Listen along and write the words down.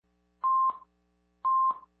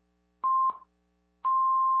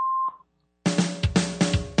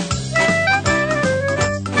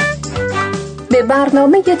به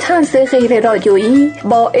برنامه طنز غیر رادیویی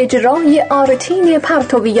با اجرای آرتین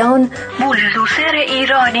پرتویان بولدوزر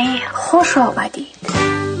ایرانی خوش آمدید.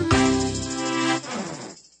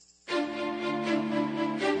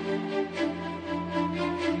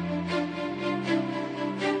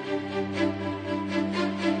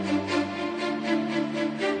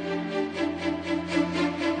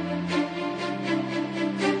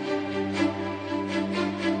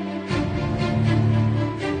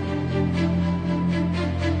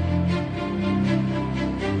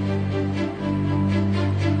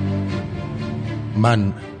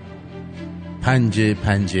 من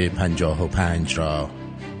 5/5/55 را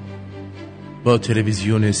با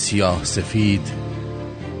تلویزیون سیاه سفید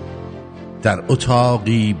در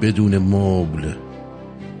اتاقی بدون مبل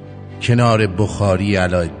کنار بخاری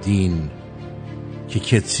علایالدین که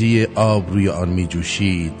کتری آب روی آن می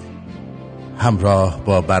جوشید همراه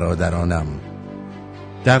با برادرانم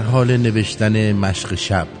در حال نوشتن مشق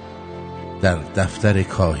شب در دفتر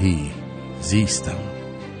کاهی زیستم.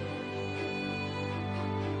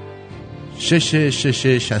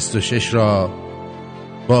 6/6/66 را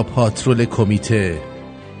با پاترول کمیته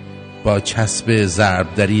با چسب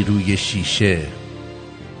ضربدری روی شیشه،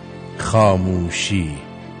 خاموشی،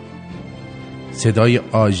 صدای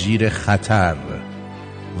آژیر خطر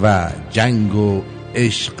و جنگ و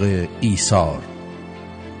عشق ایثار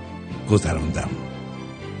گذراندم.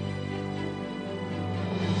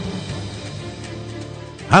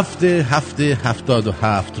 هفته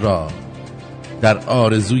 77 را در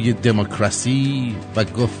آرزوی دموکراسی و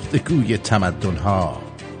گفتگوی تمدن‌ها،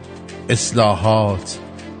 اصلاحات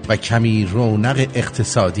و کمی رونق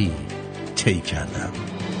اقتصادی طی کردم.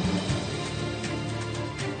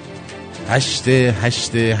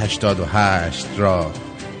 8/8/88 را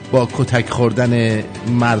با کتک خوردن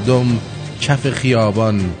مردم کف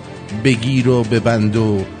خیابان، بگیر و ببند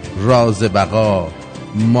و راز بقا،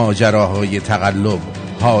 ماجراهای تقلب،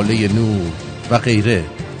 هاله نور و غیره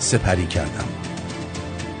سپری کردم.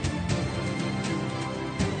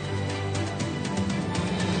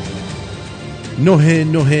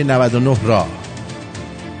 9/9/99 را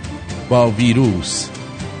با ویروس،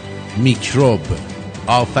 میکروب،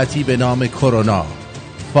 آفتی به نام کرونا،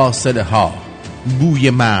 فاصله ها، بوی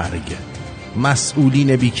مرگ،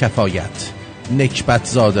 مسئولین بیکفایت، نکبت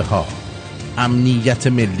زاده ها، امنیت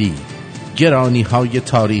ملی، گرانی های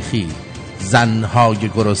تاریخی، زنهای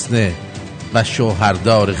گرسنه و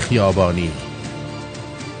شوهردار خیابانی،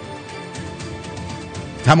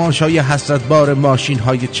 تماشای حسرتبار ماشین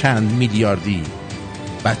های چند میلیاردی،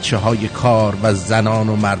 بچه های کار و زنان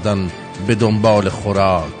و مردان به دنبال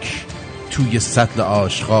خوراک توی سطل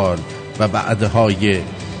آشغال و وعده های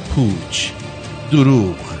پوچ،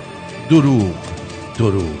 دروغ دروغ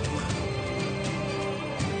دروغ.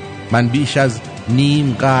 من بیش از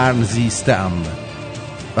نیم قرن زیستم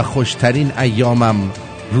و خوشترین ایامم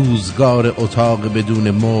روزگار اتاق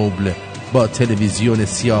بدون مبل با تلویزیون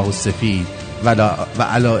سیاه و سفید و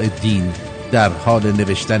علایالدین در حال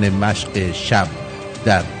نوشتن مشق شب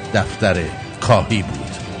در دفتر کاهی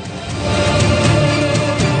بود.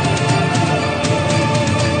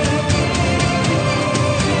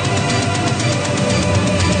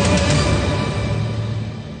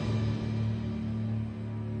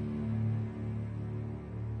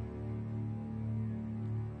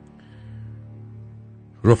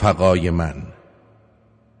 رفقای من،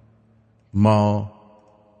 ما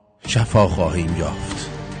شفا خواهیم یافت.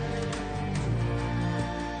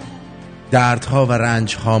 دردها و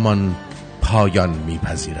رنجهامان پایان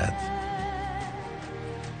میپذیرد.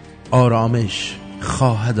 آرامش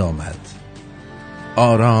خواهد آمد.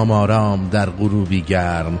 آرام آرام در غروبی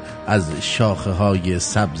گرم از شاخه های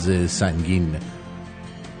سبز سنگین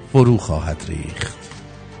فرو خواهد ریخت.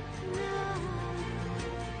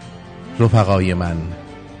 رفقای من،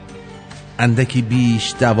 اندکی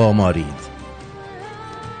بیش دوام آرید.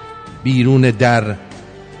 بیرون در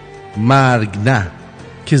مرگ نه،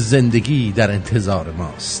 که زندگی در انتظار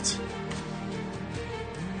ماست.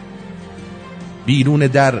 بیرون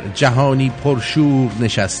در جهانی پرشور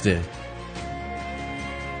نشسته،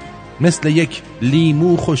 مثل یک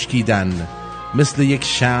لیمو خشکیدن، مثل یک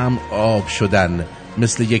شمع آب شدن،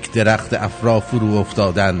 مثل یک درخت افرا فرو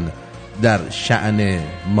افتادن در شأن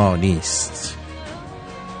ما نیست.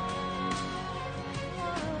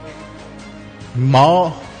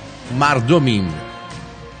 ما مردمیم،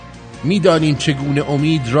 میدانیم چگونه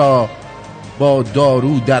امید را با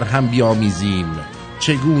دارو در هم بیامیزیم،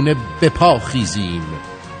 چگونه به پا خیزیم،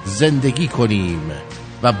 زندگی کنیم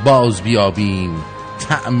و باز بیابیم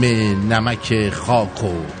طعم نمک خاک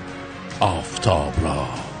و آفتاب را.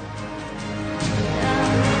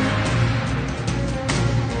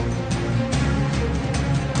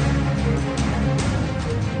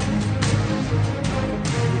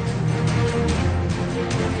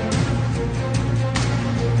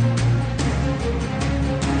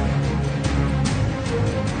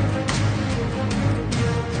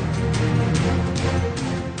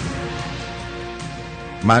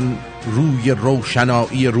 من روی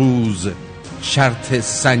روشنایی روز شرط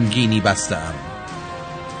سنگینی بستم.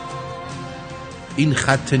 این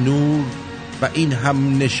خط نور و این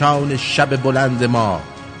هم نشان شب بلند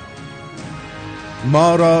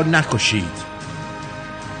ما را نکشید،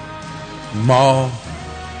 ما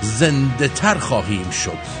زنده تر خواهیم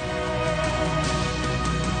شد.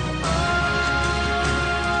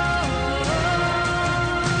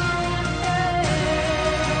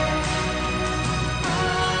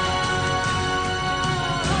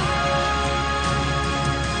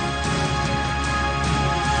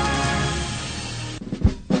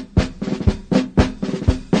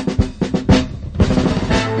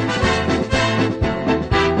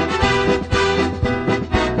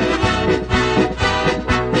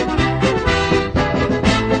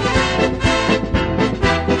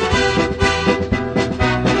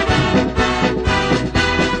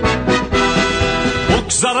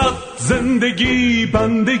 زندگی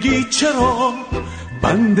بندگی چرا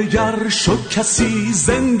بندگر شد کسی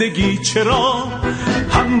زندگی چرا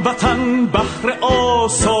هموطن بهر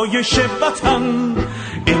آسایش وطن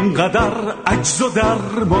اینقدر عجز و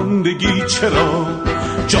درماندگی چرا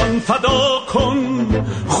جان فدا کن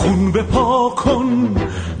خون بپا کن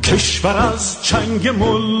کشور از چنگ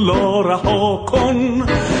ملا رها کن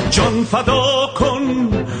جان فدا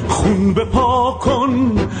کن خون بپا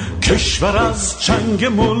کن کشور از چنگ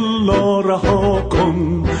ملا رها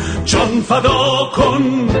کن جان فدا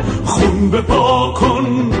کن خون بپا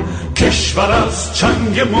کن کشور از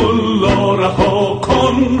چنگ ملا رها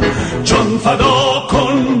کن جان فدا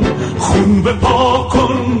کن خون بپا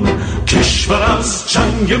کن کشور از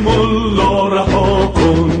چنگ ملا رها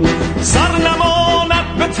کن سر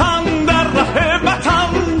نماند به تن در ره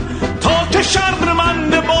وطن تا که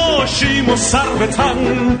شرمنده باشیم و سر به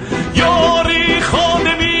تن یاری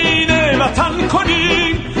خادمین وطن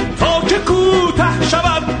کنیم تا که کوته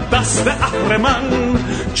شود دست اهرمن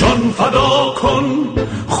جان فدا کن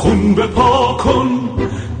خون بپا کن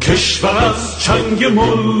کشور از چنگ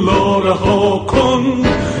ملا رها کن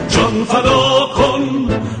جان فدا کن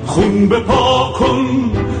خون بپا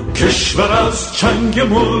کن کشور از چنگ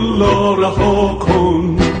ملا رها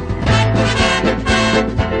کن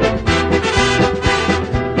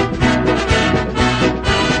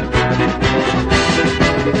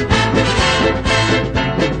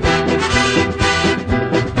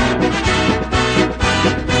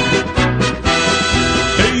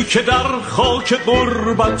که در خاک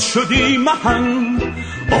غربت شدی مهن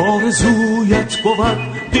آرزویت بود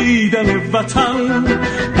دیدن وطن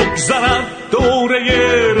بگذرد دوره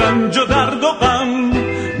رنج و درد و غم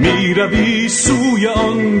میروی سوی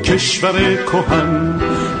آن کشور کهن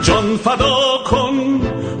جان فدا کن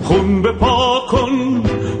خون بپا کن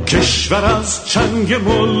کشور از چنگ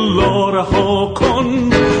ملا رها کن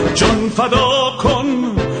جان فدا کن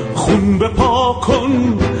خون بپا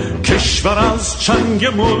کن کشور از چنگ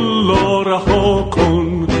ملا رها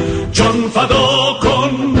کن جان فدا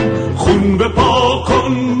کن خون بپا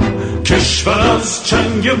کن کشور از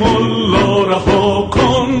چنگ ملا رها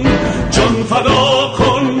کن جان فدا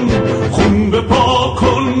کن خون بپا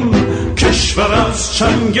کن کشور از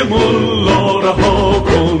چنگ ملا رها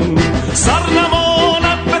کن سر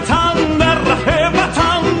نماند به تن در ره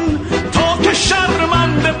وطن تا که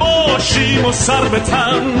شرمنده باشیم و سر به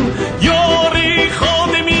تن یاری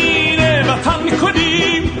خادمین وطن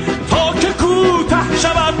کنیم تا که کوته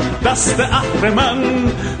شود دست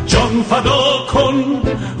اهرمن جان فدا کن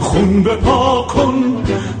خون بپا کن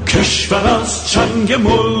کشور از چنگ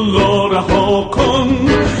ملا رها کن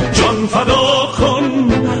جان فدا کن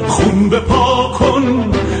خون بپا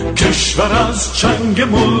کن کشور از چنگ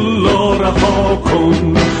ملا رها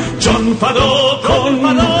کن جان فدا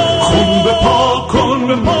کن خون بپا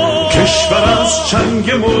کن کشور از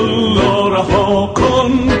چنگ ملا رها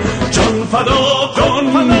کن جان فدا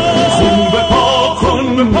کن خون بپا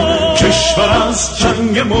کن کشور از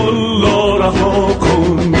چنگ ملا رها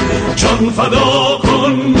کن جان فدا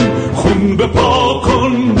کن خون بپا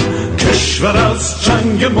کن کشور از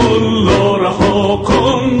چنگ ملا رها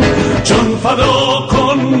کن جان فدا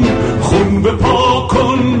کن خون بپا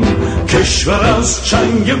کن کشور از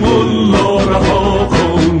چنگ ملا رها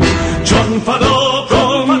کن جان فدا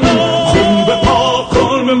کن خون بپا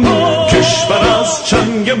کن کشور از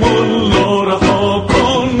چنگ ملا رها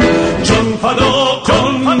کن جان فدا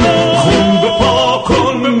کن خون بپا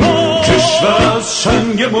کن کشور از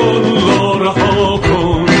چنگ ملا رها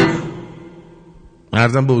کن.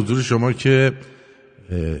 عرضم به حضور شما که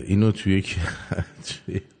اینو توی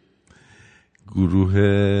گروه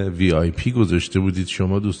VIP گذاشته بودید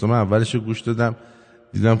شما دوستان. من اولش گوش دادم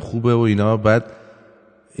دیدم خوبه و اینا، بعد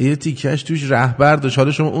یه تیکش توش رهبر داشت.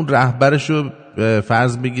 حالا شما اون رهبرشو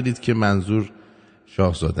فرض بگیرید که منظور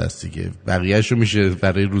شاهزاده است دیگه، بقیه‌شو میشه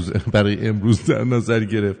برای امروز در نظر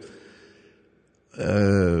گرفت.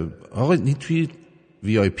 آقا این توی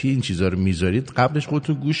VIP این چیزا رو میذارید قبلش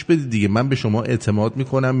خودتون گوش بدید دیگه. من به شما اعتماد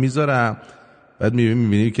میکنم میذارم، بعد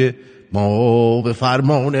میبینید که ما به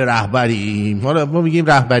فرمان رهبریم. حالا ما میگیم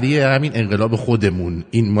رهبری همین انقلاب خودمون،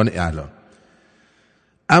 این مال الان.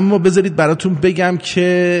 اما بذارید براتون بگم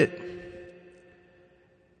که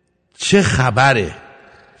چه خبره.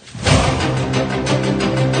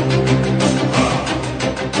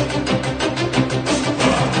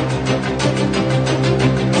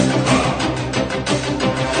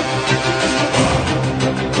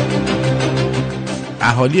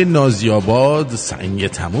 اهالی نازی‌آباد سنگ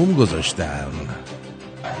تموم گذاشتن.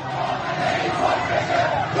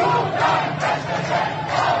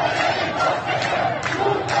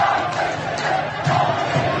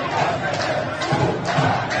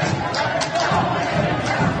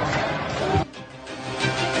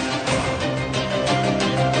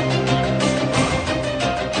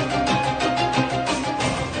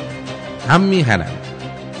 هم میهنم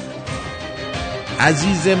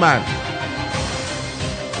عزیز من،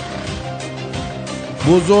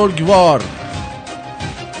 بزرگوار،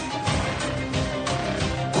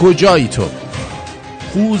 کجایی تو؟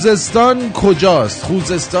 خوزستان کجاست؟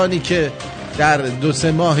 خوزستانی که در 2-3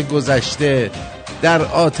 ماه گذشته در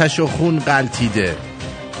آتش و خون غلتیده،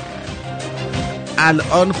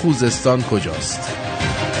 الان خوزستان کجاست؟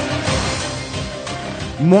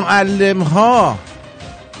 معلم ها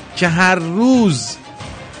که هر روز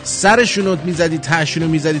سرشونو میزدی، تهشونو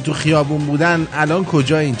میزدی تو خیابون بودن، الان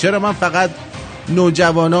کجایین؟ چرا من فقط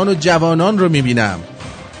نوجوانان و جوانان رو میبینم؟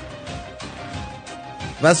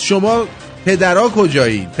 و از شما پدرها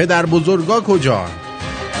کجایید؟ پدر بزرگا کجا؟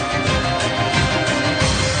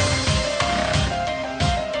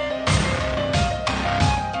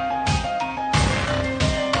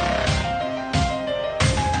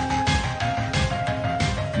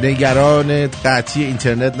 نگران قطعی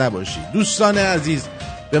اینترنت نباشید. دوستان عزیز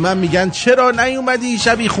به من میگن چرا نیومدی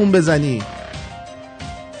شبی خون بزنی؟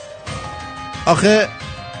 آخه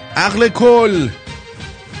عقل کل،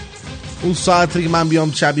 اون ساعتی که من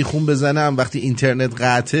بیام شبی خون بزنم وقتی اینترنت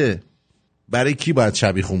قطعه، برای کی باید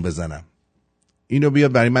شبی خون بزنم؟ اینو بیا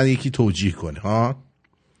برای من یکی توجیه کنه ها.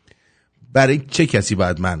 برای چه کسی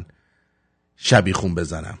باید من شبی خون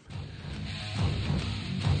بزنم؟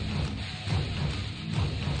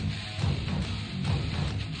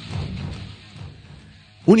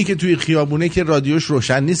 اونی که توی خیابونه که رادیوش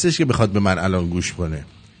روشن نیستش که بخواد به من الان گوش کنه،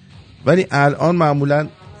 ولی الان معمولا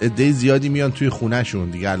عده زیادی میان توی خونه شون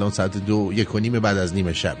دیگه. الان ساعت 2:01 بعد از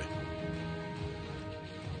نیم شبه،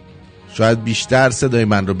 شاید بیشتر صدای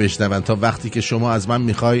من رو بشنون تا وقتی که شما از من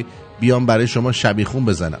میخوای بیام برای شما شبیخون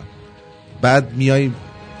بزنم. بعد میای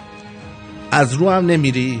از رو هم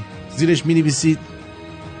نمیری، زیرش مینویسید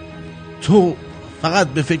تو فقط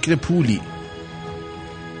به فکر پولی.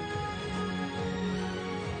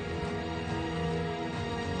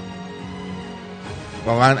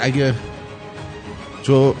 واقعا اگه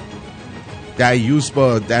تو دیوس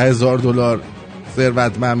با $10,000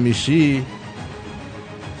 ثروتمند میشی،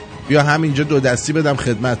 بیا همینجا 2 دستی بدم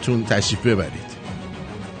خدمتتون تشریف ببرید.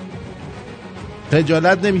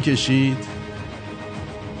 خجالت نمیکشید؟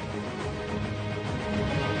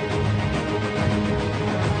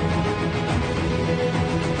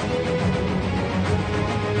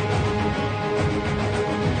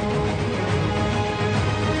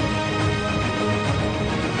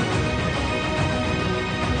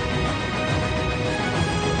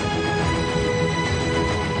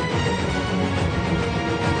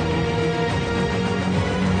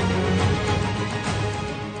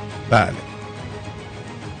 بله.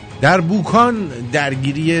 در بوکان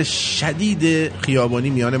درگیری شدید خیابانی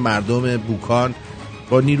میان مردم بوکان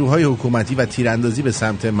با نیروهای حکومتی و تیراندازی به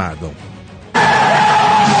سمت مردم.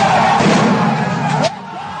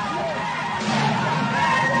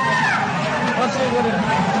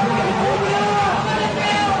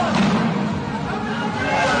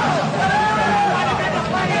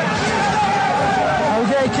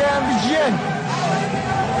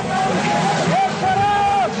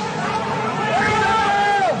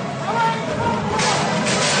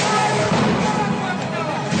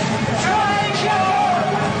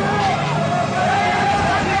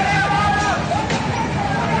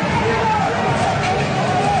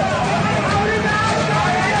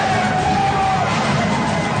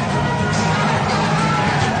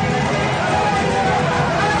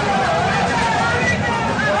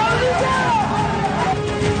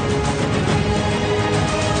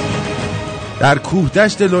 در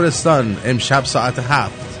کوهدشت لرستان امشب ساعت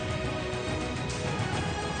 7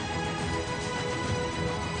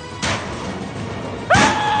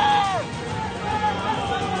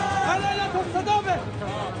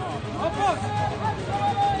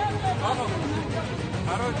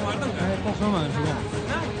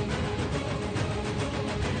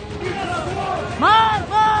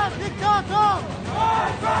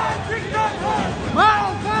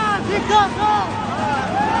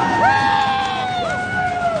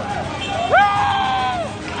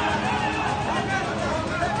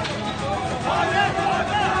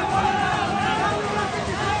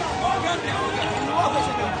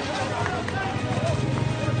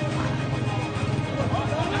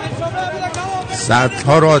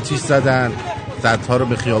 سدها رو آتیش زدن، سدها رو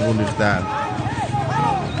به خیابون ریختن.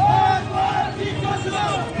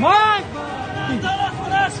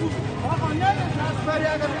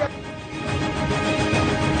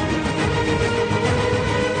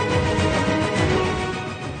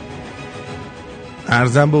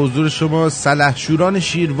 عرضم به حضور شما سلحشوران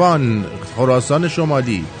شیروان خراسان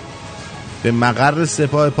شمالی به مقر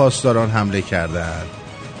سپاه پاسداران حمله کردند.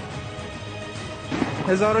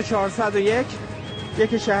 1401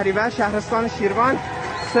 یک شهریور شهرستان شیروان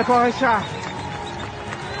سپاه شهر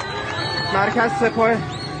مرکز سپاه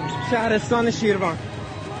شهرستان شیروان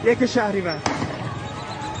یک شهریور.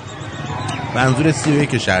 منظور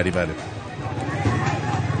 31 شهریوره.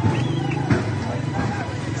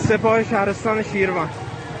 سپاه شهرستان شیروان.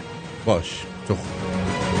 باش تو خوب.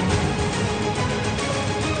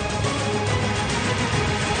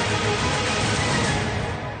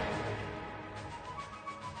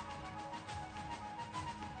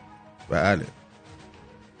 بله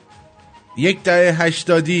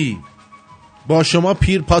 1980 با شما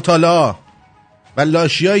پیر پاتالا و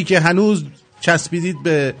لاشیایی که هنوز چسبیدید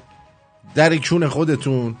به در کون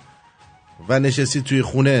خودتون و نشستید توی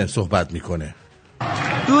خونه صحبت میکنه.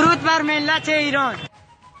 درود بر ملت ایران.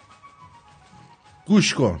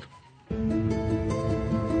 گوش کن.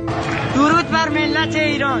 درود بر ملت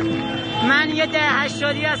ایران. من یه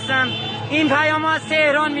 80 هستم. این پیامو از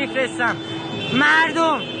تهران میفرستم.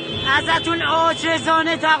 مردم ازتون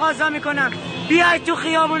عاجزانه تقاضا میکنم بیاید تو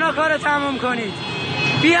خیابونا کارو تموم کنید.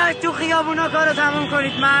 بیاید تو خیابونا کارو تموم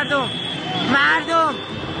کنید. مردم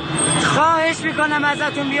خواهش میکنم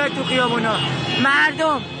ازتون بیاید تو خیابونا.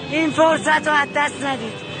 مردم این فرصت رو از دست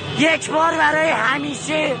ندید. یک بار برای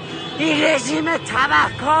همیشه این رژیم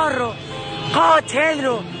تبهکار رو قاتل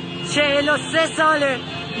رو 43 ساله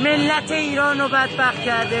ملت ایران رو بدبخت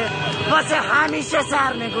کرده. واسه همیشه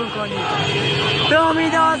سرنگون کنید. به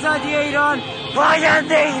امید آزادی ایران،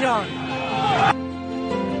 پاینده ایران.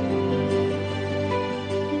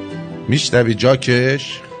 میشنوی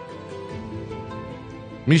جاکش؟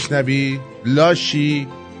 میشنوی لاشی؟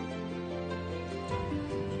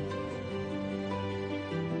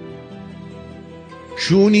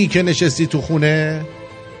 چونی که نشستی تو خونه؟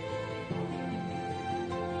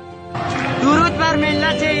 درود بر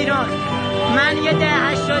ملت ایران. من یه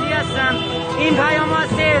 80 هستم. این پیامو از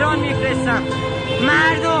تهران میفرستم.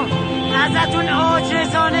 مردم ازتون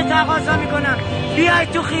عاجزانه تقاضا میکنم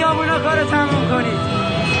بیاید تو خیابونا کارو تموم کنید.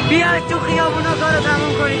 بیاید تو خیابونا کارو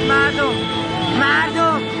تموم کنید.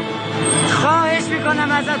 مردم خواهش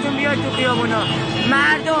میکنم ازتون بیاید تو خیابونا.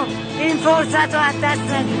 مردم این فرصت رو از دست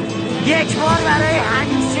ندید. یک بار برای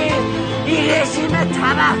همیشه این رژیم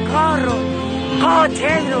تبهکار رو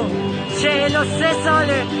قاتل رو 43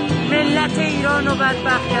 ساله ملت ایران رو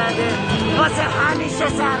بدبخت کرده. واسه همیشه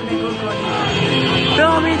سرنگون کنید. به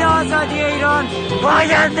امید آزادی ایران،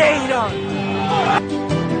 پاینده ایران.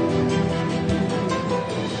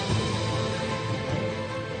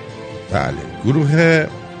 بله، گروه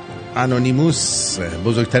انونیموس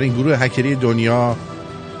بزرگترین گروه هکری دنیا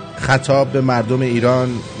خطاب به مردم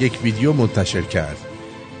ایران یک ویدیو منتشر کرد.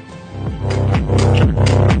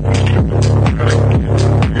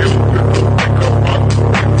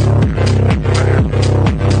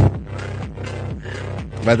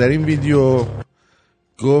 و در این ویدیو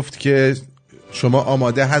گفت که شما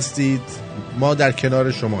آماده هستید، ما در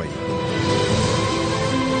کنار شماییم.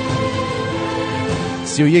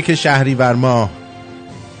 31 شهریور ماه،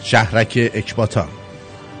 شهرک اکباتان.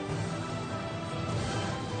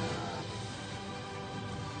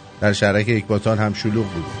 در شهرک اکباتان هم شلوغ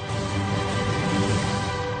بود.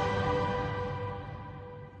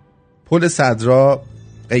 پل صدرا،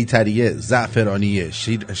 قیطریه، زعفرانیه،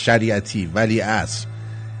 شریعتی، ولیعصر،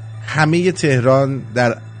 همه تهران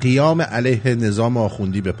در قیام علیه نظام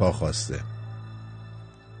آخوندی به پا خواسته.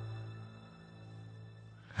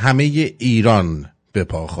 همه ایران به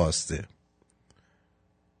پا خواسته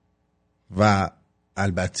و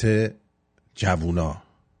البته جوونا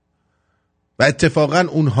و اتفاقا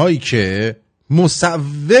اونهایی که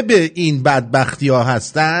مسبب این بدبختی ها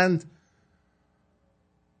هستند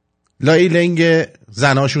لای لنگ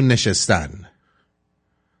زناشون نشستن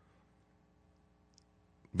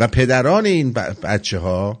و پدران این بچه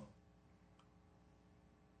ها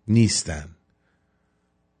نیستن.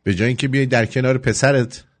 به جای اینکه بیای در کنار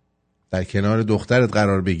پسرت، در کنار دخترت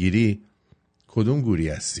قرار بگیری، کدوم گوری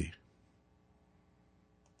هستی؟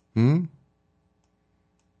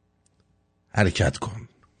 حرکت کن.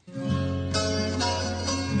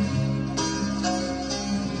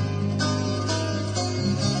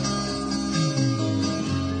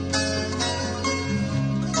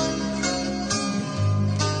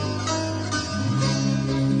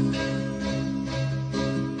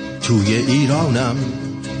 توی ایرانم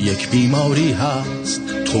یک بیماری هست،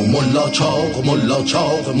 تو ملا چاق ملا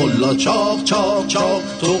چاق ملا چاق چاق چاق،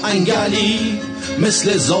 تو انگلی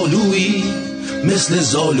مثل زالویی مثل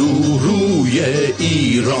زالو روی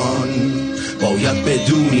ایران، باید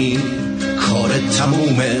بدونی کارت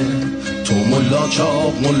تمومه، تو ملا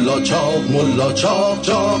چاق ملا چاق ملا چاق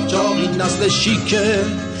چاق چاق. این نسل شیکه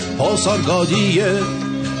پاسارگادیه،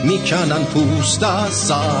 میکنن پوست از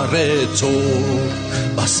سر تو،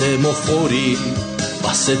 بس مخوری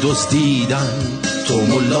بس دزدیدن، تو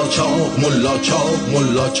ملا چاق ملا چاق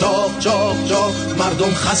ملا چاق چاق چاق.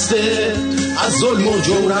 مردم خسته از ظلم و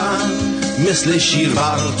جورن، مثل شیر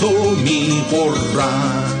بر تو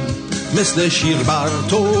میقرن، مثل شیر بر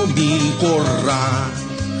تو میقرن.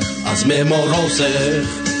 از معماراسه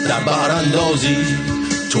در براندازی،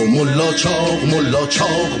 تو ملا چاق ملا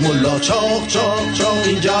چاق ملا چاق چاق چاق.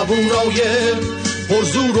 این جوونای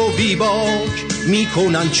پرزور و بیباک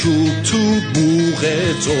میکنن چوب تو بوق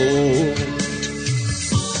تو،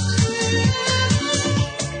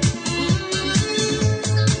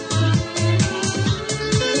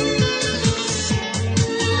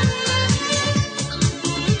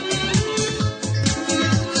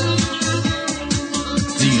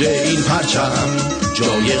 زیر این پرچم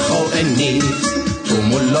جای خائن نیست، تو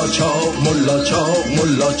ملا چاق ملا چاق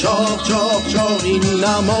ملا چاق چاق چاق. این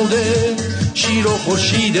نماده شیر و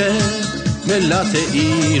خورشیده ملت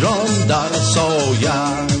ایران در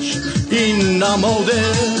سایش، این نماده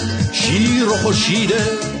شیر و خورشیده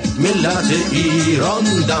ملت ایران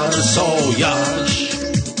در سایش.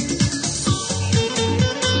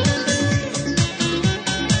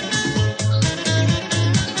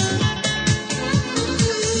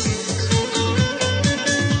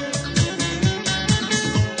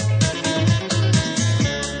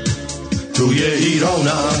 توی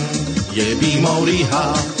ایرانم یه بیماری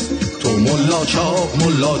هست، تو ملا چاق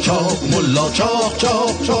ملا چاق ملا چاق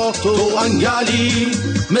چاق چاق. تو انگلی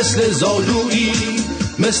مثل زالویی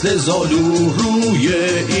مثل زالو روی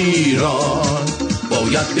ایران،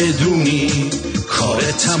 باید بدونی کار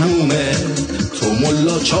تمومه، تو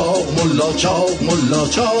ملا چاق ملا چاق ملا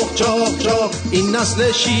چاق چاق چاق. این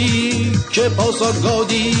نسل شیر که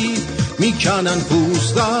پاسارگادی میکنن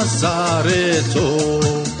پوست از سر تو،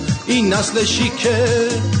 این نسل شیکه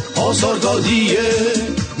پاسارگادیه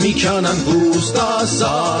میکنن پوست از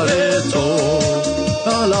سر تو،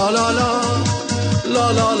 لا لا لا لا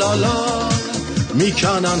لا لا لا لا،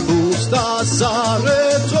 میکنن پوست از سر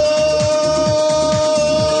تو.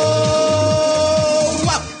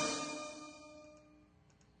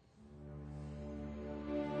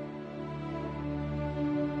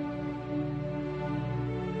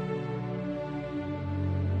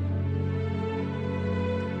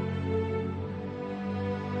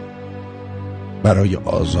 برای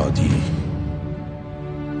آزادی،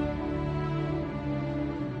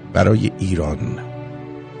 برای ایران،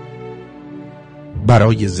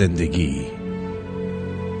 برای زندگی،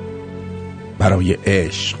 برای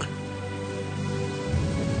عشق،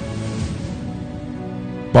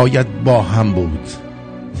 باید با هم بود،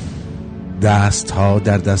 دست ها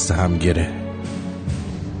در دست هم گره،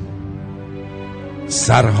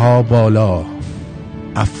 سرها بالا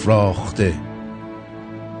افراخته.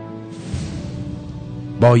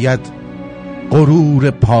 باید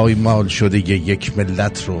غرور پایمال شده یک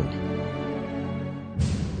ملت رو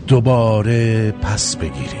دوباره پس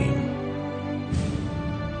بگیریم.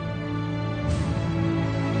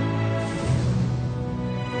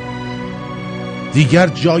 دیگر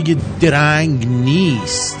جای درنگ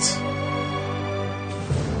نیست،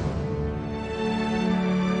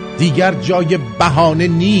 دیگر جای بهانه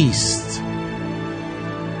نیست.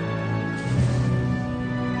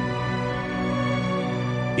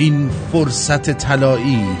 این فرصت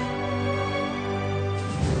طلایی،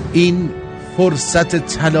 این فرصت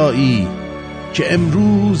طلایی که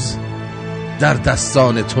امروز در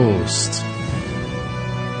دستان توست.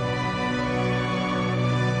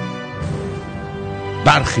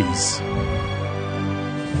 برخیز،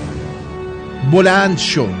 بلند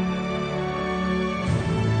شو،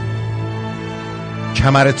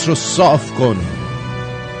 کمرت رو صاف کن،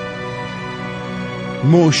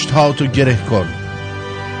 مشت‌هاتو گره کن،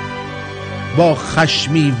 با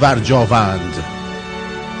خشمی ورجاوند،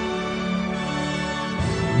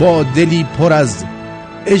 با دلی پر از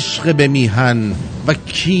عشق به میهن و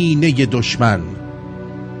کینه دشمن.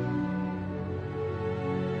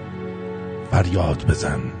 فریاد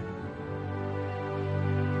بزن،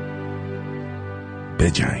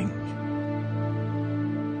 بجنگ،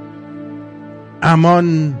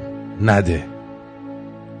 امان نده،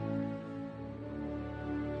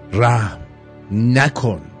 رحم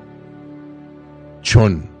نکن،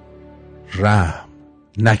 چون رحم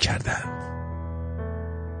نکردند.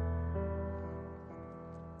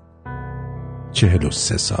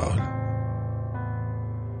 43 سال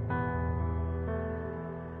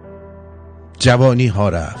جوانی ها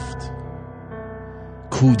رفت،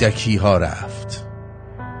 کودکی ها رفت،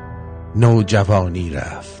 نوجوانی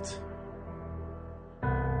رفت،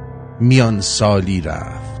 میان سالی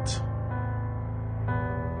رفت،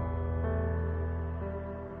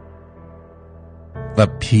 و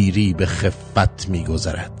پیری به خفت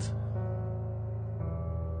می‌گذرد.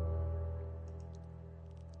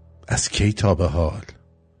 از کی تا به حال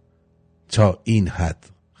تا این حد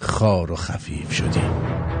خار و خفیف شدیم؟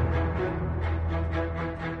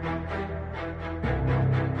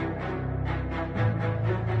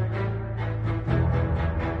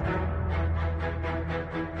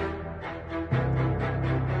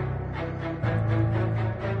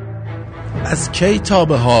 از کی تا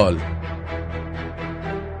به حال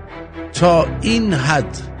تا این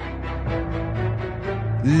حد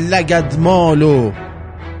لگدمال و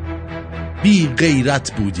بی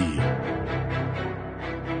غیرت بودی؟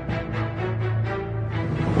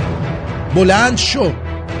 بلند شو،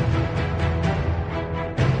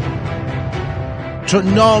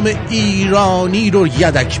 چون نام ایرانی رو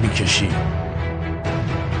یدک میکشی.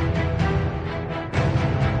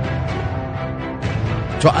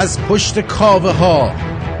 تو از پشت کاوه ها،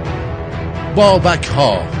 بابک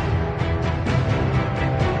ها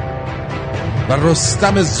و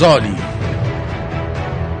رستم زالی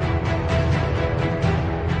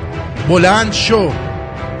بلند شو،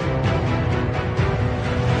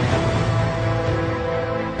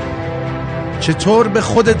 چطور به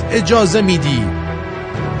خودت اجازه میدی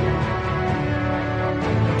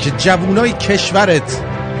که جوانای کشورت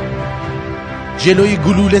جلوی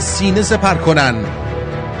گلوله سینه سپر کنن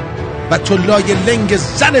و تو لای لنگ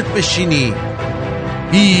زنت بشینی؟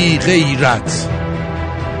 بی غیرت.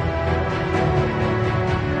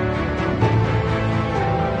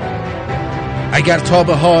 اگر تا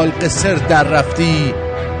به حال قصر در رفتی،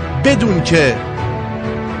 بدون که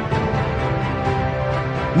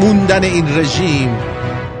موندن این رژیم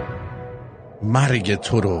مرگ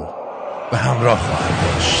تو رو به همراه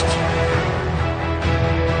خواهد داشت.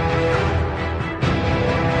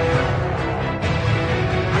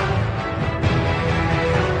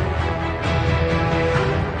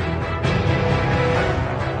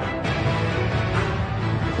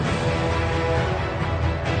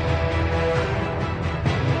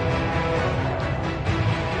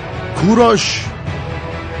 کوروش،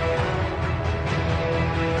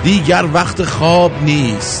 دیگر وقت خواب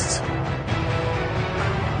نیست.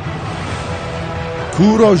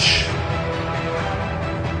 کوروش،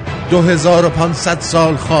 2500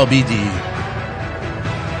 سال خوابیدی.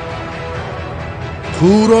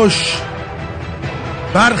 کوروش،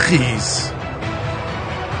 برخیز.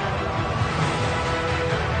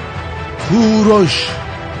 کوروش،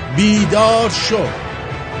 بیدار شو.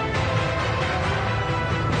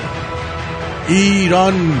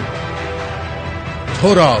 ایران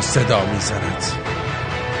تو را صدا می زند.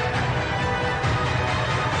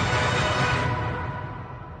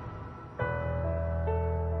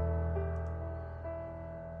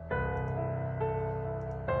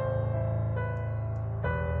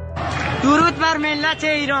 درود بر ملت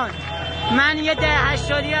ایران. من یه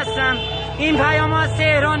 80 هستم. این پیام از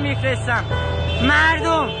تهران میفرستم.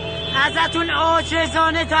 مردم، ازتون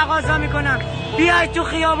عاجزانه تقاضا میکنم بیاید تو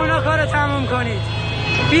خیابونا کارو تموم کنید.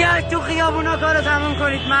 بیاید تو خیابونا کارو تموم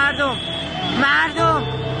کنید. مردم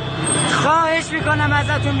خواهش میکنم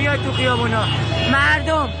ازتون بیاید تو خیابونا.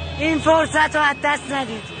 مردم، این فرصت رو از دست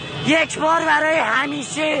ندید. یک بار برای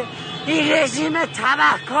همیشه این رژیم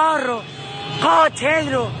تبهکار رو،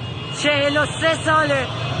 قاتل رو، 43 ساله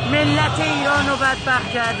ملت ایران رو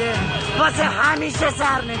بدبخت کرده، واسه همیشه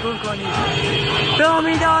سرنگون کنید. به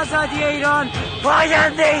امید آزادی ایران،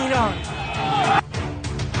 پاینده ایران.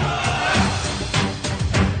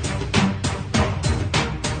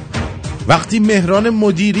 وقتی مهران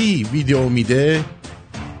مدیری ویدیو میده،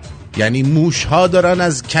 یعنی موشها دارن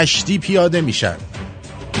از کشتی پیاده میشن.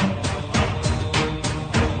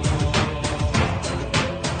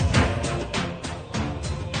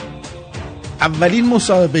 اولین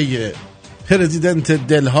مصاحبه پرزیدنت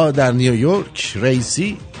دلها در نیویورک،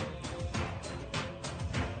 رئیسی،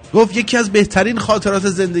 گفت یکی از بهترین خاطرات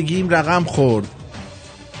زندگیم رقم خورد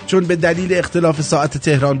چون به دلیل اختلاف ساعت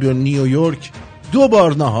تهران با نیویورک 2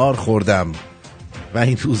 بار نهار خوردم و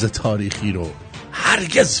این روز تاریخی رو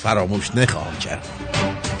هرگز فراموش نخواهم کرد.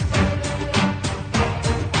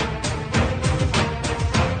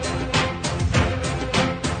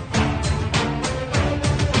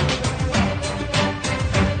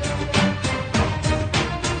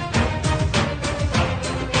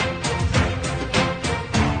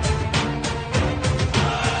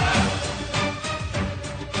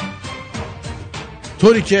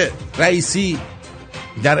 طوری که رئیسی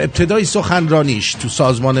در ابتدای سخنرانیش تو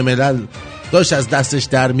سازمان ملل داشت از دستش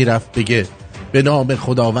در میرفت بگه به نام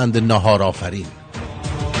خداوند نهار آفرین.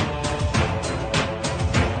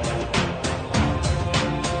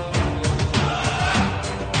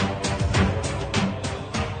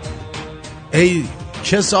 ای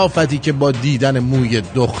کثافتی که با دیدن موی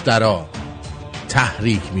دخترا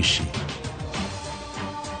تحریک میشی.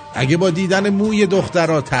 اگه با دیدن موی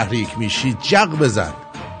دخترها تحریک میشی جق بزن.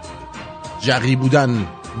 جقی بودن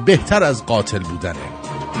بهتر از قاتل بودنه.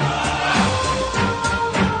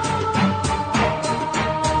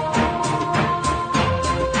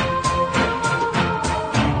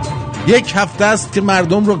 یک هفته است که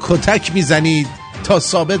مردم رو کتک میزنید تا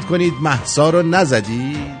ثابت کنید مهسا رو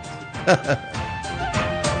نزدید.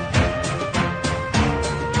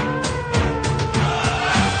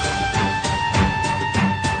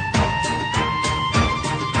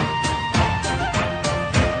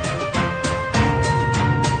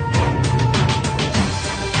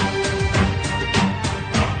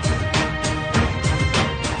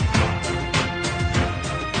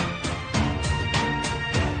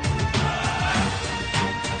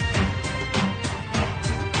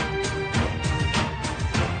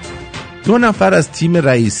 دو نفر از تیم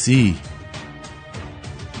رئیسی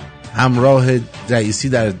همراه رئیسی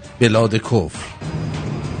در بلاد کفر.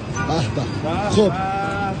 خب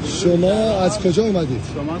شما از کجا اومدید؟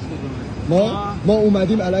 ما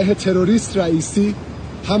اومدیم علیه تروریست رئیسی،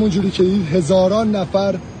 همون جوری که هزاران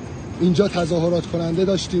نفر اینجا تظاهرات کننده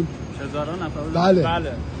داشتیم. هزاران نفر؟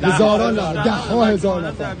 بله. هزاران نفر، 10,000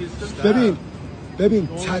 نفر. ببین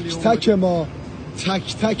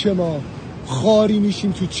تک تک ما خاری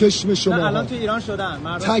میشیم تو چشم شما. نه الان تو ایران شدن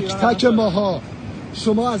تک تک ماها.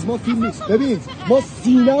 شما از ما فیلم ببین، ما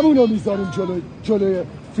سینمون رو میذاریم جلوی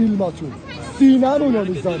فیلماتون. سینمون رو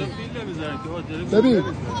میذاریم. ببین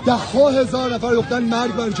 10,000 نفر گفتن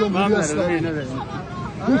مرگ بر جمهوری اسلامی.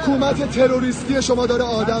 حکومت تروریستی شما داره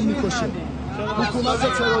آدم میکشه. حکومت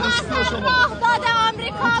تروریستی شما داده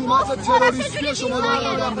آمریکا. حکومت تروریستی شما داره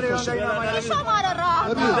آدم میکشه. شما رو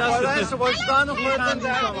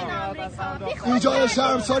اینجا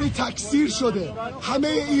شرمساری تکثیر شده. همه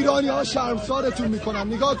ایرانی ها شرمسارتون میکنن.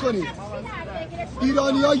 نگاه کنید،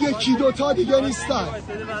 ایرانی ها یکی دوتا دیگه نیستن.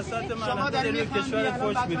 شما دارید کشورت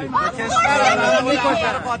فوش میدید. کشور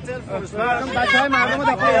بچه های مردم رو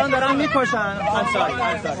در ایران دارن میکشن.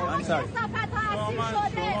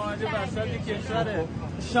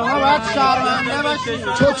 شما باید شرمنده باشید.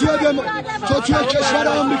 تو توی کشور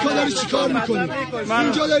آمریکا داری چی کار میکنی؟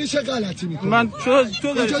 اینجا داری چه غلطی میکنی؟ من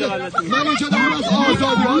تو داری چه غلطی میکنی؟ من اینجا دارم از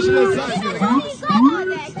آزادی هاش لذت میبرم.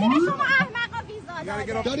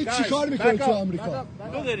 داری چی کار میکنی تو آمریکا؟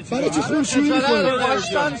 برای چی خونشویی میکنی؟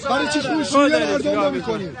 برای چی خونشویی مردم رو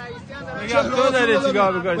میکنی؟ تو داری چی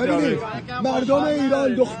کار میکنی؟ مردم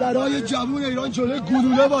ایران، دخترای جوون ایران جلوی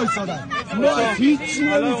گلوله وایسادن. ما از هیچی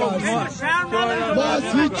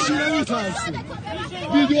نمیترسیم.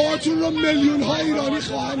 ویدیوهاتون رو میلیون ها ایرانی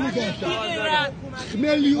خواهند نگاه کرد.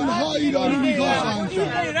 میلیون ها ایرانی نگاه خواهند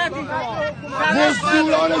کرد.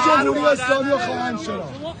 مزدوران جمهوری اسلامی رو خواهند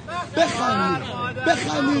شناخت.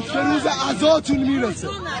 بخندید که روز عزاتون میرسه.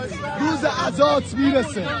 روز عزات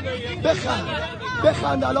میرسه.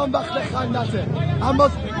 بخند الان وقت خندته. اما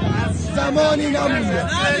زمانی نمونده.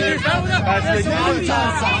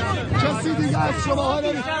 کسی دیگه از شما ها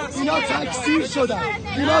نمید. اینا تکثیر شدن.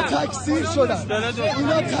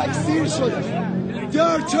 They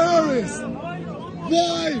are terrorists.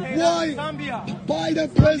 Why Biden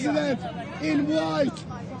president in white,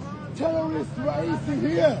 terrorist Raisi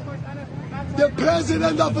here. The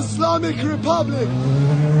president of Islamic Republic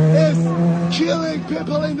is killing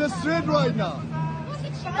people in the street right now.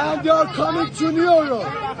 And they are coming to New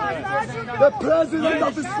York. The president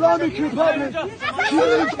of Islamic Republic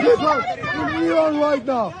killing people in Iran right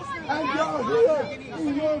now. And they are here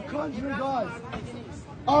in your country, guys.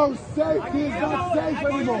 Our safety is not safe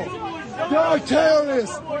anymore. They are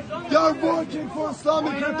terrorists. They are working for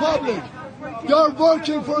Islamic Republic. They are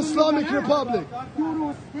working for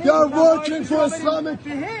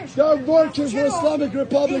Islamic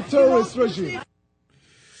Republic terrorist regime.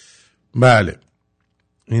 بله،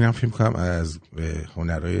 اینم فیلم کنم از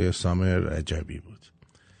هنرهای سامر رجبی بود.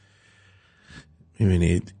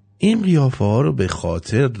 میبینید این قیافه ها رو به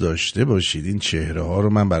خاطر داشته باشید. این چهره ها رو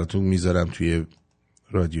من براتون میذارم توی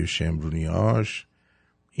رادیو شمرونیاش.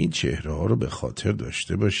 این چهره ها رو به خاطر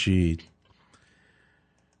داشته باشید،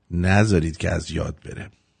 نذارید که از یاد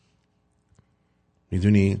بره.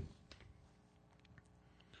 میدونید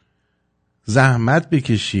زحمت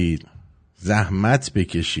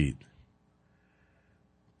بکشید،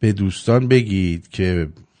 به دوستان بگید که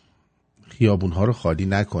خیابونها رو خالی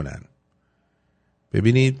نکنن.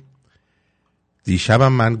 ببینید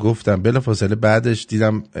دیشبم من گفتم، بلافاصله بعدش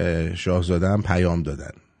دیدم شاهزاده هم پیام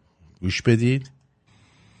دادن، گوش بدید.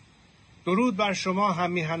 درود بر شما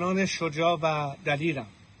هم میهنان شجاع و دلیرم.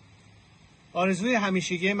 آرزوی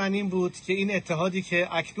همیشگی من این بود که این اتحادی که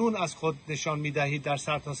اکنون از خود نشان میدهید در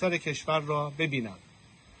سرتاسر کشور را ببینم.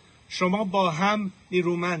 شما با هم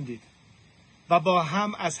نیرومندید و با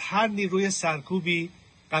هم از هر نیروی سرکوبی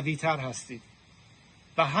قوی‌تر هستید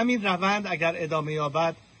و همین روند اگر ادامه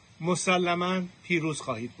یابد مسلماً پیروز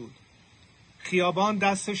خواهید بود. خیابان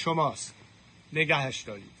دست شماست، نگهش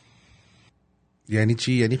دارید. یعنی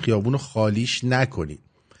چی؟ یعنی خیابونو خالیش نکنید.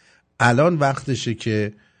 الان وقتشه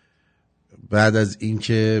که بعد از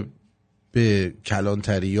اینکه به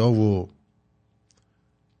کلانتریا و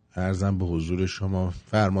عرضم به حضور شما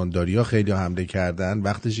فرمانداریا خیلی حمله کردن،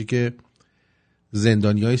 وقتشه که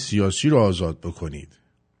زندانیای سیاسی رو آزاد بکنید.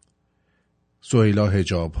 سهیلا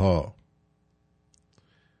حجاب ها،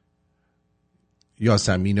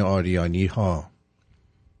 یاسمین آریانی ها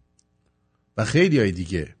و خیلی های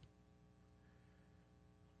دیگه.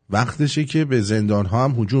 وقتشه که به زندان ها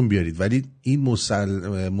هم هجوم بیارید، ولی این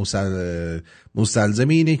مستلزم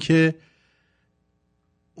اینه که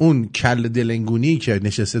اون کل دلنگونی که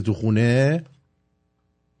نشسته تو خونه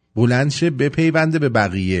بلند شه بپیونده به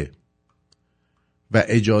بقیه و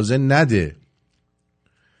اجازه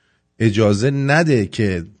نده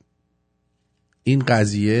که این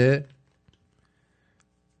قضیه،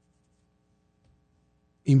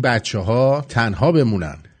 این بچه ها تنها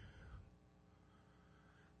بمونن.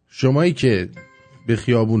 شمایی که به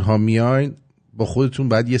خیابون ها میاین با خودتون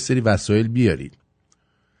باید یه سری وسایل بیارید.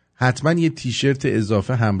 حتما یه تیشرت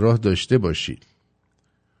اضافه همراه داشته باشید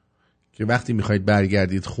که وقتی میخواید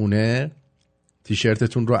برگردید خونه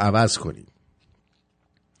تیشرتتون رو عوض کنید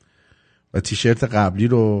و تیشرت قبلی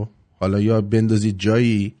رو حالا یا بندازید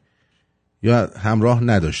جایی یا همراه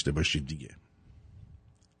نداشته باشید دیگه،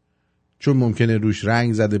 چون ممکنه روش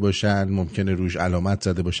رنگ زده باشن، ممکنه روش علامت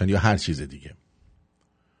زده باشن یا هر چیز دیگه.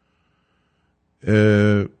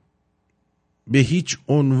 به هیچ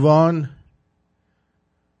عنوان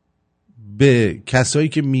به کسایی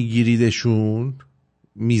که میگیریدشون،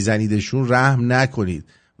 میزنیدشون رحم نکنید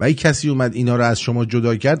و اگه کسی اومد اینا رو از شما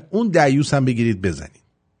جدا کرد، اون دیوس هم بگیرید بزنید.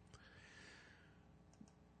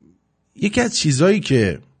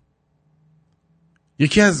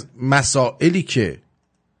 یکی از مسائلی که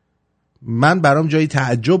من برام جای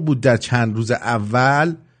تعجب بود در چند روز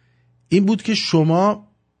اول این بود که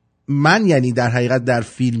من یعنی در حقیقت در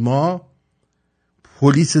فیلم ها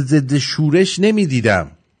پلیس ضد شورش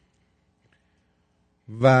نمیدیدم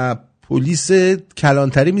و پلیس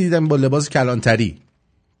کلانتری میدیدم با لباس کلانتری،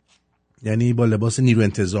 یعنی با لباس نیرو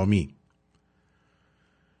انتظامی.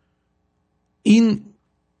 این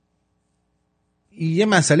یه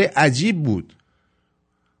مسئله عجیب بود،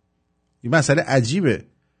 یه مسئله عجیبه.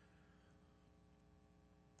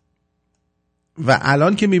 و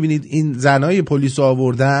الان که میبینید این زنای پلیس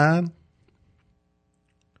آوردن،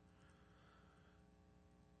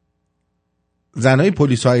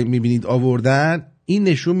 میبینید آوردن، این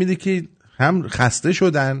نشون میده که هم خسته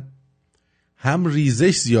شدن هم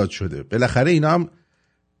ریزش زیاد شده. بالاخره اینا هم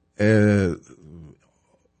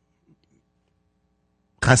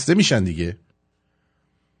خسته میشن دیگه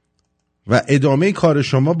و ادامه کار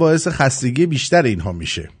شما باعث خستگی بیشتر اینها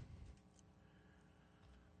میشه.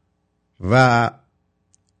 و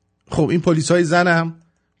خب این پلیس های زن هم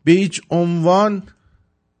به هیچ عنوان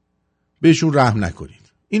بهشون رحم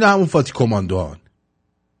نکنید. اینا همون فاتی کماندوان،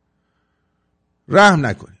 رحم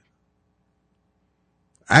نکنید.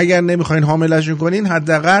 اگر نمیخواین حاملشون کنین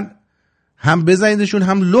حداقل هم بزنیدشون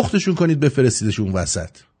هم لختشون کنید بفرستیدشون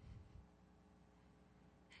وسط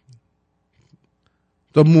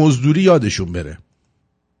تا مزدوری یادشون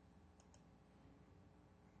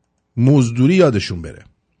بره.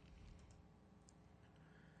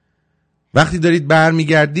 وقتی دارید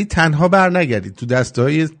برمیگردید تنها بر نگردید، تو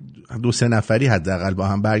دسته‌های 2-3 نفری حداقل با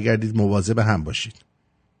هم برگردید، مواظب هم باشید.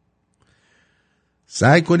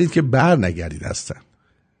 سعی کنید که بر نگردید اصلا.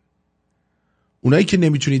 اونایی که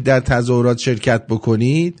نمیتونید در تظاهرات شرکت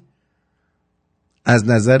بکنید از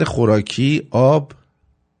نظر خوراکی، آب،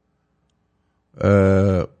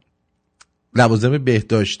 لوازم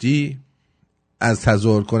بهداشتی از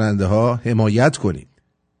تظاهر کننده ها حمایت کنید.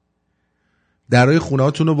 درهای خونه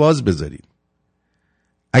هاتون رو باز بذارید.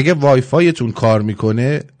 اگه وای فایتون کار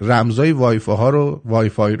میکنه، رمزای وای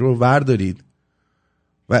فای رو وردارید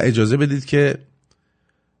و اجازه بدید که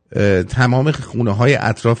تمام خونه های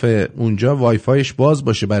اطراف اونجا وای فایش باز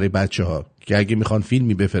باشه برای بچه ها که اگه میخوان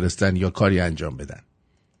فیلمی بفرستن یا کاری انجام بدن.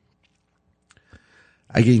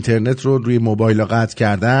 اگه اینترنت رو روی موبایل قطع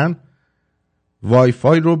کردن، وای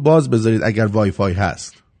فای رو باز بذارید اگر وای فای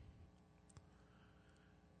هست.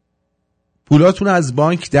 پولاتون از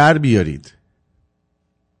بانک در بیارید.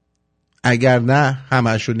 اگر نه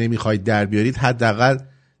همش رو نمیخواید در بیارید، حداقل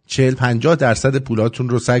 40-50% پولاتون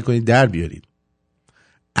رو سعی کنید در بیارید.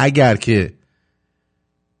 اگر که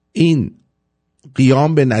این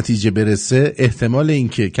قیام به نتیجه برسه، احتمال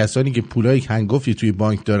اینکه کسانی که پولای هنگفتی توی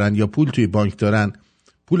بانک دارن یا پول توی بانک دارن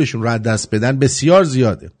پولشون رو از دست بدن بسیار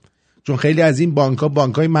زیاده، چون خیلی از این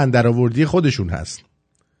بانک‌های من درآوردی خودشون هست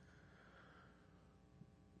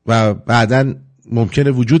و بعداً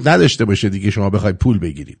ممکنه وجود نداشته باشه دیگه شما بخواید پول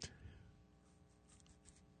بگیرید.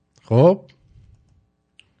 خب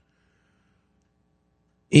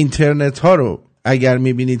اینترنت ها رو اگر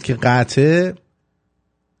میبینید که قطعه،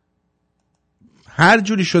 هر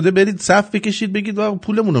جوری شده برید صف بکشید بگید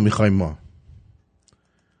پولمون رو میخوایم، ما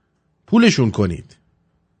پولشون کنید.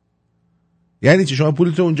 یعنی چی؟ شما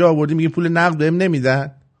پولتون اونجا آوردی میگی پول نقد بهم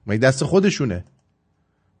نمیدن، مگه دست خودشونه؟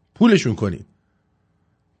 پولشون کنید.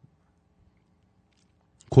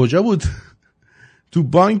 کجا بود؟ تو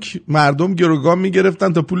بانک مردم گروگان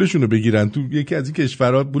میگرفتن تا پولشون رو بگیرن، تو یکی از این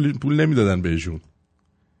کشورها پول نمیدادن بهشون.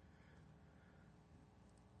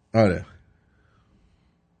 آره،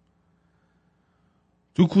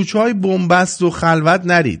 تو کوچه های بنبست و خلوت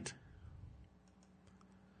نرید.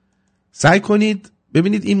 سعی کنید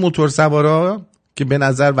ببینید این موتور سوارا که به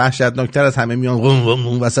نظر وحشتناکتر از همه میان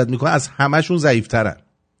وسط میکنن، از همهشون ضعیفترن.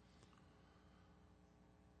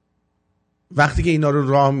 وقتی که اینا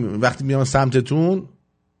رو وقتی میان سمتتون،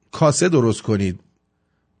 کاسه درست کنید،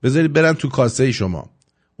 بذارید برن تو کاسه شما.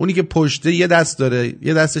 اونی که پشته یه دست داره،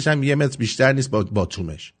 یه دستش هم 1 متر بیشتر نیست با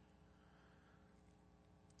باتومش،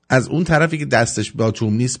 از اون طرفی که دستش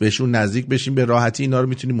باتوم نیست بهشون نزدیک بشین، به راحتی اینا رو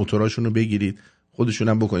میتونید موتوراشون رو بگیرید، خودشون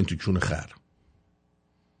هم بکنید تو کون خر.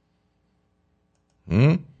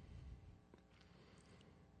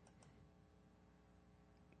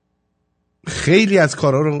 خیلی از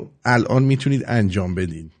کارا رو الان میتونید انجام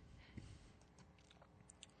بدید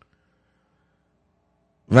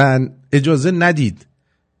و اجازه ندید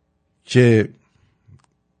که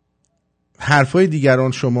حرفای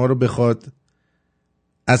دیگران شما رو بخواد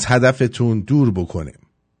از هدفتون دور بکنه.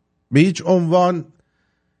 به هیچ عنوان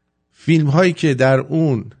فیلم هایی که در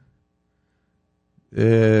اون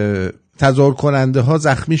تظاهر کننده ها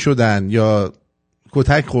زخمی شدن یا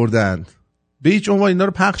کتک خوردن، به هیچ عنوان اینا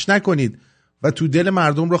رو پخش نکنید و تو دل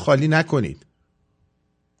مردم رو خالی نکنید.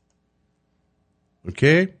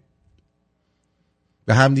 اوکی؟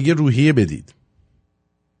 به همدیگه روحیه بدید.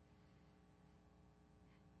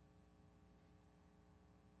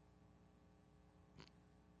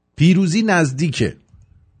 پیروزی نزدیکه.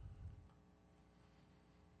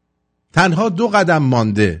 تنها 2 قدم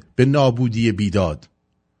مانده به نابودی بیداد.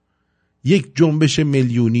 1 جنبش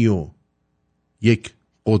میلیونی و 1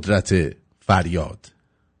 قدرت فریاد.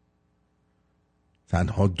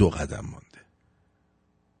 تنها 2 قدم مانده.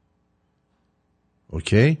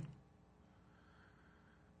 اوکی؟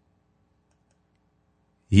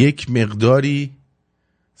 یک مقداری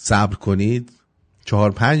صبر کنید،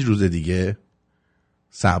 4-5 روز دیگه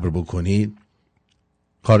صبر بکنید،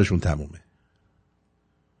 کارشون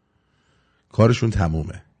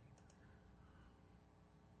تمومه.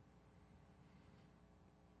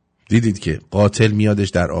 دیدید که قاتل میادش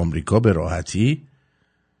در آمریکا به راحتی،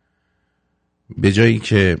 به جایی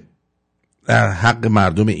که در حق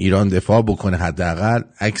مردم ایران دفاع بکنه، حداقل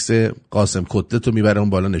عکس قاسم کتلت رو میبره اون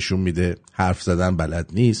بالا نشون میده، حرف زدن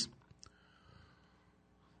بلد نیست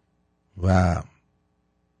و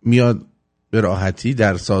میاد به راحتی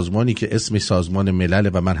در سازمانی که اسمش سازمان ملله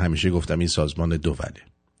و من همیشه گفتم این سازمان دوله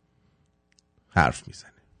حرف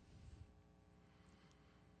میزنه.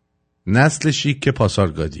 نسل شیک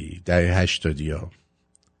پاسارگادی دهه 80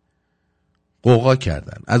 قوقا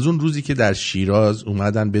کردن. از اون روزی که در شیراز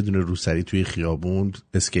اومدن بدون روسری توی خیابون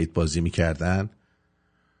اسکیت بازی میکردن،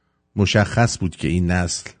 مشخص بود که این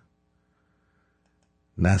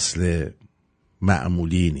نسل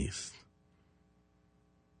معمولی نیست.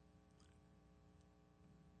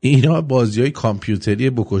 اینا بازی‌های کامپیوتری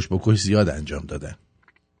بکش زیاد انجام دادن.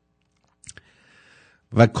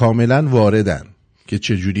 و کاملا واردن که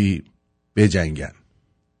چجوری بجنگن.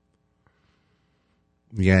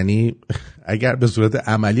 یعنی اگر به صورت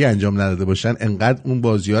عملی انجام نداده باشن انقدر اون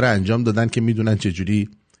بازی‌ها رو انجام دادن که میدونن چجوری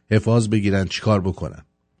حفاظ بگیرن، چیکار بکنن.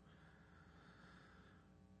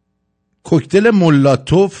 کوکتل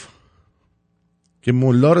مولاتوف که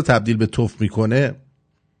ملا رو تبدیل به توف میکنه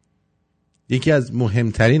یکی از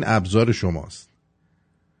مهمترین ابزار شماست.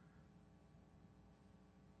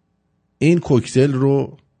 این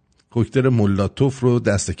کوکتل مولاتوف رو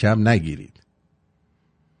دست کم نگیرید.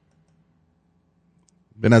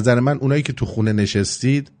 به نظر من اونایی که تو خونه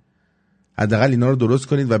نشستید حداقل اینا رو درست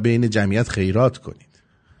کنید و بین جمعیت خیرات کنید.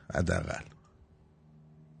 حداقل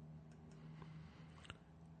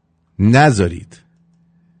نذارید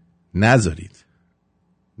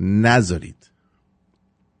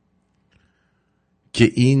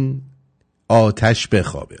که این آتش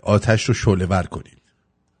بخوابه. آتش رو شعله ور کنید.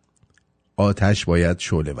 آتش باید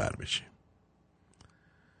شعله ور بشه.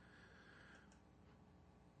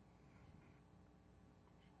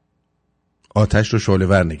 آتش رو شعله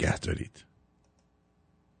ور نگه دارید.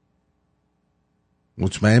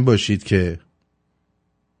 مطمئن باشید که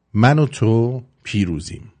من و تو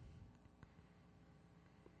پیروزیم.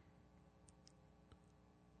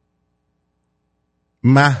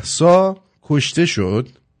 مهسا کشته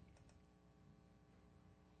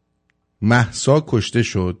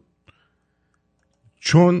شد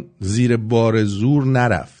چون زیر بار زور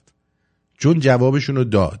نرفت، چون جوابشونو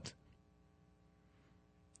داد.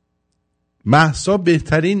 مهسا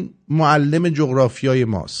بهترین معلم جغرافیای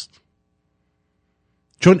ماست،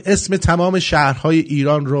 چون اسم تمام شهرهای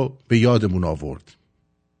ایران رو به یادمون آورد.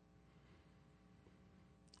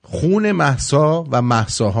 خون مهسا و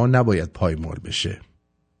مهساها نباید پایمال بشه.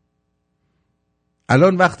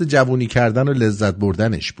 الان وقت جوونی کردن و لذت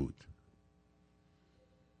بردنش بود،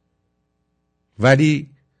 ولی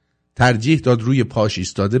ترجیح داد روی پاش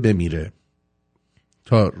ایستاده بمیره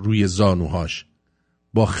تا روی زانوهاش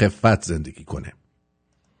با خفت زندگی کنه.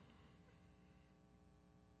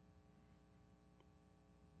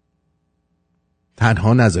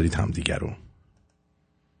 تنها نذارید همدیگه رو.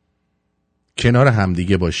 کنار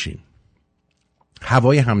همدیگه باشیم.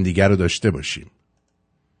 هوای همدیگه رو داشته باشیم.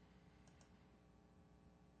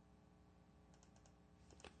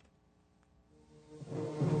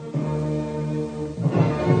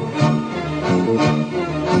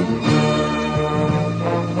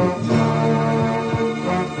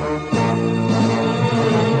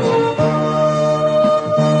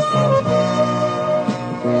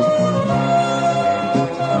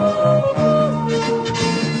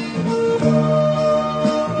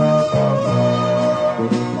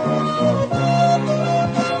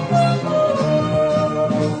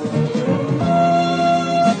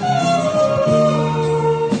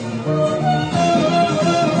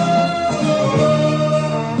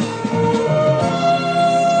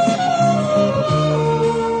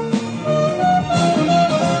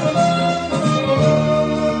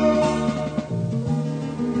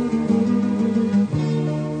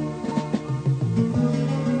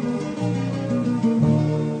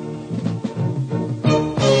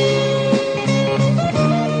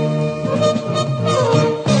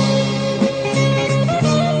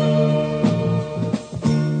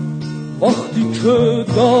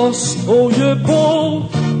 دستای با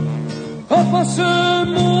قفس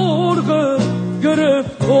مرغ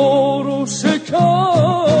گرفتار و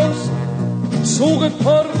شکست، سوق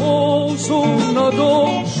پرواز و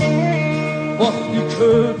نداشت. وقتی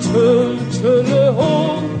که چلچله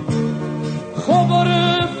ها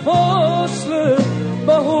خبر فصل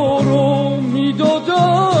بهار رو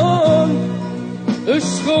میدادن،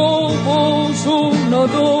 عشق آواز و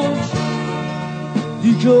نداشت.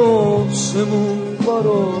 دیگه آسمون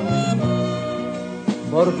براش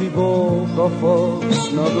فرقی با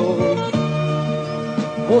قفس نداشت.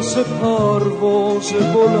 واسه پرواز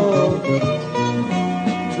بلند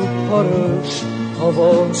تو پرش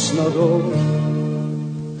حواس نداشت.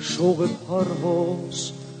 شوق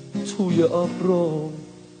پرواز توی ابرا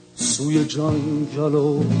سوی جنگل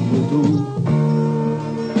و دور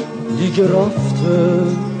دیگه رفته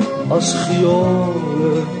از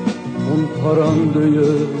خیال اون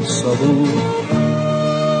پرنده صبور.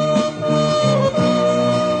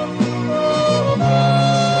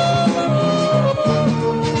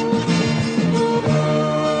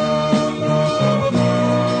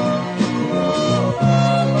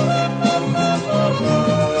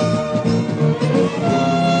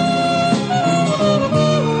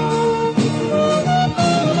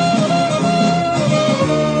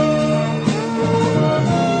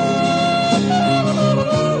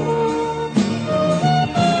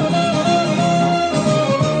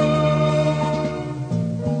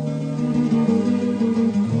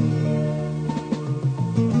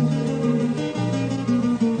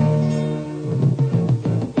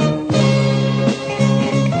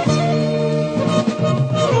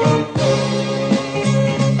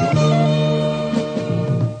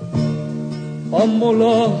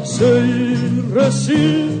 لحظه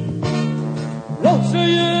رسید،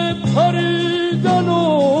 لحظه پریدن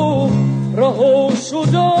و رها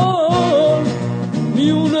شدن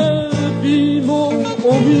میون بیم و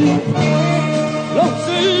امید،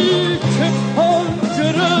 لحظه ای که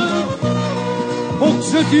پنجره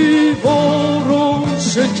بغض دیوار رو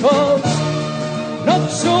شکست،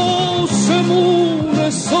 نقش آسمون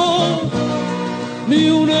ساد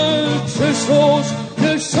میون چشاش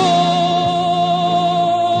نشست.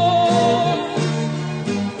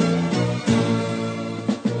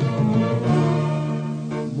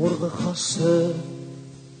 مرغ خسته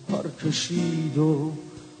پر کشید و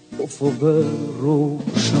افق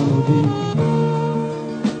روشن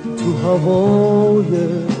تو هوای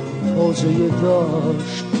تازه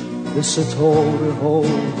دشت به ستاره ها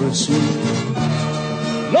رسید،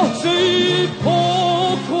 لحظه ای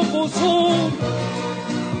پاک و بزرگ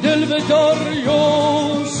دل به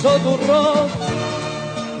دریا زد و رفت،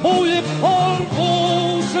 بوی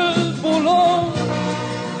پرواز بلند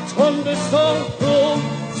تن به صحرا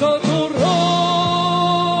زد و رفت.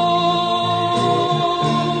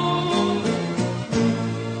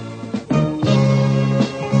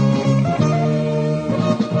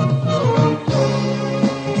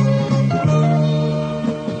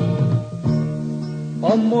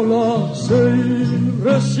 اما لحظه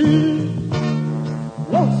رسید،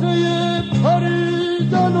 لحظه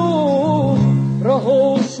پریدن و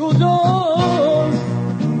رها شدن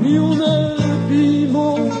میون بیم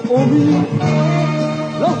و امید،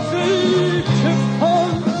 لحظه ای که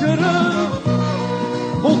پنجره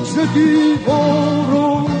بغض دیوار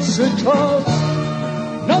رو شکست،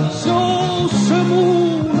 نقش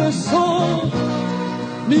آسمون ساد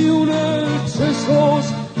میون چشاش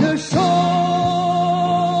نشست.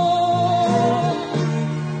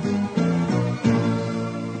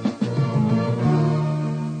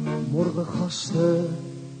 خسته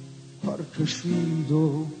پر کشید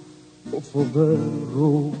و افق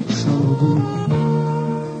روشن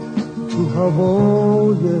تو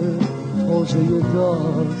هوای تازه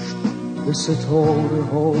دشت به ستاره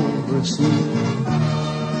ها رسید،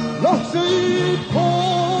 لحظه ای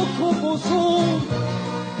پاک و بزرگ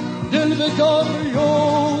دل به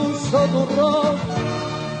دریا زد و رفت،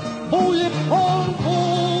 بوی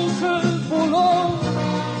پرواز بلند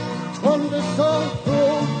تن به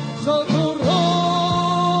صحرا زد و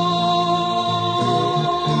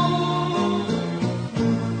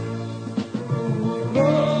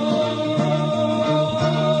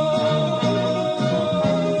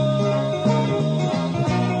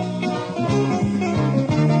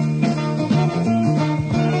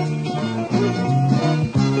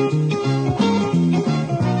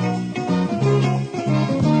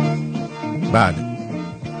بله،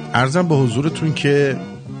 عرضم به حضورتون که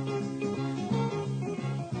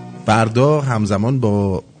فردا همزمان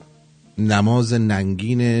با نماز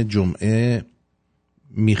ننگین جمعه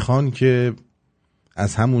میخوان که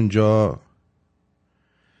از همونجا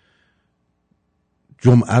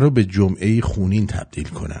جمعه رو به جمعه خونین تبدیل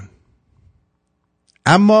کنن.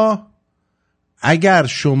 اما اگر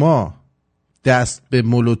شما دست به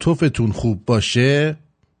مولوتوفتون خوب باشه،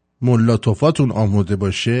 مولوتوفاتون آماده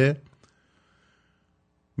باشه،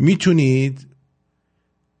 میتونید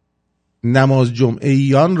نماز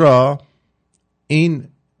جمعهیان را، این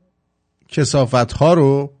کثافت ها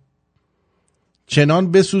رو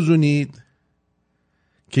چنان بسوزونید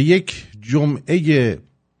که یک جمعه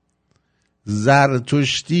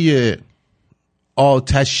زرتشتی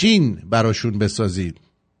آتشین براشون بسازید.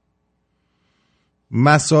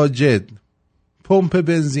 مساجد، پمپ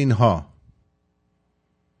بنزین ها،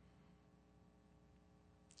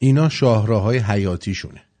 اینا شاهراهای حیاتی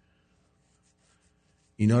شونه.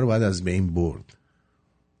 اینا رو باید از بین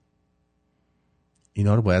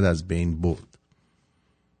برد.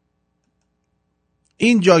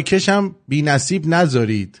 این جاکش هم بی نصیب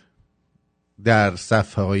نذارید در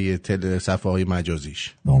صفحه های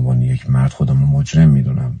مجازیش. به عنوان یک مرد خودمو مجرم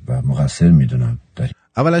میدونم و مقصر میدونم.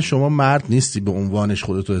 اولا شما مرد نیستی به عنوانش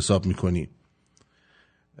خودتو حساب میکنی.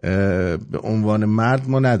 به عنوان مرد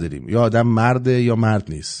ما نداریم. یا آدم مرده یا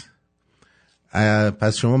مرد نیست.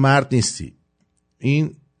 پس شما مرد نیستی.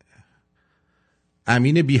 این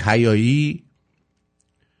امین بی حیایی،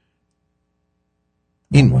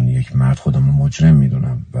 این یک مرد خودمو مجرم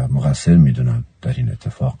میدونم و مقصر میدونم در این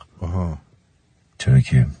اتفاق. چرا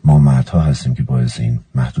که ما مردها هستیم که باعث این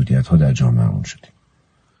محدودیت ها در جامعه شدیم.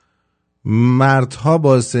 مردها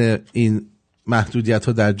باعث این محدودیت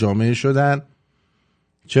ها در جامعه شدن،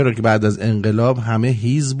 چرا که بعد از انقلاب همه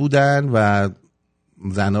هیز بودن و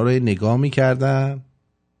زنها رو نگاه میکردن.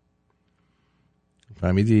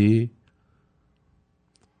 فهمیدی؟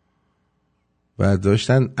 و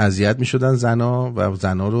داشتن اذیت میشدن زنا و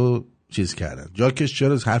زنا رو چیز کردن. جاکش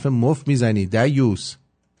چرا حرف مفت میزنی دیوس؟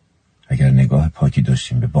 اگر نگاه پاکی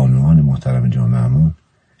داشتیم به بانوان محترم جامعهمون،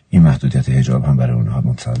 این محدودیت حجاب هم برای اونها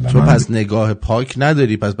مسلمه. تو پس نگاه پاک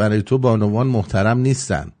نداری، پس برای تو بانوان محترم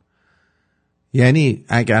نیستن. یعنی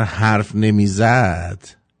اگر حرف نمیزد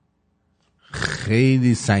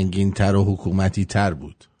خیلی سنگین تر و حکومتی تر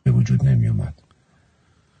بود، به وجود نمی اومد.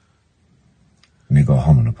 نگاه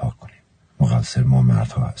همونو پاک کنیم. مقصر ما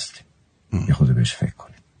مردها هستیم. یه خود بهش فکر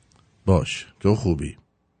کنیم. باش، تو خوبی،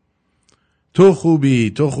 تو خوبی،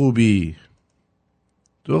 تو خوبی،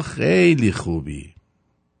 تو خیلی خوبی،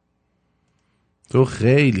 تو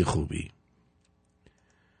خیلی خوبی.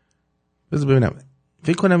 بذار ببینم،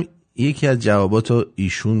 فکر کنم یکی از جواباتو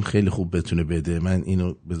ایشون خیلی خوب بتونه بده. من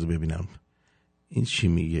اینو بذار ببینم این چی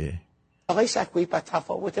میگه. آقای سکویی، با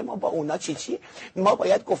تفاوت ما با اونا چی؟ ما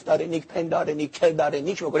باید گفتار نیک، پندار نیک، کردار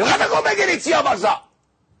نیک بکنیم. خودتون بگیرید سیاوازا،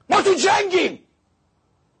 ما تو جنگیم.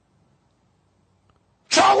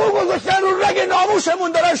 چاقو گذاشتن رو رگ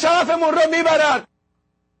ناموسمون، دارن شرفمون رو میبرن.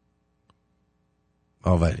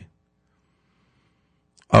 آفرین،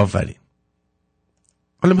 آفرین.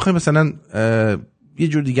 حالا میخوایم مثلا یه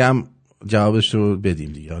جور دیگه هم جوابش رو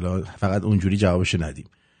بدیم دیگه. حالا فقط اونجوری جوابش رو ندیم،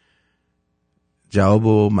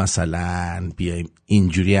 جوابو مثلا بیایم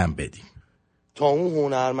اینجوری هم بدیم. تا اون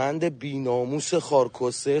هنرمند بیناموس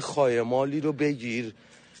خارکسته خایمالی رو بگیر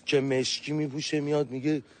که مشکی میپوشه میاد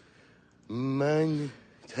میگه من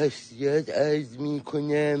تسلیت عرض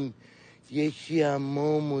میکنم یکی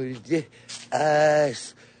اما مرده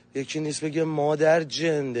است، یکی نیست بگه مادر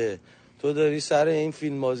جنده. تو داری سر این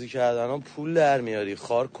فیلم بازی کردن ها پول در میاری،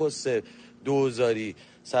 خارکسته دوزاری،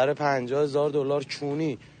 سر $50,000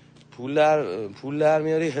 چونی پول در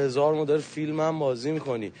میاری، 1000 مدل فیلم هم بازی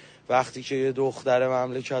میکنی. وقتی که یه دختر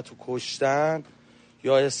مملکت رو کشتن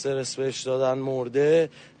یا استرس بهش دادن مرده،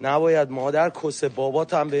 نباید مادر کسه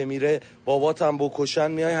بابات هم بمیره بابات هم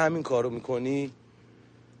بکشن میای همین کارو میکنی؟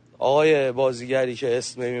 آقای بازیگری که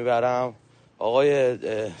اسم نمیبرم، آقای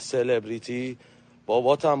سلبریتی،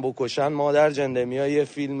 بابات هم بکشن مادر جنده میای یه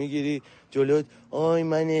فیلم میگیری جلوت، آی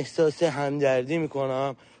من احساس همدردی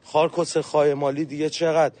میکنم. خارکس خایمالی دیگه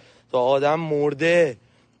چقدر تا آدم مرده،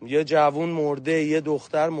 یه جوون مرده، یه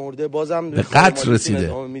دختر مرده، بازم به قتل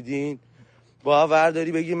رسیده میدین. باید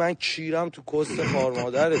ورداری بگی من کیرم تو کست خار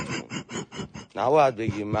مادرتون. نباید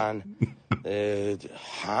بگی من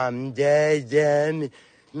همدردم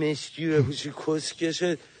مشکی بپوشی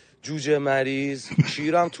کسکشه جوجه مریض،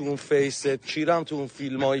 کیرم تو اون فیست، کیرم تو اون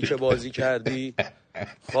فیلم هایی که بازی کردی.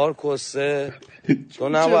 خار کسته تو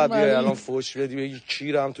نباید بیای الان فوش بدی بگی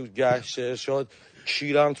کیرم تو گشت ارشاد،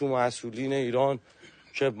 کیرم تو مسئولین ایران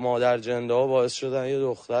که مادر جنده ها باعث شدن یه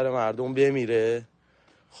دختر مردم بمیره.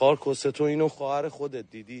 خار کسته تو اینو خواهر خودت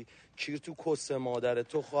دیدی؟ کیر تو کسته مادر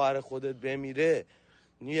تو خواهر خودت بمیره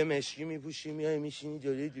یه مشکی میپوشی میای میشینی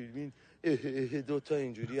جلوی دوربین دوتا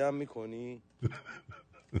اینجوری هم میکنی؟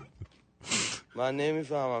 من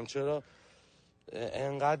نمیفهمم چرا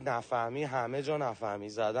انقدر نفهمی، همه جا نفهمی.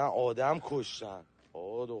 زدن آدم کشتن،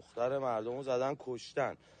 دختر مردم رو زدن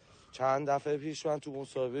کشتن. چند دفعه پیش من تو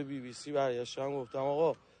مصاحبه BBC برگشتم گفتم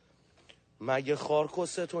آقا مگه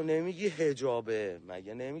خارکسته تو نمیگی حجابه؟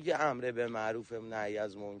 مگه نمیگی امر به معروف نهی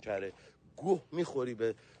از منکره؟ گوه میخوری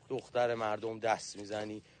به دختر مردم دست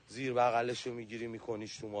میزنی، زیر بغلشو میگیری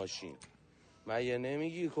میکنیش تو ماشین؟ مگه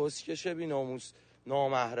نمیگی کسکشه بی ناموس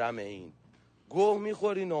نامحرمه این؟ گوه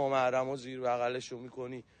میخوری نامحرم و زیر بغلشو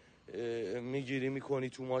میکنی میگیری میکنی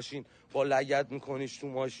تو ماشین، با لگد میکنیش تو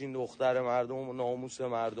ماشین دختر مردم و ناموس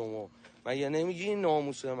مردم. مگه نمیگی این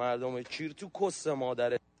ناموس مردمه؟ کیر تو کست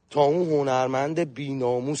مادره. تا اون هنرمند بی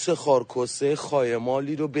ناموس خارکسته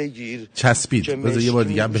خایمالی رو بگیر چسبید. بذار یه بار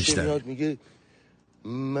دیگه هم بشنویم. میگه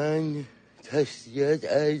من تسلیت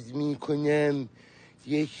عرض میکنم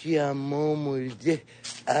یکی اما مرده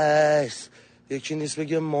است، یکی نیست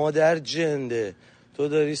بگه مادر جنده. تو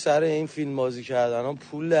داری سر این فیلم بازی کردن ها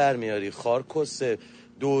پول در میاری، خارکسته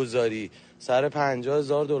دوزاری، سر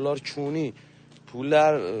 $50,000 چونی پول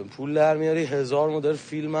در میاری، 1000 مدل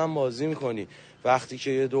فیلم هم بازی میکنی. وقتی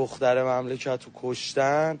که یه دختر مملکت رو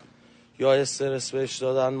کشتن یا استرس بهش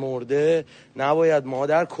دادن مرده، نباید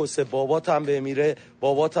مادر کسه بابات هم بمیره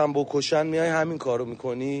بابات هم بکشن میای همین کارو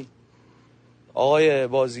میکنی؟ آقای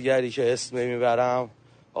بازیگری که اسم نمیبرم،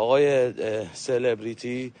 آقای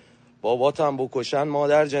سلبریتی، بابات هم بکشن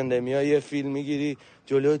مادر جنده میای یه فیلم میگیری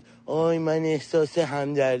جلوت، آی من احساس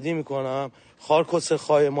همدردی میکنم. خارکس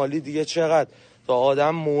خایمالی دیگه چقدر تا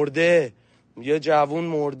آدم مرده، یه جوون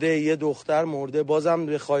مرده، یه دختر مرده، بازم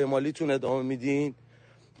به خایمالیتون ادامه میدین؟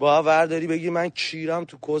 باید ورداری بگی من کیرم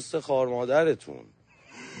تو کست خار مادرتون.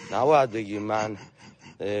 نباید بگی من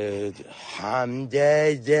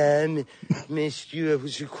همدادم مشکی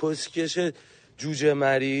بپوشی کسکشه جوجه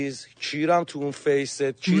مریض. کیرم تو اون فیست،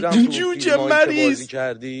 کیرم تو اون فیلمایی که بازی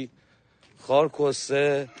کردی خار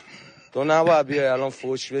کسه. تو نباید بیای الان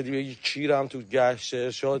فوش بدی بگی کیرم تو گشت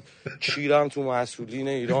ارشاد، کیرم تو مسئولین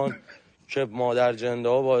ایران که مادر جنده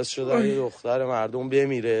ها باعث شدن یه دختر مردم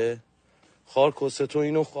بمیره. خار کسه تو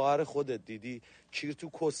اینو خواهر خودت دیدی؟ کیر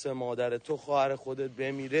تو کسه مادر تو خواهر خودت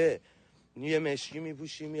بمیره یه مشکی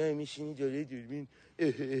میپوشی میای میشینی جلوی دوربین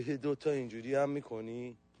دوتا اینجوری هم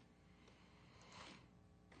میکنی؟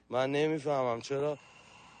 من نمیفهمم چرا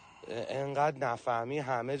انقدر نفهمی،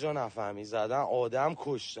 همه جا نفهمی زدن، آدم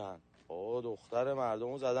کشتن، دختر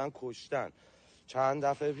مردم رو زدن کشتن. چند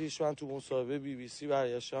دفعه پیش من تو مصاحبه BBC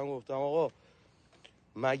برگشتم گفتم آقا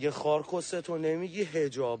مگه خارکسته تو نمیگی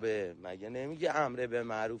حجابه؟ مگه نمیگی امر به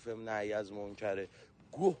معروف نهی از منکره؟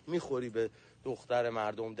 گوه میخوری به دختر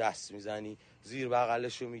مردم دست میزنی، زیر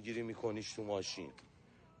بغلشو میگیری میکنیش تو ماشین؟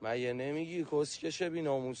 مگه نمیگی کسکشه بی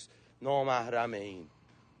ناموس نامحرمه این؟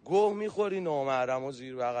 گوه میخوری نامحرم و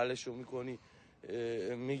زیر بغلشو میکنی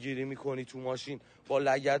میگیری میکنی تو ماشین، با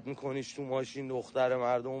لگد میکنیش تو ماشین دختر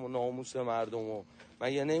مردم و ناموس مردم و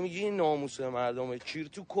مگه نمیگی این ناموس مردمه؟ کیر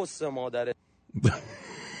تو کس مادره.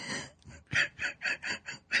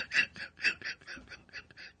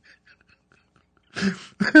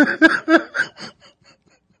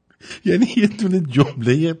 یعنی یه دونه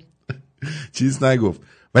جمله چیز نگفت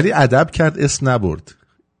ولی ادب کرد، اسم نبرد.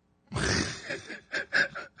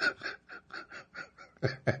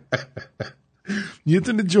 یه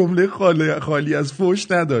دونه جمله خالی از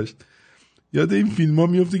فوش نداشت. یاد این فیلم ها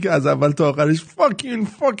میفته که از اول تا آخرش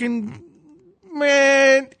fucking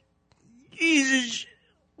man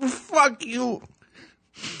fuck you.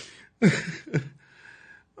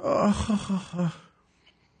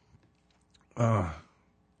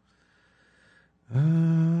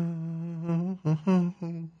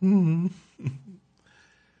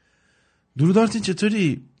 درود آرتین،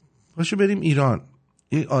 چطوری؟ پاشو بریم ایران.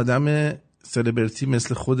 یه آدم سلبریتی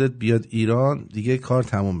مثل خودت بیاد ایران دیگه کار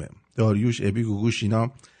تمومه. داریوش، ابی، گوگوش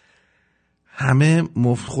اینا همه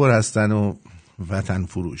مفتخور هستن و وطن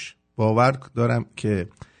فروش. باور دارم که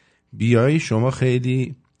بیایی شما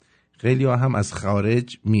خیلی ها هم از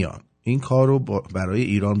خارج میان. این کار رو برای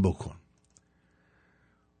ایران بکن.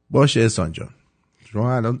 باشه احسان جان،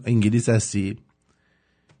 شما الان انگلیس هستی،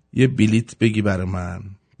 یه بلیت بگی برای من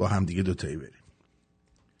با هم دیگه دوتایی بریم.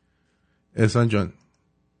 احسان جان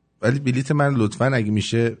ولی بلیت من لطفاً اگه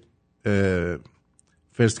میشه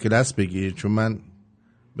فرست کلاس بگیر، چون من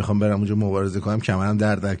میخوام برم اونجا مبارزه کنم کمرم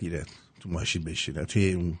درد نگیره تو ماشین بشینم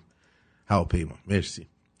توی اون هواپیما. مرسی.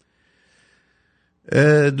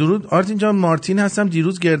 درود آرتین جان، مارتین هستم.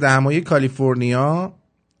 دیروز گرد همایی کالیفرنیا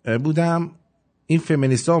بودم. این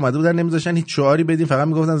فمینیستا اومده بودن نمیذاشتن هیچ شعاری بدیم، فقط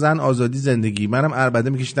میگفتن زن آزادی زندگی. منم عربده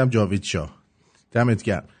میکشیدم جاوید شاه. دمت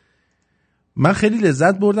گرم. من خیلی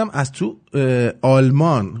لذت بردم. از تو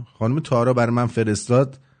آلمان خانم تارا برای من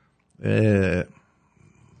فرستاد،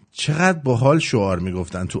 چقدر باحال شعار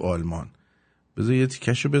میگفتن تو آلمان. بذار یه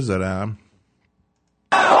تیکشو بذارم.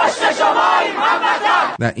 پشت شماییم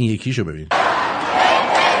هموطن. نه این یکیشو ببین.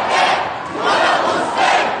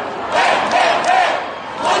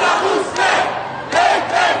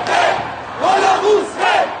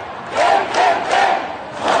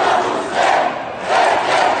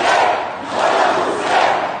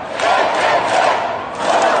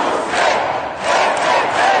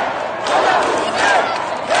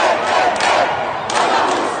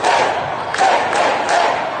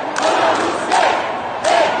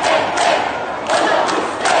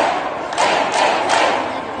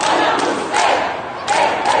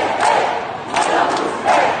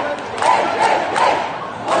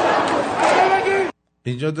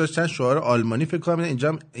 اینجا داشتن شعار آلمانی فکر کنم، اینجا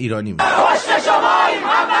هم ایرانی بود. پشت شماییم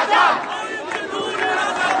هموطن.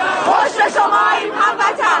 پشت شماییم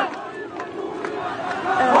هموطن.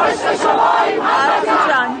 پشت شماییم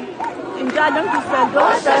هموطن. اینجا الان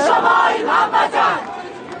دوسلدورف. پشت شماییم هموطن.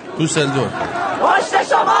 دوسلدورف. پشت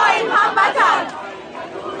شماییم هموطن.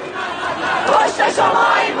 پشت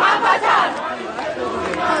شماییم هموطن.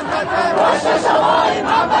 پشت شماییم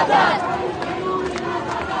هموطن.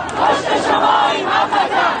 پشت شماییم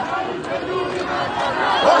هموطن.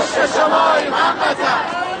 پشت شماییم هموطن.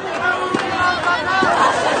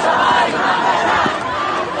 پشت شماییم هموطن.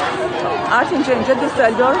 آرتین جان اینجا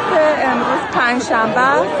دوسلدورف امروز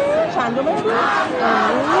پنجشنبه چندمه بود؟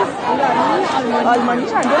 آلمانی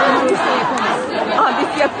چندمه؟ امروز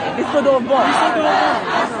 22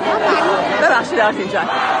 ببخشید آرتین جان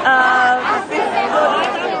 22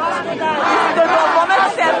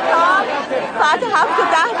 سپتامبر ساعت 7:10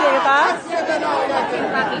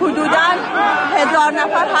 حدوداً 1000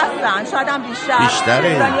 نفر هستن، شاید هم بیشتر.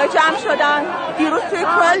 ایرانی‌ها جمع شدن. دیروز توی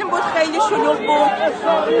کلن بود، خیلی شلوغ بود.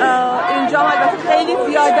 اینجا البته خیلی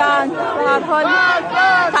زیادن. به هر حال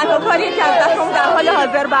تنها کاریه که از دستمون در حال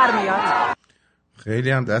حاضر برمیاد.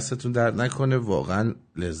 خیلی هم دستتون درد نکنه، واقعا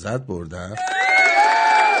لذت بردم.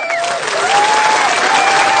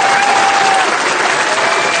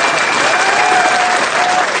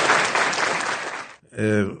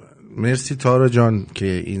 مرسی تارا جان که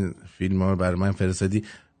این فیلم ها رو برای من فرستادی.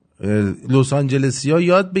 لس آنجلسی ها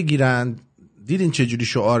یاد بگیرن. دیدین چه جوری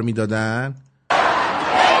شعار میدادن؟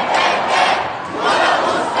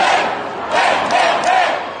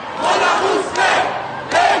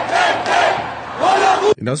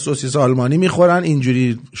 اینا سوسیس آلمانی میخورن،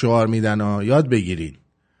 اینجوری شعار میدن ها. یاد بگیرین.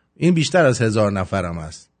 این بیشتر از 1000 نفرم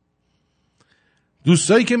هست.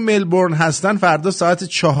 دوستایی که ملبورن هستن فردا ساعت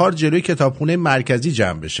 4 جلوی کتابخونه مرکزی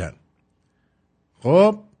جمع بشن.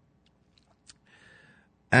 خب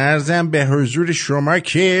عرضم به حضور شما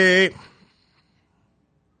که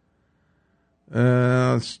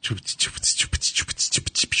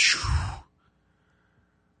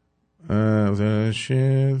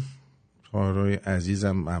تارای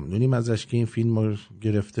عزیزم ممنونیم ازش که این فیلم رو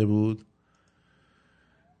گرفته بود.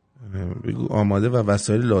 بگو آماده و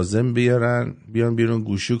وسایل لازم بیارن، بیان بیرون،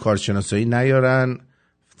 گوشی و کارشناسایی نیارن،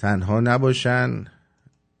 تنها نباشن،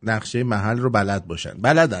 نقشه محل رو بلد باشن.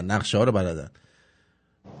 بلدن، نقشه ها رو بلدن.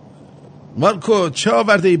 مارکو چه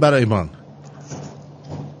آورده ای برای من؟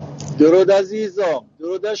 درود عزیزم،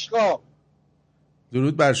 درود عشقم.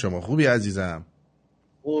 درود بر شما. خوبی عزیزم؟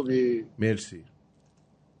 خوبی؟ مرسی.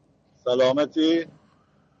 سلامتی؟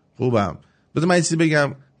 خوبم. بذار من یه چیزی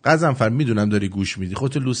بگم. قزنفر میدونم داری گوش میدی،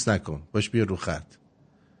 خودتو لوس نکن. باش بیا رو خط.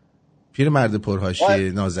 پیر مرد پرهاشی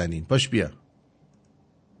نازنین، باش بیا.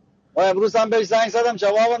 ما امروز هم بهش زنگ زدم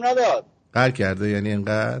جوابم نداد. قهر کرده یعنی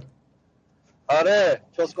انقدر؟ آره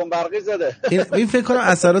چسکن برقی زده. این فکر کنم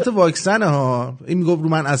اثرات واکسنه ها. این میگفت رو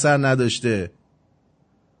من اثر نداشته.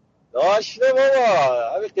 داشته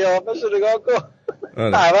بابا، همین قیافش رو نگاه کن.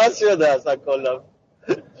 عوض شده اصلا کلا.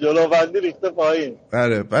 جلوبندی ریخته پایین.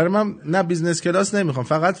 آره برای من نه بیزنس کلاس نمیخوام،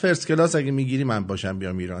 فقط فرست کلاس اگه میگیری من باشم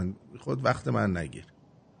بیام ایران. خود وقت من نگیر.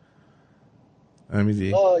 امیدی؟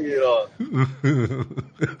 ایران.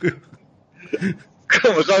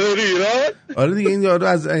 میخوای بری ایران؟ آره دیگه این یارو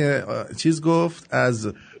از چیز گفت،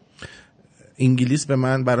 از انگلیس به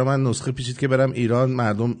من، برای من نسخه پیچید که برم ایران،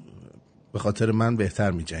 مردم به خاطر من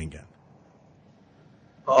بهتر می جنگن.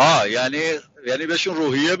 یعنی بهشون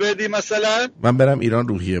روحیه بدی مثلا؟ من برم ایران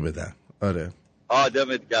روحیه بدم. آره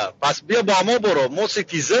دمت گرم. پس بیا با ما برو، ما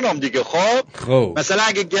سیتیزنم دیگه. خب مثلا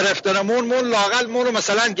اگه گرفتنمون لاقل مون رو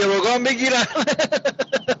مثلا گروگان بگیرن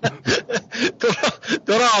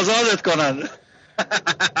تو رو آزادت کنن.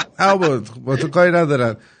 با تو کاری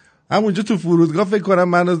ندارن. همونجا تو فرودگاه فکر کنم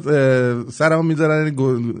منو سرمو میذارن،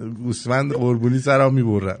 گوسفند قربونی سرمو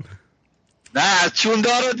میبرن. نه چون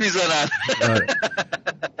دارت میذارن.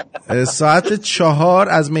 ساعت 4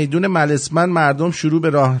 از میدون ملسمن مردم شروع به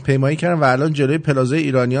راه پیمایی کردن و الان جلوی پلازای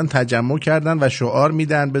ایرانیان تجمع کردن و شعار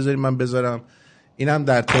میدن. بذارید من بذارم. اینم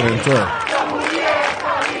در تورنتو.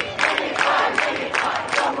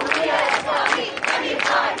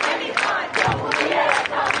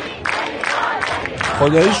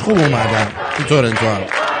 خداییش خوب اومدن تو تورنتو هم.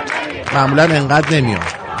 معمولا انقدر نمیان،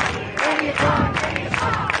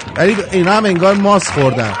 ولی اینا هم انگار ماس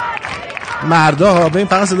خوردن. مردا ها به این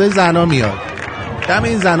فقط صدای زنا میاد. دم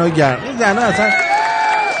این زنا گرم. این زنا اصلا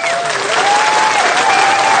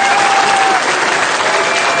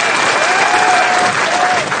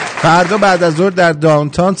فردا بعد از ظهر در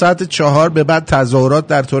داونتاون ساعت 4 به بعد تظاهرات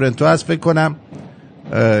در تورنتو هست فکر کنم.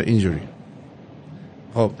 اینجوری.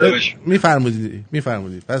 خب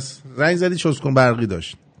میفرمودی. پس رنگ زدی چسکن برقی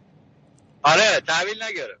داشت. آره تحویل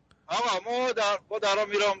نگرم. آقا ما دارم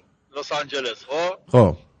میرم لس آنجلس.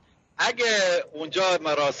 خب اگه اونجا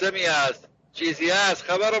مراسمی هست چیزی هست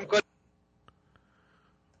خبرم کن.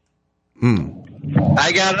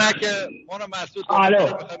 اگر نه که منو مسعود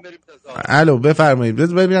الو بفرمایید.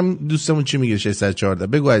 ببینم دوستمون چی میگه. 614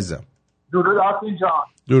 بگو عزیزم. درود آرتین جان.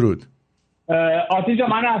 درود آرتین جان.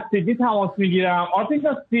 من از سیدنی تماس میگیرم. آرتین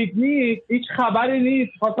جان سیدنی هیچ خبری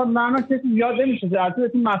نیست. خاطر من کسی زیاد نمیشه.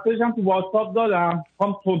 البته این مسیج هم تو واتساپ دادم.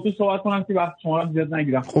 میخوام تو صحبت کنم که وقت شما رو زیاد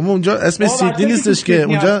نگیرم. خب اونجا اسم سیدنی نیستش که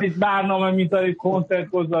اونجا برنامه میذارید، کنسرت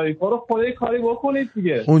گذارید. برو خدای کاری بکنید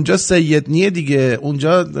دیگه. اونجا سیدنیه دیگه.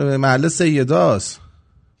 اونجا محل سیداست.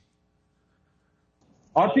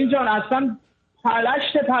 آرتین جان اصلا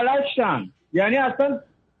پلشتن. یعنی اصلا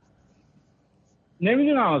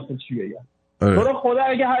نمیدونم اصلا چی بگم. تو رو خدا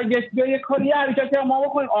اگه یه کاری حرکتی ما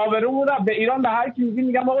بکنیم آبرومون رو به ایران به هر کی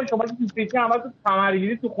میگم آقا شما که سیتی همه تو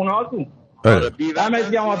تمرگیری تو خونه هاتون.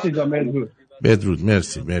 بدرود.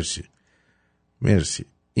 مرسی.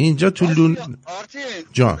 اینجا تو لون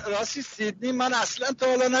جان راستی سیدنی من اصلا تا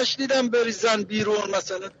حالا نشنیدم بریزن بیرون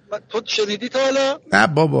مثلا. تو شنیدی تا حالا؟ نه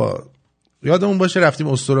بابا، یادمون باشه رفتیم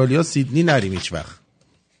استرالیا سیدنی نریم هیچ وقت.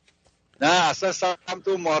 نه اصلا سمت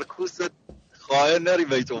و مارکوس خواهر نری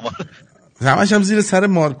بیت اومد. همش هم زیر سر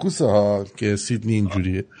مارکوس ها که سیدنی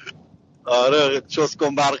اینجوریه. آره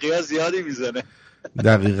چسکن برقی ها زیادی میزنه.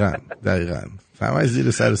 دقیقاً همش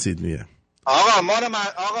زیر سر سیدنیه. آقا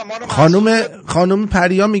خانم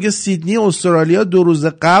پریا میگه سیدنی استرالیا 2 روز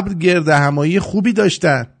قبل گرد همایی خوبی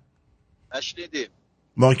داشتن. نشنیدیم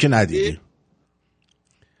ما که ندیدیم.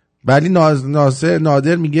 ولی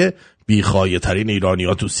نادر میگه بیخایه ترین ایرانی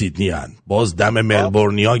ها تو سیدنی هن. باز دم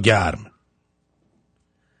ملبورنی ها گرم.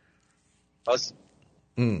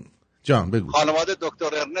 جان بگو. خانواده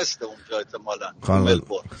دکتر ارنست اونجا احتمالاً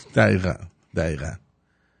ملبورن. دقیقاً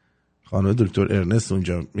خانواده دکتر ارنست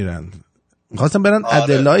اونجا میرن. میخواستم برن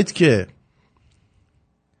ادلاید که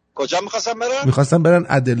کجا میخواستم برن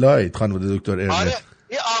ادلاید خانواده دکتر ارنست. آره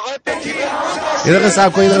این آقای پتی یه دقیقه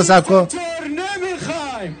صبر کن.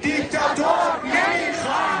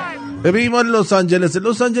 ببین ما لس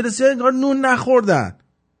آنجلسی انگار نون نخوردن.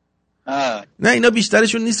 نه اینا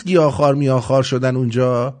بیشترشون نیست گیاهخوار میاخوار شدن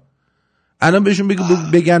اونجا. الان بهشون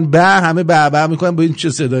بگن به همه به میکنن. با این چه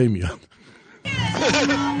صدایی میاد؟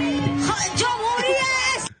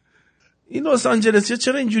 این لس آنجلسی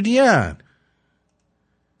چرا اینجوری هن؟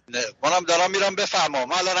 نه منم دارم میرم بفهمم.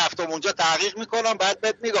 من الان رفتم اونجا تحقیق میکنم بعد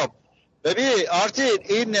بهت میگم. ببین آرتین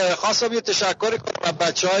این خواستم یه تشکر کنم از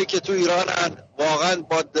بچه‌هایی که تو ایرانن واقعا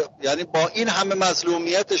یعنی با این همه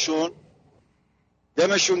مظلومیتشون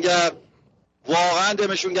دمشون گرم، واقعا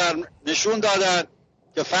دمشون گرم. نشون دادن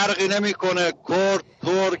که فرقی نمیکنه کرد،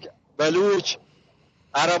 ترک، بلوچ،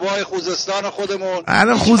 عربای خوزستان خودمون.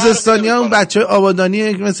 الان خوزستانی ها اون بچه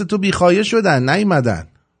آبادانی مثل تو بیخایه شدن نیومدن.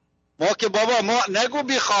 ما که بابا ما نگو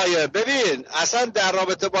بیخایه. ببین اصلا در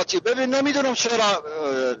رابطه با چی ببین نمیدونم چرا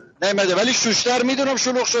نمیده ولی شوشتر میدونم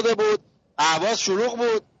شلوغ شده بود، اهواز شلوغ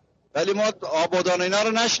بود ولی ما آبادان اینا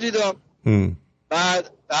رو نشنیدم.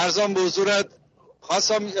 بعد ارزم به حضورت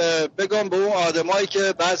خواستم بگم به اون آدمایی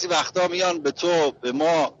که بعضی وقتا میان به تو به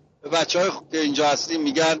ما به بچهای که اینجا هستیم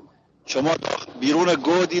میگن شما بیرون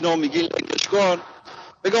گودین و میگی لنگش کن،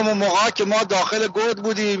 بگم اون موقع که ما داخل گود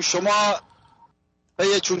بودیم شما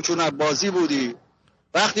یه چون بازی بودی.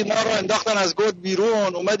 وقتی ما رو انداختن از گود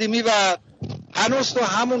بیرون اومدی میبر هنوز تو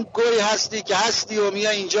همون گوی هستی که هستی و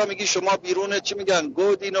میای اینجا میگی شما بیرونه چی میگن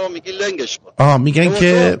گودین و میگی لنگش کن.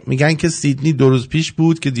 میگن که سیدنی 2 روز پیش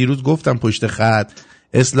بود که دیروز گفتم پشت خط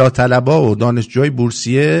اصلاح طلبا و دانشجوی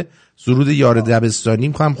بورسیه سرود یار دبستانی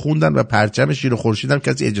میخوام خوندن و پرچم شیر و خورشید هم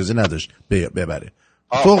کسی اجازه نداشت ببره.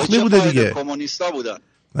 تخمی بوده دیگه. کمونیستا بودن.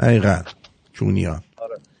 دقیقاً چونیا.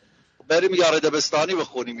 آره. بریم یار دبستانی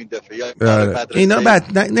بخونیم این دفعه. آره. اینا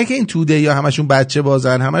نه که این توده یا همشون بچه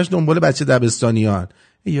بازن، همش دنبال بچه دبستانیان.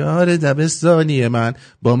 یار دبستانی من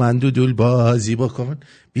با من دودول بازی بکن،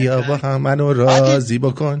 بیا با هم منو راضی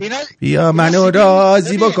بکن، بیا منو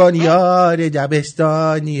راضی بکن یار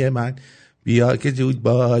دبستانی من، بیا که زود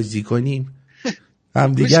بازی کنیم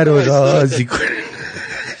هم دیگر رو راضی کنیم.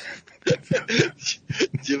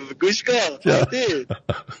 گوش کن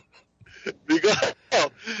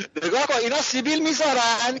نگاه کن اینا سیبیل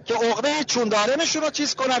میذارن که عقده چون دارنشون رو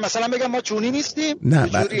چیز کنن، مثلا بگم ما چونی نیستیم.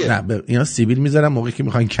 نه اینا سیبیل میذارن موقعی که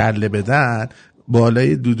میخوان کله بدن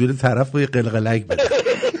بالای دودول طرف با یه قلقلک بدن.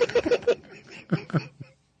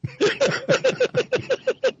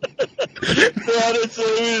 داره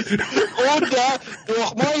سرویس خود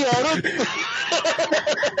دخمه یارو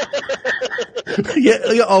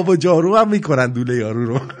یه آب و جارو هم میکنن دوله یارو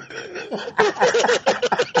رو.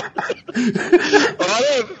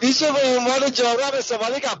 آره میشه به عنوان جارو هم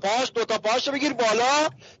استفاده که پاش 2 تا پاشو بگیر بالا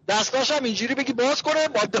دستاش هم اینجوری بگی باز کنه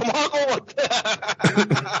با دماغ و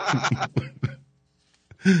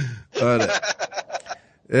آره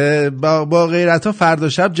با غیرت ها فردا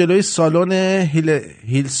شب جلوی سالن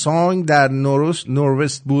هیلسانگ در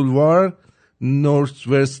نوروست بولوار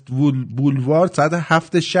ساعت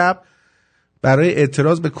 7 شب برای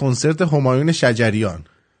اعتراض به کنسرت همایون شجریان.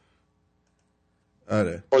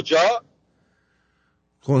 آره کجا؟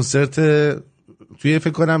 کنسرت توی فکر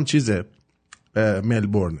کنم چیزه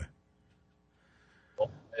ملبورن.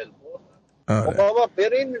 آره. بابا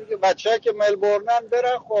برین بچه‌ها که ملبورنن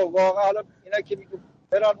برن. خب واقعا حالا اینا که میگن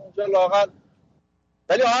برن اونجا لاغر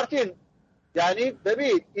ولی آرتین یعنی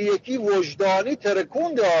ببین یکی وجدانی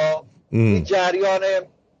ترکونده این جریان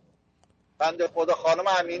بنده خدا خانم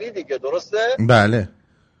امینی دیگه، درسته؟ بله.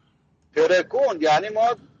 ترکوند. یعنی ما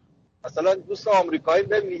مثلا دوست آمریکایی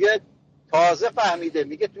به میگه تازه فهمیده،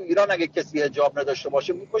 میگه تو ایران اگه کسی حجاب نداشته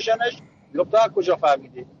باشه میکشنش. میگم تو از کجا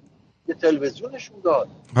فهمیدی؟ یه تلویزیونشون داد.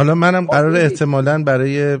 حالا منم قراره احتمالاً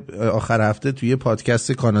برای آخر هفته توی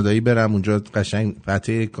پادکست کانادایی برم اونجا قشنگ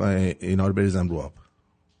قطعه اینا رو بریزم رو آب.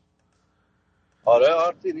 آره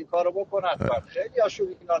آرتین این کارو بکنن. خیلی هاشون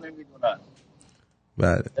اینا نمیدونن.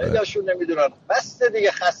 بله. خیلی هاشون نمیدونن. بس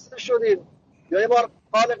دیگه خسته شدیم. یا یه بار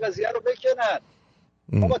حال قضیه رو بکنن.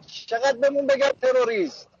 بابا چقدر بمون بگم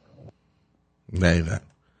تروریست. دقیقاً.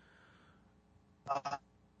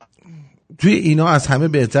 توی اینا از همه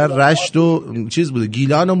بهتر رشت و چیز بوده،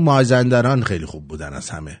 گیلان و مازندران خیلی خوب بودن از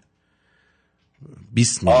همه.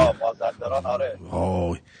 20 میلیون. مازندران آره.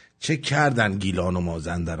 چه کردن گیلان و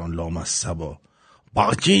مازندران لامصبا.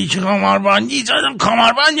 باقی چه کامربندی زدن،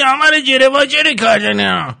 کامربندی همه رو جره با جره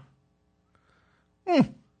کردن.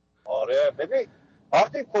 آره ببین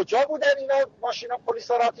آرتین کجا بودن اینا ماشینا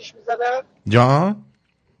پلیسا رو آتیش میزدن؟ جان؟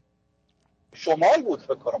 شمال بود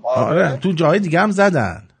فکر کنم. آره تو جای دیگه هم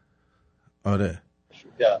زدن. آره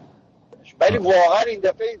ولی واقعا این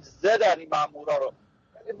دفعه زدن این مامورا رو.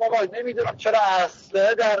 یعنی بابا نمیدونم چرا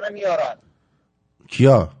اسلحه در نمیارن.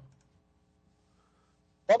 کیا؟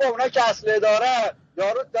 بابا اونا که اسلحه دارن،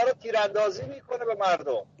 یارو داره تیراندازی میکنه به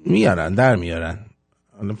مردم. میارن در میارن.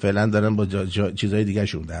 حالا فعلا دارن با چیزای دیگه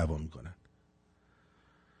شون دعوا میکنن.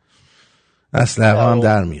 اسلحه هم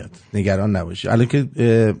در میاد، نگران نباشی. الان که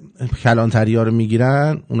کلانتری‌ها رو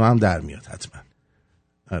میگیرن اونا هم در میاد حتما.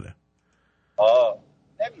 آره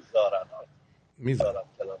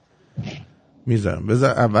میذارم. بذار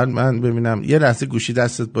اول من ببینم. یه لحظه گوشی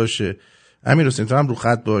دستت باشه. امیر حسین تو هم رو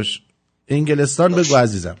خط باش. انگلستان بگو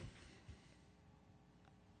عزیزم.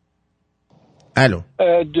 الو.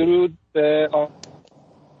 درود به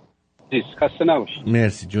خسته نباشید.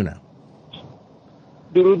 مرسی جونم.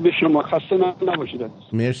 درود به شما، خسته نباشید.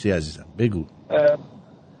 مرسی عزیزم بگو.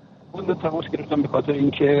 من تماس گرفتم به خاطر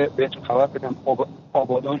اینکه بهتون خبر بدم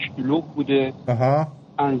آبادان شلوغ بوده.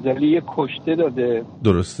 انزلی کشته داده.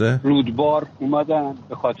 درسته. رودبار اومدن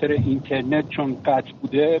به خاطر اینترنت چون قطع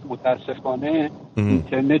بوده. متاسفانه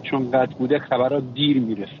اینترنت چون قطع بوده خبرات دیر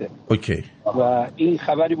میرسه. اوکی. و این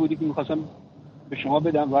خبری بودی که میخواستم به شما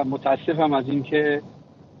بدم و متاسفم از اینکه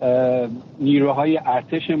نیروهای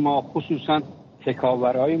ارتش ما خصوصا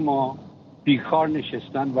تکاورهای ما بیکار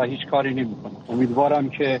نشستن و هیچ کاری نمیکنن. امیدوارم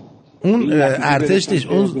که اون ارتش نیست،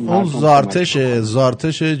 اون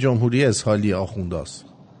زارتش جمهوری اسحاقی آخونداست.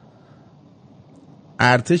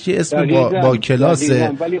 ارتش اسم با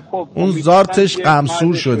کلاسه. خب اون زارتش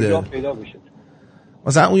قمصور شده.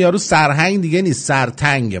 مثلا اون یارو سرهنگ دیگه نیست،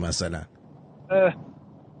 سرتنگه مثلا.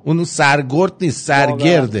 اون سرگرد نیست،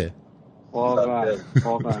 سرگرده. واقعا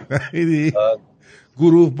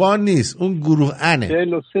گروهبان نیست، اون گروه انه.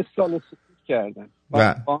 43 سال سکوت کردن.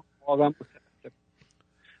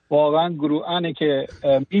 واقعا گروه انه که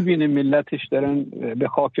میبینه ملتش دارن به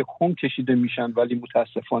خاک خون کشیده میشن ولی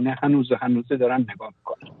متاسفانه هنوزه دارن نگاه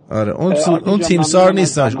میکنن. آره اون تیمسار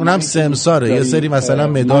نیستش، اونم سمساره. یه سری مثلا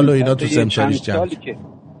مدال و اینا تو سمساریش جمع.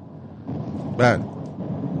 بله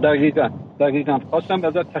دقیقاً خواستم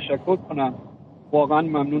ازت تشکر کنم. واقعا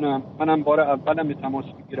ممنونم. منم بار اولم تماس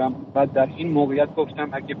میگیرم و در این موقعیت گفتم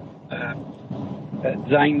اگه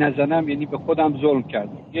زنگ نزنم یعنی به خودم ظلم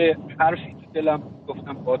کردم. یه حرفی تو دلم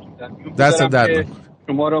گفتم باهاتون دست درد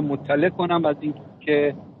شما رو مطلع کنم از این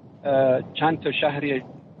که چند تا شهری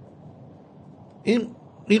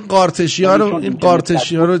این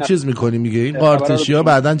قارتشی‌ها رو چیز می‌کنی میگه این قارتشی‌ها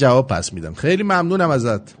بعداً جواب پس میدم. خیلی ممنونم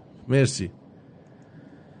ازت. مرسی.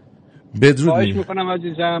 بدرود. خواهش میکنم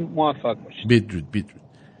عزیزم، موفق باشید.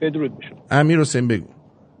 بدرود بشون. امیر حسین بگو.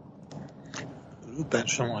 بر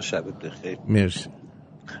شما شب بخیر. مرسی.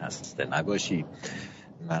 خسته نباشی.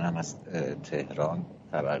 منم از تهران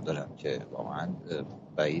خبر دارم که واقعا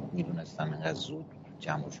بعید میدونستم اینقدر زود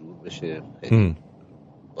جمع و جور بشه. خیلی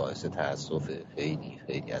باعث تأسف.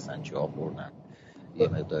 خیلی اصلا جا بردن. یه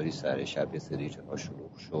مقداری سر شب یه سری جاها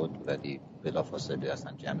شلوغ شد ولی بلافاصله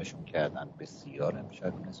اصلا جمعشون کردن. بسیار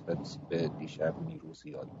امشب نسبت به دیشب نیرو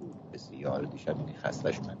زیاد بود. بسیار دیشب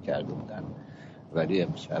خسته‌شون هم کرده بودن ولی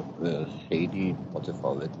امشب خیلی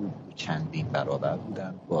متفاوت بود. چندین برابر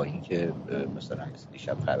بودن با اینکه مثلا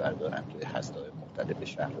دیشب خبر دارم که هسته‌های مختلف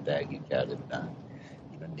شهر رو درگیر کرده بودن.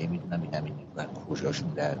 اینا نمیدونم این کجاشون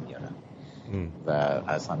در میارن. و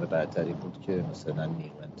از همه برتری بود که مثلا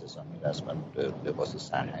نیرو انتظامی رسما لباس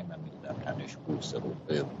سرهنگ من میدونم تنش بود، 3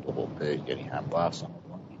 قبه 2 قبه، یعنی هم با اقسام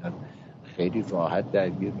اینا خیلی راحت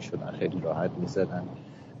درگیر میشدن، خیلی راحت میزدن.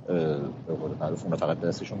 به قول معروف اونا فقط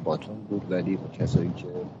دستشون باتون بود ولی کسایی که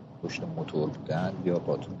پشت موتور بودن یا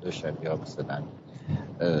باتون داشتن یا مثلا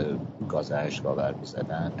گاز اشکاور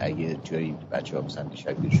میزدن. اگه جایی بچه ها مثلا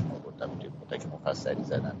دیشب گیرشون آوردن بودیم مدک مفصلی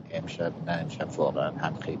زدن، امشب واقعا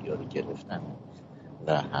هم خیلی ها رو گرفتن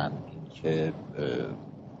و هم این که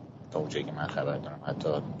تا اونجایی که من خبر دارم حتی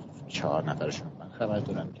 4 نفرشون من خبر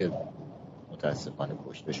دارم که متاسفانه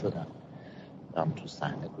کشته شدن، هم تو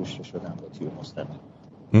صحنه کشته شدن با تیر مستقیم.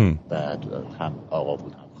 بعد هم آقا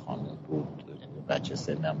بود هم خانم بود، بچه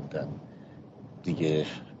سنم بودن دیگه.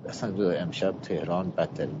 اصلا امشب تهران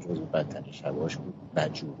جزو بدترین شباش بود،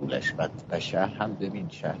 بدجورولش و شهر هم ببین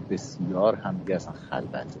شهر بسیار هم دیگه اصلا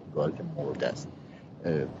خلوت بگار که مرده است.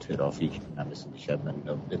 ترافیک هم مثل دیشب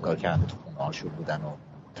نمیدونم بگار که همه تو خونه هاشون بودن و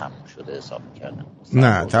تموم شده حساب میکردن.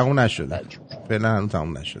 نه تموم نشده، فعلا هنوز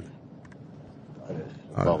تموم نشده.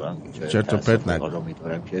 واقعا چرت و پرت نکن.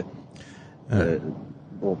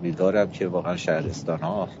 امیدوارم که واقعا شهرستان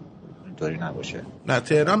ها اینطوری نباشه. نه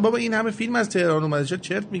تهران بابا این همه فیلم از تهران اومده،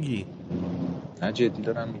 چرت میگی؟ نه جدی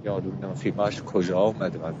دارم میگم. آلو فیلماش کجا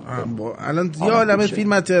اومده؟ الان یه عالمه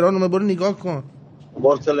فیلم از تهران اومده، برو نگاه کن.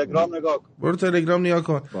 برو تلگرام نگاه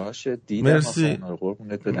کن. باشه دیدم. مرسی. اونا رو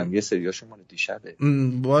قربونت بدم. یه سریاشون مال دیشبه.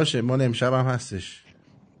 باشه مال امشب هم هستش.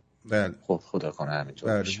 بله. خب خدا کنه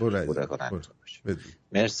همینطور باشه. خدا کنه همینطور باشه.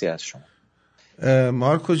 مرسی از شما.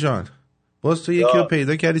 مارکو جان باز تو یکی رو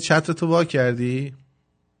پیدا کردی چت تو وا کردی؟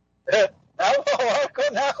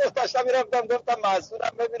 نه خود داشتم میرفتم گفتم مسعودم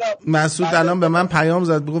ببینم. مسعود الان به من پیام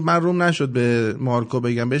زد بگو من روم نشد به مارکو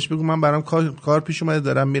بگم بهش بگو من برام کار پیش اومده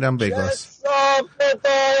دارم میرم وگاس.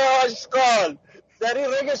 صافتای آشغال سری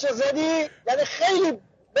رگشو زدی. یعنی خیلی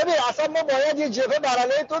ببین اصلا ما باید یه جبهه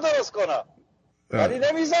برعلیه تو درست کنم، یعنی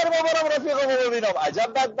نمیذاره ما برم رفیقمو ببینم.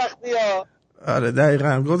 عجب بدبختی ها. آره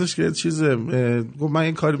دقیقاً گفتش که چیزه، گفت من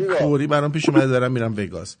این کار فوری برام پیش اومده دارم میرم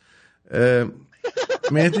وگاس.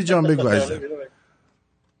 مهدی جان بگو عزیزم.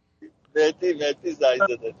 مهدی زنگ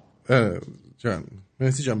زده. جان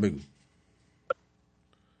مهدی جان بگو.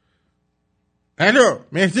 الو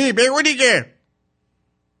مهدی بگو دیگه.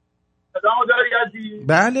 صدامو داری عزیز؟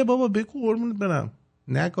 بله بابا بگو قربونت برم.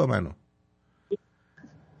 نگا منو.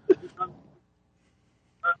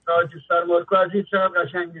 تاج سرمارکو عزیز چقدر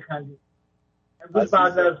قشنگ میخندی. امروز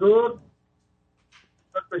بعد از ظهر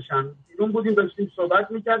بشن بیرون بودیم داشتیم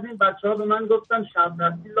صحبت میکردیم، بچه ها به من گفتن شب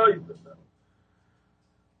رفتی لایو بذار.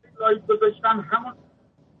 لایو گذاشتم همون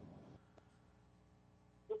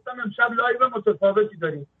گفتم امشب لایو متفاوتی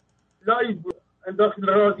داریم. لایو بود انداختم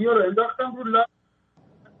رادیو رو انداختم رو لایو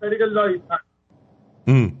طریق لایو.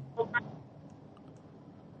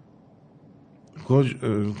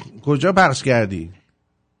 کجا پخش کردی؟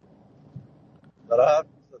 داره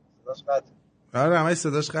صداش قطع. آره همه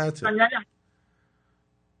صداش قطعه.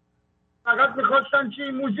 فقط میخواستن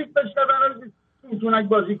چی موزیک بشنون تونک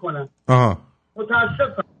بازی کنن.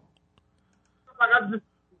 متاسفم فقط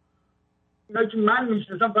اینا که من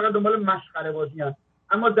میشناسم فقط دنبال مسخره بازی هستن.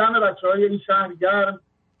 اما دم بچهای این شهر گرم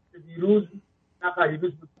که دیروز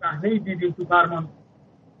نپریروز بود صحنه دیدیم تو فرمان.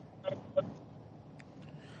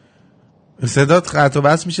 صدات قطع و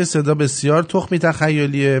وصل میشه، صدا بسیار تخمی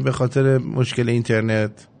تخیلیه به خاطر مشکل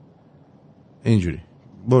اینترنت. اینجوری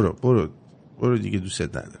برو دیگه دوست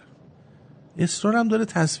ندارم. اصرارم داره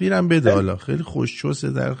تصویرم بده حالا خیلی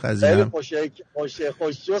خوشچوسه در قضیه.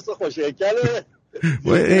 خوشچوس و خوشهکله.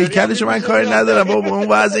 با هیکلش من کاری ندارم با اون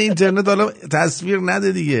وضع اینترنت حالا تصویر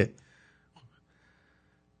نده دیگه.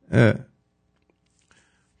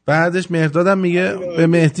 بعدش مهردادم میگه به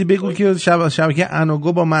مهدی بگو که شبکه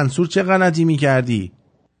انوگو با منصور چه غلطی میکردی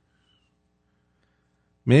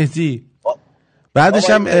مهدی. بعدش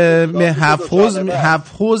هم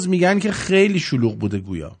حفظ میگن که خیلی شلوغ بوده،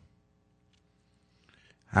 گویا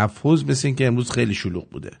حفظ مثل این که امروز خیلی شلوغ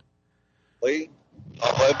بوده.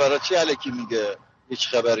 آقای برای چی الکی میگه؟ هیچ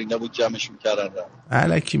خبری نبود جمعش میکردن.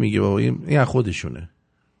 الکی میگه بابا این از خودشونه.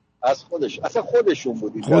 از خودش اصلا خودشون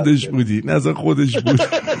بودی. خودش بودی نه اصلا خودش بود.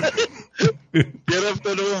 گرفتن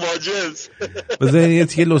اون واجز. بذارین یه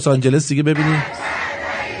تیکه لس آنجلس دیگه ببینیم.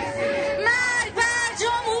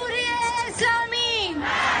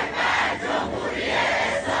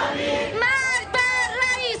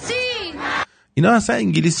 اینا اصلا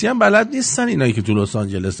انگلیسی هم بلد نیستن اینایی که تو لس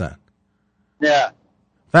آنجلسن. نه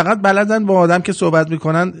فقط بلدن با آدم که صحبت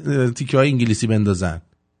میکنن تیکه های انگلیسی بندازن.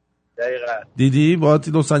 دقیقاً. دیدی با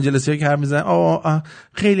لس آنجلسی که حرف میزنن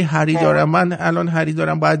خیلی هری دارم من الان هری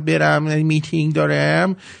دارم باید برم میتینگ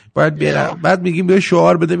دارم باید برم. بعد میگیم به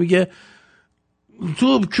شعار بده میگه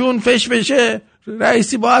تو چون فش بشه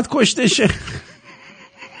رئیسی باید کشته شه.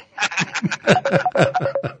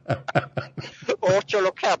 چلو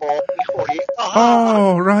کباب میخوری؟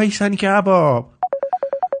 رایسن کباب.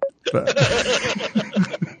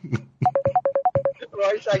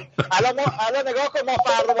 الان نگاه کن، ما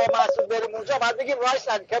فردا با مسعود بریم اونجا بعد بگیم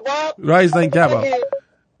رایس اند کباب.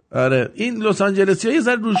 آره این لس آنجلسی‌ها یه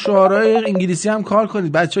ذره رو شعارهای انگلیسی هم کار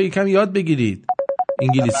کنید بچه‌ها، یکم یاد بگیرید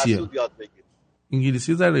انگلیسی.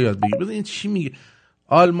 انگلیسی ذره یاد بگیرید. ببین این چی میگه.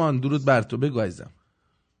 آلمان درود بر تو، بگو عزیزم.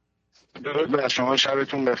 درود بر شما،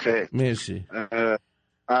 شبتون بخیر. مرسی.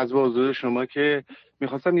 از حضور شما که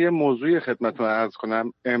میخواستم یه موضوعی خدمتتون عرض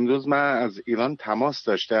کنم. امروز من از ایران تماس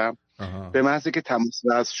داشتم. به محضی که تماس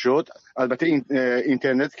وصل شد، البته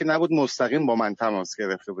اینترنت که نبود، مستقیم با من تماس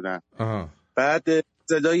گرفته بودن. بعد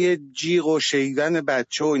صدای جیغ و شیدن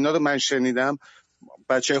بچه و اینا رو من شنیدم.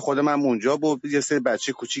 بچه خودم هم اونجا بود، یه سری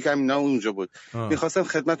بچه کوچیک هم اینا اونجا بود. میخواستم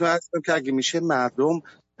خدمتتون عرض کنم که اگه میشه مردم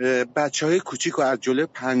بچهای کوچیک رو از جلوی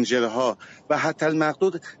پنجره ها و حتی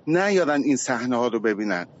المقدور نیارن این صحنه ها رو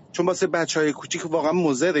ببینن، چون واسه بچهای کوچیک واقعا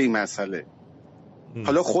مضر این مسئله.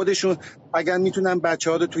 حالا خودشون اگر میتونن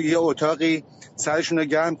بچه‌ها رو توی یه اتاقی سرشون رو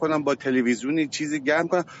گرم کنن، با تلویزیونی چیزی گرم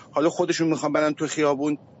کنن، حالا خودشون میخوان برن تو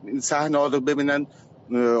خیابون صحنه ها رو ببینن،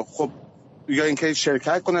 خب یا اینکه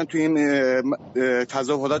شرکت کنن توی این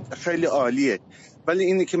تظاهرات، خیلی عالیه. ولی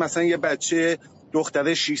اینی که مثلا یه بچه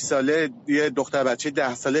دختره 6 ساله، یه دختر بچه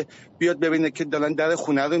 10 ساله بیاد ببینه که دارن در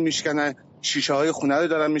خونه رو میشکنن، شیشه های خونه رو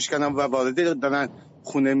دارن میشکنن و وارد دارن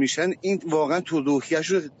خونه میشن، این واقعا تو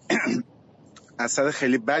روحیه‌اش اثر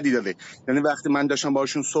خیلی بدی داره. یعنی وقتی من داشتم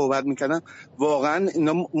باشون صحبت میکردم واقعا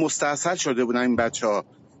اینا مستاصل شده بودن، این بچه‌ها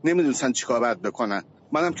نمیدونستن چیکار باید بکنن.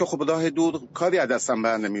 منم که خب راه دور کاری از دستم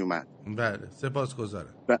بر نمیومد. بله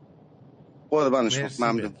سپاسگزارم. قربان شما،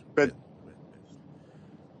 ممنون.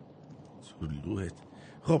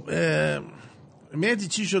 خب مهدی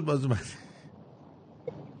چی شد باز اومد؟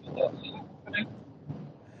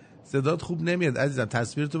 صدات خوب نمیاد عزیزم،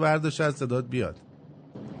 تصویر تو برداشت از صدات بیاد.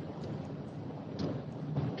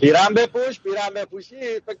 پیرم بپوشی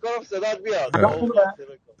فکر کنم صدات بیاد.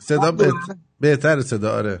 صدا بهتره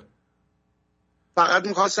صدا. آره فقط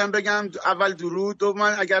میخواستم بگم اول درود. دوم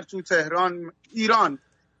اگر تو تهران ایران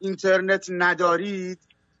اینترنت ندارید،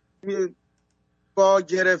 با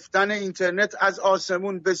گرفتن اینترنت از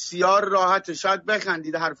آسمون بسیار راحته. شاید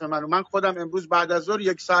بخندید حرف منو. من خودم امروز بعد از ظهر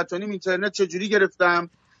 1.5 ساعت اینترنت چجوری گرفتم.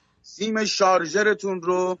 سیم شارژرتون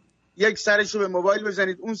رو یک سرش رو به موبایل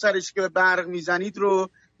بزنید، اون سرش که به برق میزنید رو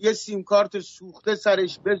یه سیم کارت سوخته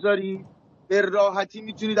سرش بذارید، به راحتی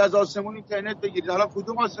میتونید از آسمون اینترنت بگیرید. حالا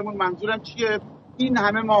کدوم آسمون منظورم چیه؟ این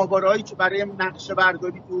همه ماهواره‌هایی که برای نقشه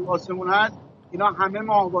برداری تو آسمون هست، اینا همه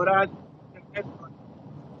ماهواره هست.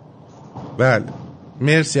 بله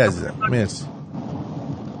مرسی عزیزم، مرسی.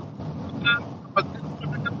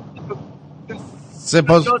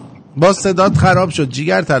 سپاس. باز صدات خراب شد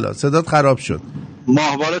جیگر طلا، صدات خراب شد.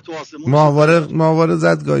 ماهواره تو آسمون، ماهواره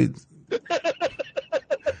زد گایید.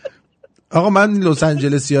 آقا من لس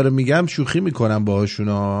آنجلسی‌ها رو میگم، شوخی میکنم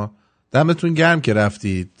باهاشونا. دمتون گرم که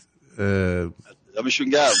رفتید. دمشون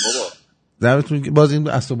گرم بابا. دمتون باز این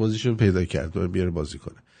اصلا بازیشو پیدا کرد بیاره بازی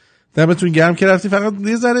کنه. دمتون گرم که رفتی. فقط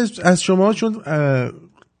یه ذره از شما چون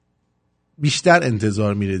بیشتر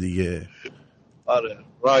انتظار میره دیگه. آره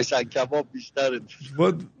رایس اند کباب بیشتر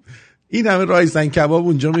انتظار. این همه رایس اند کباب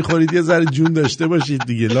اونجا میخورید، یه ذره جون داشته باشید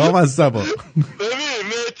دیگه. لام از صبا. ببین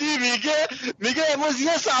مهدی میگه امروز 1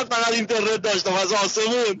 ساعت فقط اینترنت داشتم از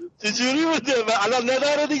آسمون. چجوری بوده؟ الان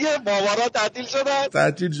نداره دیگه، ماهواره‌ها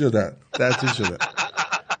تعطیل شدن.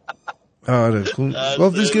 آره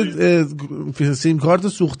گفتش که سیم کارت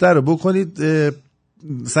سوخته رو بکنید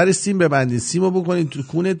سر سیم ببندید، سیم رو بکنید تو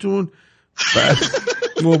کونتون، بعد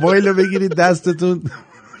موبایل رو بگیرید دستتون،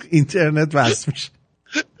 اینترنت وصل میشه.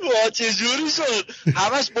 وا چجوری شد؟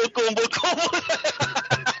 همش بکن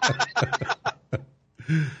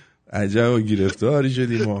عجب گرفتاری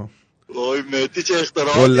شدیم ما. وای مهدی چه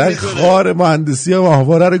اختراعاتی کلا خار مهندسی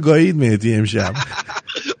ماهواره رو گایید مهدی امشب.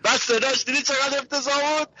 بس صداش دیدی چقدر افتضاح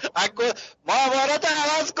بود؟ ماهواره تا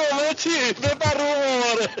عوض کن مهدی، ببر رو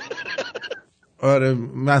ماهواره. آره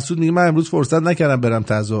مسعود میگه من امروز فرصت نکردم برم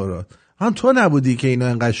تظاهرات. هم تو نبودی که اینا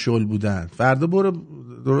انقدر شل بودن؟ فردا برو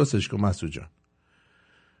درستش کن مسعود جان.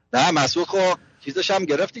 نه مسعود خب چیزش هم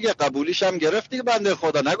گرفت دیگه، قبولیش هم گرفت دیگه، بنده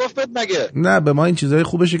خدا نگفت بهت مگه؟ نه به ما این چیزای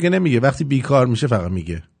خوبشه که نمیگه، وقتی بیکار میشه فقط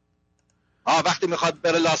میگه. وقتی میخواد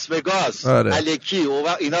بره لاس وگاس آره. الکی و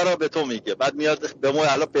اینا رو به تو میگه، بعد میاد به ما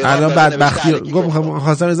الان بدبختی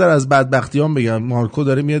خواستم یه ذره از بدبختیام بگم. مارکو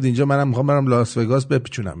داره میاد اینجا، منم میخوام برم لاس وگاس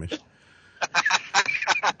بپیچونمش.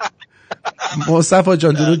 مصطفی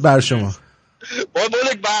جان درود بر شما. با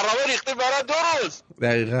مولک برنامه ریخته برای 2 روز.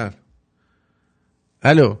 دقیقاً.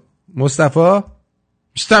 الو مصطفی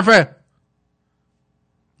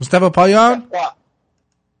پایان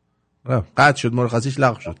قطع شد، مرخصیش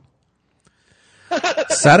لغو شد.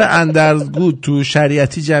 سر اندرگود تو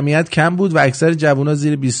شریعتی جمعیت کم بود و اکثر جوونا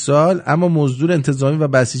زیر 20 سال، اما مزدور انتظامی و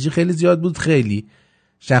بسیجی خیلی زیاد بود. خیلی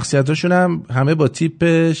شخصیتاشون هم همه با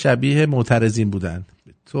تیپ شبیه معترضین بودن.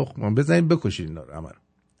 تخم بزنید بکشید اینا رو،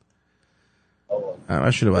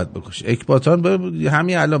 همشون رو باید بکشید. اکباتان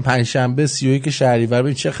همین الان پنجشنبه 31 شهریور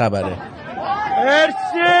ببین چه خبره.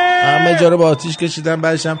 همه جا رو با آتیش کشیدن،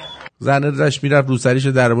 بعدش هم زنه درش میرفت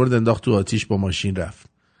روسریشو در آورد انداخت تو آتیش، با ماشین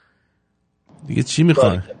رفت دیگه. چی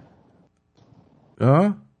میخوان؟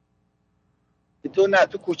 تو نه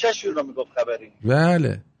تو کوچه‌شون رو میگفت خبری.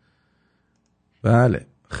 بله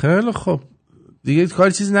خیلی خوب دیگه. کار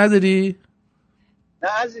چیز نداری؟ نه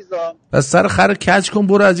عزیزم. پس سر خر کج کن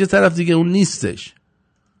برو از یه طرف دیگه. اون نیستش.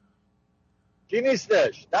 کی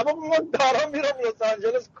نیستش؟ نه بابا من دارم میرم لس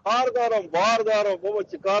آنجلس، کار دارم، بار دارم بابا،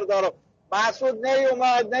 چی کار دارم. مسعود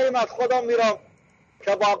نیومد خودم میرم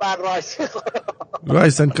کباب رایسی خودم.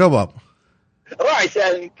 رایسن کباب.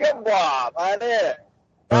 آره.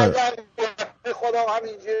 خودم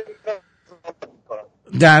همینجوری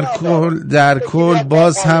در کل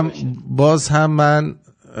باز هم من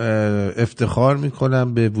افتخار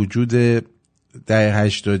میکنم به وجود دهه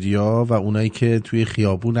 80ها و اونایی که توی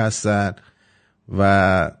خیابون هستن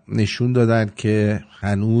و نشون دادن که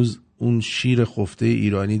هنوز اون شیر خفته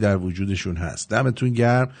ایرانی در وجودشون هست. دمتون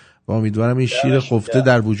گرم و امیدوارم این شیر خفته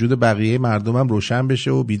در وجود بقیه مردمم روشن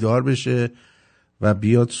بشه و بیدار بشه و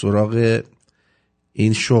بیاد سراغ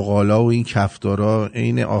این شغالا و این کفتارا.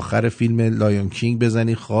 این آخر فیلم لایون کینگ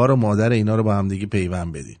بزنی خار و مادر اینا رو با هم دیگه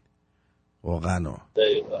پیوند بدین. واقعا.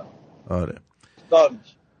 آره.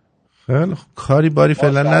 خیلی کاری باری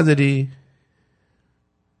فعلا نداری؟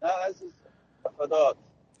 نه عزیز خدا.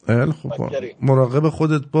 خیلی خوب مراقب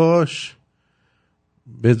خودت باش.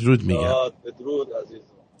 بدرود میگم. بدرود عزیز.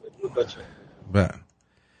 بدرود بچه. بله.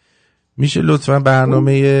 میشه لطفا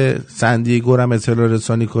برنامه سندیگو هم اطلاع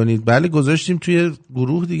رسانی کنید؟ بله گذاشتیم توی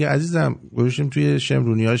گروه دیگه عزیزم، گذاشتیم توی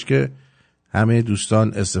شمرونیاش که همه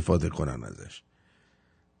دوستان استفاده کنن ازش.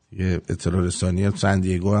 یه اطلاع رسانی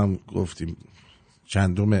سندیگو هم گفتیم.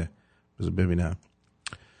 چندومه؟ بذار ببینم.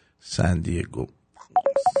 سندیگو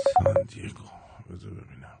بذار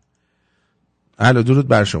ببینم. الو درود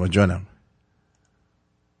بر شما جانم.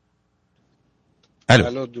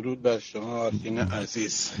 الو درود بر شما آرتین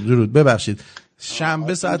عزیز. درود. ببخشید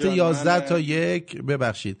شنبه ساعت 11 تا 1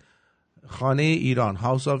 ببخشید خانه ایران،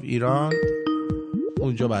 هاوس آف ایران،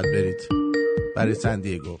 اونجا باید برید برای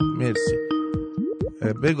سندیگو. مرسی.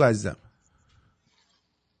 بگو عزیزم.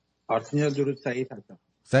 آرتین درود. سعید هستم.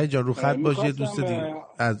 سعید جان رو خط باش. یه دوست دیگه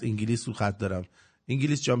از انگلیس رو خط دارم.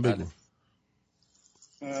 انگلیس جان بگو.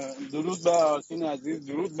 درود به آرتین عزیز،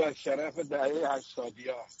 درود به شرف دهه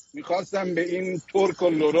 80ها. میخواستم به این ترک و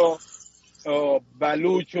لورا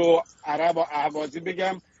بلوچ و عرب و اهوازی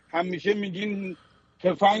بگم همیشه میگین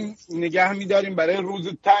تفنگ نگه میداریم برای روز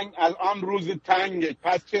تنگ، الان روز تنگه،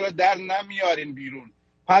 پس چرا در نمیارین بیرون؟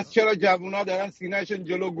 پس چرا جوونا دارن سینه‌شون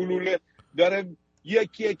جلو گلوله داره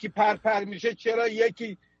یکی پر میشه؟ چرا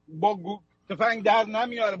یکی با تفنگ در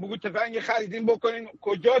نمیاره؟ بگو تفنگ خریدین بکنین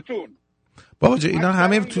کجاتون؟ بابا جا اینا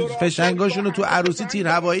همه تو فشنگاشون رو تو عروسی تیر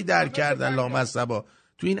هوایی در کردن. لامصبا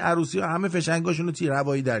تو این عروسی ها همه فشنگاشون رو تیر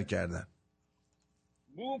هوایی در کردن.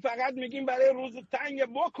 بو فقط میگیم برای روز تنگ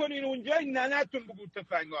بکنین اونجای ننتون. بگو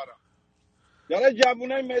تفنگا را داره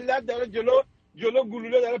جوونای ملت داره جلو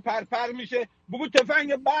گلوله داره پر میشه. بگو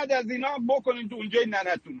تفنگ بعد از اینا بکنین تو اونجای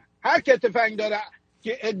ننتون. هر که تفنگ داره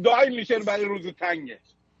که ادعای میشه برای روز تنگه.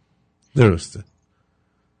 درسته.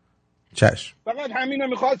 چشم. فقط همینو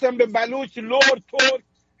میخواستم به بلوچ، لور، ترک،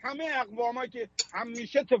 همه اقواما که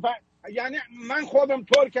همیشه یعنی من خودم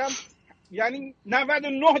ترکم، یعنی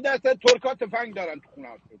 99% ترکا تفنگ دارن تو خونه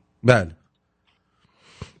هستون. بله.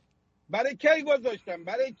 برای کی گذاشتن؟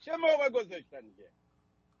 برای چه موقع گذاشتن دیگه؟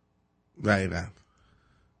 دقیقا.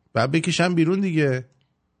 بعد بکشن بیرون دیگه.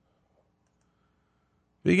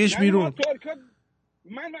 بگش یعنی بیرون.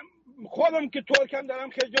 من خودم که ترکم دارم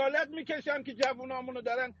خجالت میکشم که جوونامونو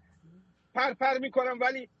دارن پر میکنم،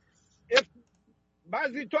 ولی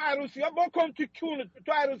بعضی تو عروسی ها بکن تو کون،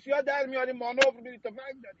 تو عروسی ها در میاری مانور میری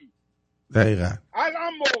تفنگ داری. دقیقا.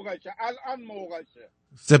 الان موقعشه.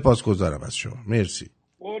 سپاسگزارم از شما. مرسی.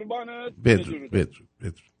 قربانت. بدرود.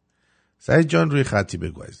 سعید جان روی خطی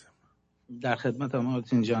بگو عزیزم. در خدمت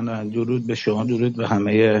آرتین جان. درود به شما، درود به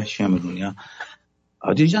همه شمرونیا.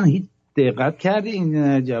 آرتین جان هیچ دقت کردی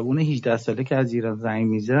این جوون 18 ساله که از ایران زنگ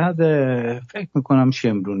میزد فکر میکنم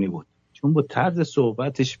شمرونی بود، چون با طرز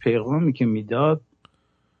صحبتش پیغامی که میداد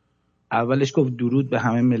اولش گفت درود به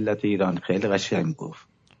همه ملت ایران، خیلی قشنگ گفت،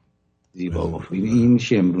 زیبا گفت. این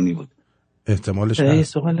شمرونی بود. احتمالش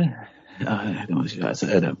هست.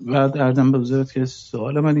 بعد عرضم به حضورت که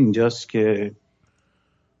سوال من اینجاست که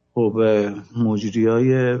خب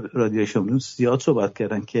مجریای رادیو شمرون زیاد صحبت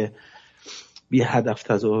کردن که بی هدف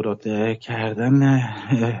تظاهرات کردن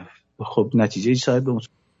خب نتیجه شاید به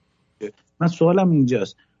من سوالم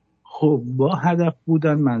اینجاست خب با هدف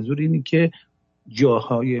بودن منظور اینه که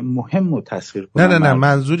جاهای مهم رو تسخیر کنن؟ نه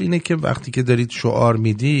منظور اینه که وقتی که دارید شعار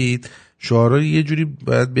میدید شعار رو یه جوری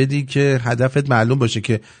باید بدی که هدفت معلوم باشه.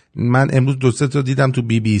 که من امروز 2-3 تا دیدم تو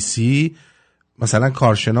BBC مثلا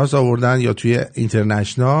کارشناس آوردن یا توی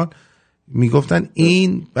اینترنشنال میگفتن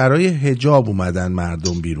این برای حجاب اومدن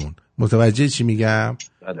مردم بیرون. متوجه چی میگم؟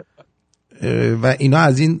 و اینا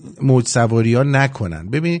از این موج سواری ها نکنن.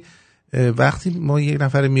 ببین وقتی ما یک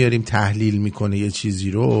نفر میاریم تحلیل میکنه یه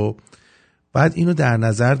چیزی رو بعد اینو در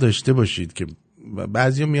نظر داشته باشید که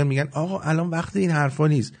بعضیا میان میگن آقا الان وقت این حرفا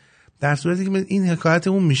نیست، در صورتی که این حکایت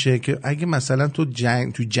اون میشه که اگه مثلا تو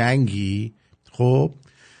جنگی خب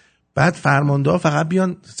بعد فرمانده ها فقط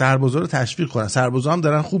بیان سربازا رو تشویق کنن، سربازا هم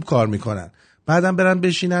دارن خوب کار میکنن، بعدم برن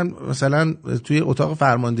بشینن مثلا توی اتاق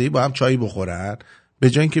فرماندهی با هم چای بخورن به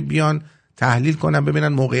جای اینکه بیان تحلیل کنن ببینن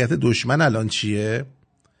موقعیت دشمن الان چیه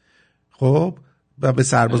خب و به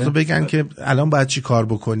سربازا بگن که الان باید چی کار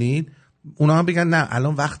بکنید. اونا هم بگن نه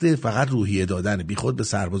الان وقت فقط روحیه دادنه، بی خود به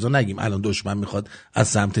سربازا نگیم الان دشمن میخواد از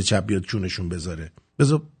سمت چپ بیاد چونشون بذاره،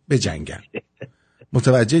 بذار بجنگن.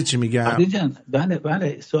 متوجه چی میگم؟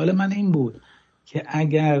 بله سوال من این بود که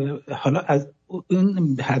اگر حالا از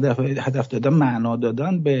این هدف دادن معنا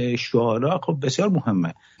دادن به شعارا خب بسیار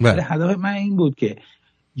مهمه، ولی هدف من این بود که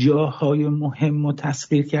جاهای مهم رو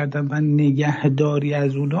تسخیر کردن و نگهداری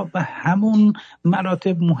از اونا به همون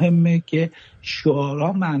مراتب مهمه که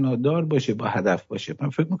شعارا معنادار باشه با هدف باشه. من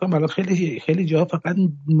فکر میکنم الان خیلی جاها فقط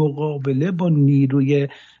مقابله با نیروی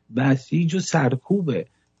بسیج و سرکوبه.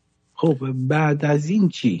 خب بعد از این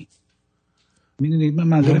چی؟ میدونید من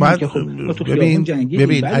منظورم که خب تو خیابون جنگی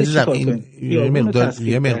ببین عزیزم این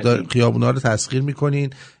یه مقدار خیابونا رو تسخیر میکنین،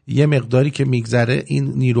 یه مقداری که میگذره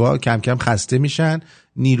این نیروها کم کم خسته میشن،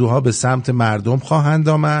 نیروها به سمت مردم خواهند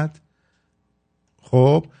آمد.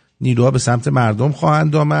 خب نیروها به سمت مردم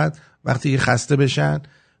خواهند آمد وقتی که خسته بشن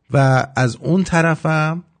و از اون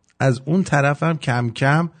طرفم کم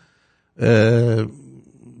کم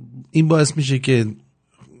این باعث میشه که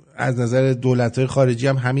از نظر دولت‌های خارجی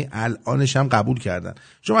هم همین الانش هم قبول کردن.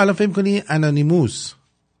 شما الان فکر می‌کنی انانیموس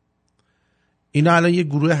اینا الان یه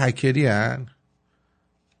گروه هکری هن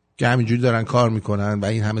که همینجوری دارن کار میکنن و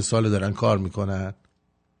این همه سال دارن کار میکنن؟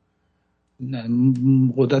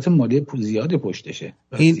 قدرت مالی زیادی پشتشه.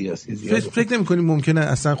 این فکر نمی‌کنی ممکنه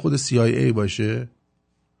اصلا خود CIA باشه؟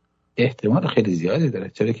 احتمال خیلی زیادی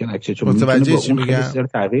داره. چرا که نکشه چون متوجه چی میگم؟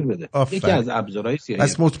 تغییر بده. یکی از ابزارهای CIA.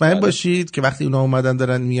 پس مطمئن باشید که وقتی اونا اومدن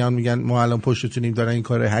دارن میگن ما الان پشتتونیم دارن این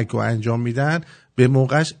کار هک رو انجام میدن، به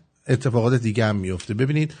موقعش اتفاقات دیگه هم میفته.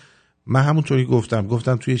 ببینید من همونطوری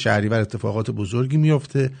گفتم توی شهریور اتفاقات بزرگی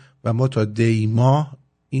میفته و ما تا دیما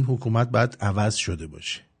این حکومت باید عوض شده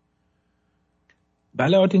باشه.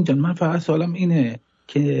 بله آرتین جان، من فقط سوالم اینه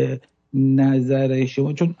که نظر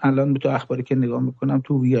شما، چون الان تو اخباری که نگاه میکنم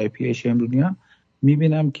تو VIP شمرونیان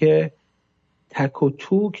میبینم که تک و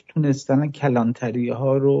توک تونستن کلانتری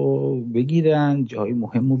ها رو بگیرن، جای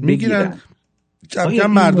مهم رو بگیرن. کم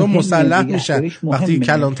مردم مسلح میشن وقتی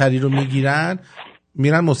کلانتری رو میگیرن،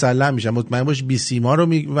 میرن مسلح میشن. مطمئن باش بی سیما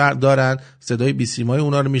رو دارن، صدای بی سیمای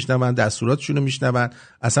اونا رو میشنون، دستوراتشون رو میشنون،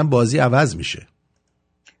 اصلا بازی عوض میشه.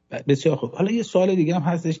 بسیار خوب. حالا یه سوال دیگه هم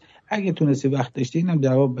هستش، اگه تونستی وقت داشتی اینم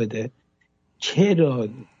جواب بده. چرا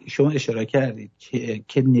شما اشاره کردید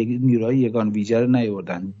که نیروهای یگان ویژه رو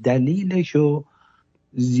نیاوردن؟ دلیلشو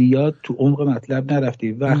زیاد تو عمق مطلب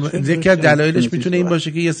نرفتی. یکی از دلایلش میتونه این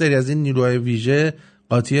باشه که یه سری از این نیروهای ویژه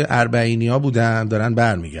قاطی اربعینی‌ها بودن، دارن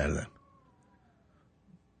برمیگردن.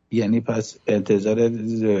 یعنی پس انتظار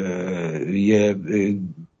یه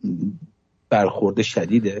برخورد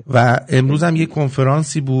شدیده. و امروز هم یه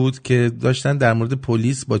کنفرانسی بود که داشتن در مورد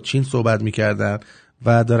پلیس با چین صحبت میکردن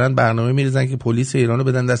و دارن برنامه میریزن که پلیس ایران رو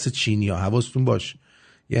بدن دست چینی‌ها. حواستون باش،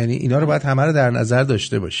 یعنی اینا رو باید همه رو در نظر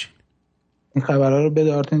داشته باشین. این خبرها رو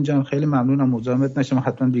بده آرتین جان، خیلی ممنونم. مزاحمت نشم،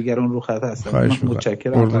 حتما دیگران رو خط هستم.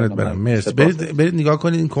 متشکرم. قربونت برم. مرسی. برید نگاه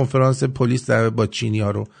کنید این کنفرانس پلیس با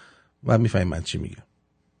چینی‌ها رو و میفهمید من چی میگم.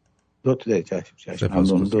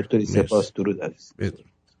 دکتری سپاس. درود عزیز.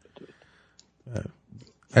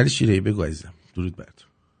 علی شیره‌ای بگو عزیزم. درود بر تو.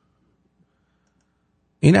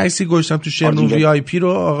 این عکسی گذاشتم تو شمرون VIP رو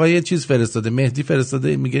آقای چیز فرستاده، مهدی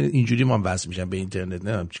فرستاده، میگه اینجوری ما وصل میشم به اینترنت،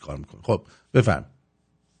 نمیدونم چیکار میکنه. خب بفهم.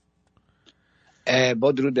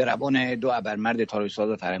 با درود روان دو ابرمرد تاریخ‌ساز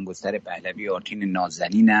و فرهنگ‌گستر پهلوی آرتین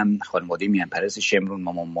نازنینم، خانواده میانپرست شمرون،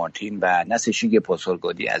 مامان مارتین و نسل شیک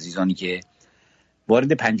پاسارگادی عزیزانی که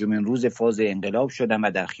وارد 5مین روز فاز انقلاب شدن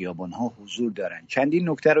و در خیابان‌ها حضور دارن. چندین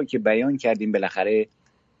نکته رو که بیان کردیم بالاخره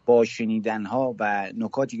با شنیدن‌ها و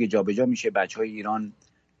نکاتی که جابجا میشه بچهای ایران،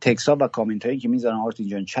 تکس‌ها و کامنت‌هایی که میذارن آرتین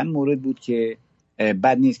جان، چند مورد بود که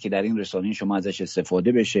بد نیست که در این رسانه شما ازش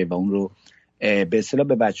استفاده بشه و اون رو به اصطلاح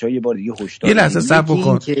به بچه‌ها یه بار دیگه هشدار بدید.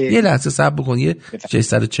 یه لحظه صبر بکن. یه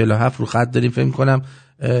 647 رو خط داریم، فکر کنم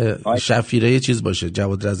شفیره یه چیز باشه،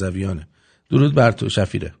 جواد رضویانه. درود بر تو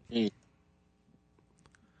شفیره.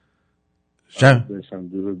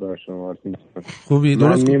 درود بر شما آرتین. خوبی؟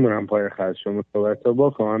 درست من میمونم پای خط شما صحبت با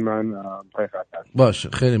کن، من پای خط هستم. باشه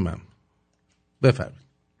خیلی ممنون. بفرمایید.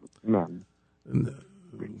 ممنون.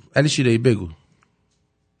 علی شیره‌ای بگو.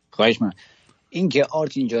 خواهش من. این که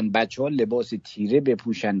آرتین جان بچه‌ها لباس تیره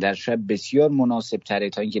بپوشن در شب بسیار مناسب تره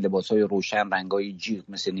تا اینکه لباس‌های روشن، رنگ‌های جیغ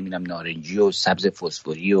مثل نمیدونم نارنجی و سبز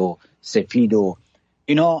فسفوری و سفید و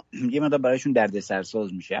اینا یه مقدار برایشون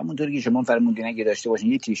دردسرساز میشه. همونطوری که شما فرمودین اگه داشته باشن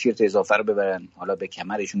یه تیشرت اضافه رو ببرن، حالا به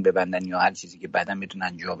کمرشون ببندن یا هر چیزی که بعداً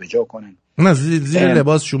بتونن جابجا کنن. نه زیر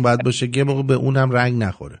لباسشون باید باشه که موقع به اونم رنگ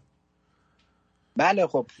نخوره. بله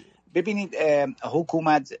خب ببینید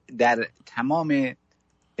حکومت در تمام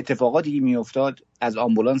اتفاقاتی که میافتاد از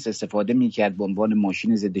آمبولانس استفاده میکرد به عنوان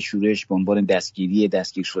ماشین ضد شورش، به عنوان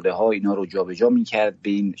دستگیر شده ها، اینا رو جابجا میکرد به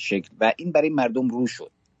این شکل و این برای مردم رو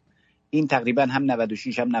شد. این تقریبا هم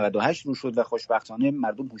 96 هم 98 رو شد و خوشبختانه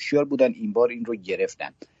مردم هوشیار بودن، این بار این رو گرفتن.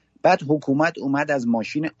 بعد حکومت اومد از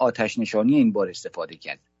ماشین آتش نشانی این بار استفاده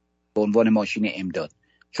کرد به عنوان ماشین امداد،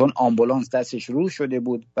 چون آمبولانس دستش رو شده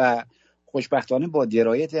بود و خوشبختانه با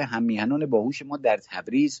درایت هممیهنان باهوش ما در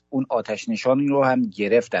تبریز اون آتش نشانی رو هم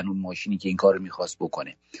گرفتن، اون ماشینی که این کار رو میخواست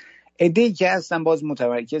بکنه. عده‌ای که هستن باز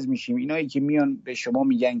متمرکز میشیم، اینایی که میان به شما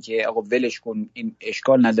میگن که آقا ولش کن، این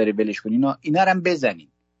اشکال نداره ولش کن، اینا رو هم بزنین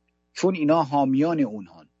چون اینا حامیان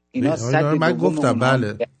اونهان. اینا صد من گفتم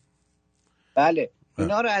بله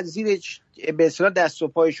اینا رو از زیر به اصطلاح دست و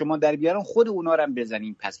پای شما در بیارن، خود اونا رو هم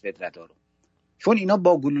بزنین پس فطرت‌ها رو، چون اینا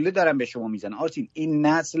با گلوله دارن به شما میزنن. آرتین این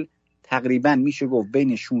نسل تقریبا میشه گفت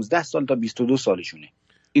بین 16 سال تا 22 سالشونه،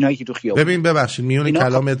 اینایی که تو خیابون. ببین ببخشید میون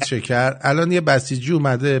کلامت شکر، الان یه بسیجی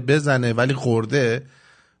اومده بزنه ولی خورده،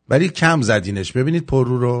 ولی کم زدینش. ببینید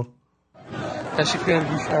پررو رو تشریف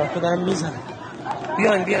بیان بیشتر خودم میزنه.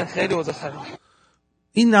 بیان خیلی اوضاع خرابه.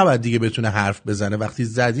 این نباید دیگه بتونه حرف بزنه، وقتی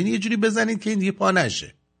زدین یه جوری بزنید که این دیگه پا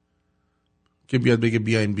نشه که بیاد بگه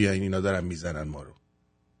بیاین اینا دارن میزنن ما رو.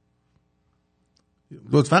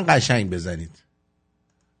 لطفاً قشنگ بزنید.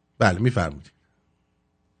 بله میفرمایید.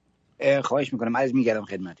 خواهش میکنم، عرض میگردم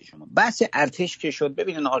خدمت شما. بحث ارتش که شد،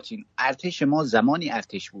 ببینن آرتین، ارتش ما زمانی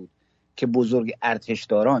ارتش بود که بزرگ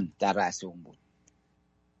ارتشداران در رأس اون بود.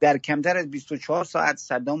 در کمتر از 24 ساعت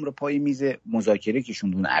صدام رو پای میز مذاکره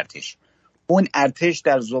کشوندون ارتش. اون ارتش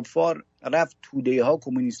در ظفار رفت توده ها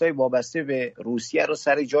کمونیستای وابسته به روسیه رو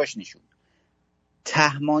سر جاش نشوند.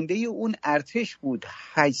 تهمانده اون ارتش بود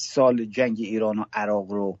 8 سال جنگ ایران و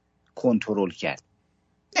عراق رو کنترل کرد،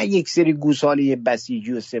 نه یک سری گوساله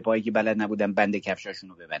بسیجی و سپاهی که بلد نبودن بند کفشاشون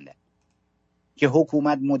رو ببندن که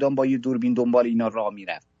حکومت مدام با یه دوربین دنبال اینا راه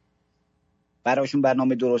میرفت، براشون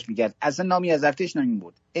برنامه درست میکرد. اصلا نامی از ارتش نمی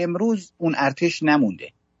بود. امروز اون ارتش نمونده.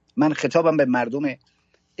 من خطابم به مردم،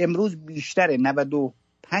 امروز بیشتر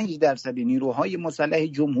 95% نیروهای مسلح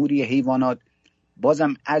جمهوری حیوانات،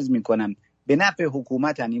 بازم عرض میکنم به نفع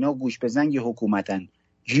حکومتن، اینا گوش به زنگ حکومتن،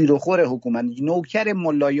 جیر و خور حکومت، نوکر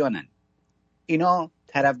ملایانن، اینا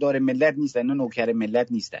طرفدار ملت نیستن، اینا نوکر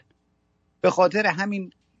ملت نیستن. به خاطر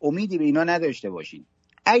همین امیدی به اینا نداشته باشین.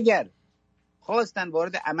 اگر خواستن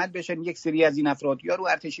وارد عمل بشن، یک سری از این افراد یا رو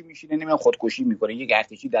ارتشی میشینه نمیدونم خودکشی میکنه، یک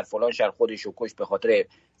ارتشی در فلان شهر خودشو کشت به خاطر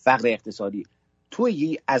فقر اقتصادی. تو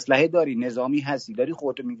یه اسلحه داری، نظامی هستی، داری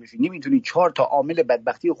خودتو میکشی، نمیتونی 4 تا عامل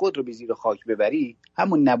بدبختی خود رو به زیر خاک ببری،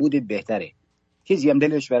 همون نبودت بهتره، کسی هم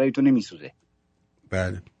دلش برای تو نمیسوزه.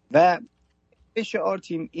 بله. و بشه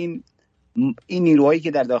آرتین این نیروهایی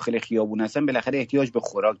که در داخل خیابون هستن بالاخره احتیاج به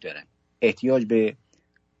خوراک دارن، احتیاج به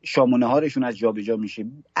شام و نهارشون از جابجا میشه.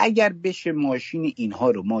 اگر بشه ماشین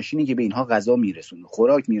اینها رو، ماشینی که به اینها غذا میرسونه،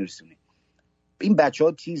 خوراک میرسونه، این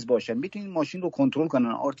بچه‌ها تیز باشن، بتونین ماشین رو کنترل کنن.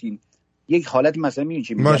 آرتین یک حالت مثلا میبینی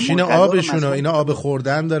چه ماشین آبشون، اینا آب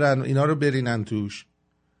خوردن دارن، اینا رو برینن توش،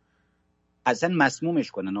 اصلا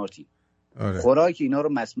مسمومش کنن آرتین. آره. خوراک اینا رو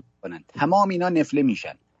مسموم کنن، تمام اینا نفله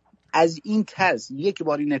میشن. از این ترس یک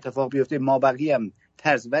بار این اتفاق بیفته، ما بقیه هم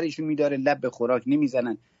ترس برشون میداره، لب به خوراک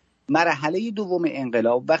نمیزنن. مرحله دوم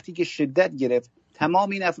انقلاب وقتی که شدت گرفت، تمام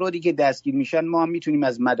این افرادی که دستگیر میشن ما هم میتونیم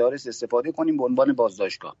از مدارس استفاده کنیم به عنوان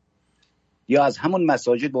بازداشتگاه. یا از همون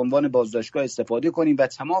مساجد به عنوان بازداشتگاه استفاده کنیم و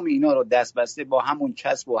تمام اینا رو دست بسته با همون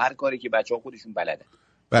کسب و هر کاری که بچه‌ها خودشون بلدن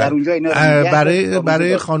در اونجا اینا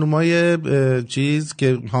برای خانومای چیز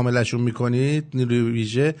که حاملشون میکنید نیروی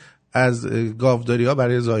ویژه از گاوداری‌ها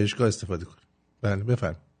برای زایشگاه استفاده کنید. بله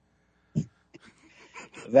بفرمایید.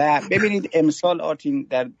 و ببینید امسال آرتین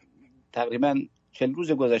در تقریبا 40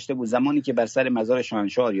 روز گذشته بود زمانی که بر سر مزار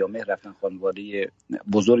شاهنشاه یامه رفتن خانواده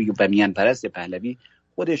بزرگ و میهن پرست پهلوی،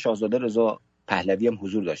 خود شاهزاده رضا پهلوی هم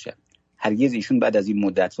حضور داشتن. هرگز ایشون بعد از این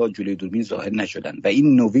مدت‌ها جلوی دوربین ظاهر نشدن و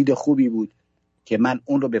این نوید خوبی بود که من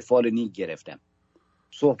اون رو به فال نیک گرفتم.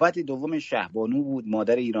 صحبت دوم شهبانو بود،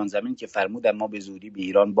 مادر ایران زمین، که فرمودن ما به زودی به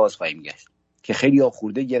ایران باز خواهیم گشت، که خیلی ها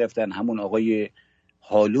خورده گرفتن. همون آقای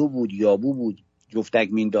حالو بود، یابو بود، جفتک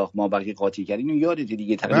مینداخت ما بقیه قاطی کردیم. اینو یادته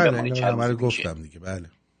دیگه تقریبا من گفتم دیگه.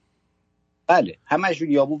 بله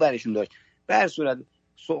همشون یابو برشون داشت. به هر صورت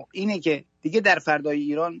اینه که دیگه در فردای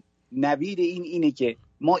ایران نوید اینه که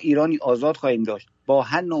ما ایرانی آزاد خواهیم داشت، با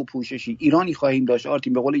هر نوع پوششی ایرانی خواهیم داشت.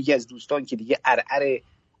 آرتین به قول یکی از دوستان که دیگه ارعر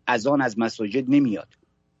اذان از مساجد نمیاد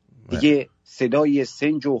دیگه، صدای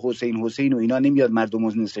سنج و حسین و اینا نمیاد مردم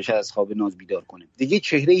از نصف شب از خواب ناز بیدار کنه دیگه.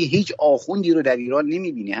 چهره هیچ آخوندی رو در ایران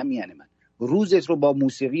نمیبینی. همین من روزت رو با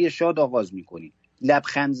موسیقی شاد آغاز میکنی،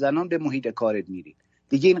 لبخند زنان به محیط کارت میری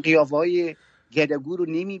دیگه. این قیافه‌های گدگو رو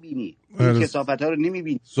نمیبینی، این کثافت‌ها رو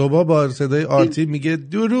نمیبینی. صبح با صدای آرتین میگه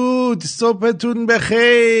درود صبحتون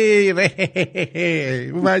بخیر.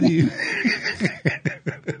 اومدی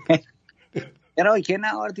چرا که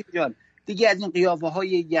نه آرتین جان، دیگه از این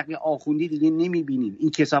قیافه‌های یقه آخوندی دیگه نمیبینیم.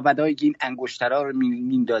 این کثافت‌هایی که این انگشترا رو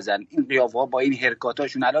میندازن، این قیافه‌ها با این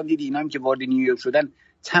حرکاتاشون. الان دیدی اینا هم که وارد نیویورک شدن،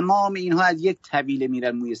 تمام اینها از یک طویله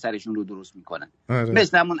میرن موی سرشون رو درست میکنن.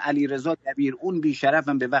 مثل همون علیرضا دبیر، اون بیشرف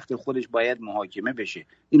هم به وقت خودش باید محاکمه بشه.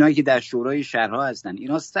 اینایی که در شورای شهرها هستن،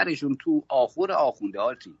 اینا سرشون تو آخور آخونده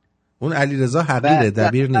آرتین. اون علیرضا حقیره،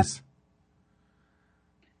 دبیر نیست.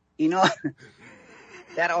 اینا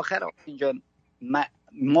در آخر اینجا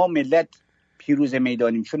ما ملت پیروز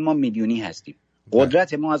میدانیم چون ما میلیونی هستیم.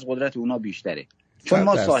 قدرت ما از قدرت اونا بیشتره چون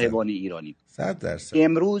ما صاحبان ایرانیم. 100%.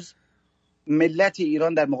 امروز ملت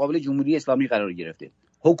ایران در مقابل جمهوری اسلامی قرار گرفته.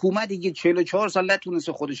 حکومتی که 44 سال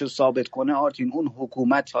نتونسته خودش رو ثابت کنه آرتین، اون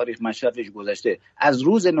حکومت تاریخ مشرفش گذشته. از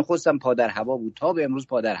روز نخستم پا در هوا بود تا به امروز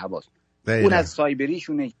پا در هواست. اون از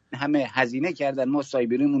سایبریشونه همه هزینه کردن، ما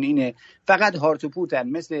سایبریمون اینه، فقط هارت و پورتن،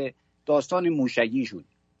 مثل داستان موشکیشون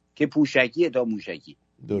که پوشکی تا موشکی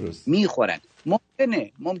درست میخورن.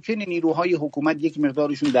 ممکنه نیروهای حکومت یک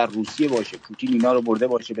مقدارشون در روسیه باشه، پوتین اینا رو برده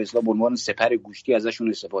باشه به اصطلاح به عنوان سپر گوشتی ازشون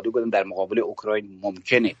استفاده کنن در مقابل اوکراین.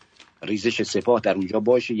 ممکنه ریزش سپاه در اونجا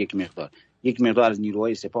باشه، یک مقدار از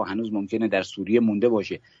نیروهای سپاه هنوز ممکنه در سوریه مونده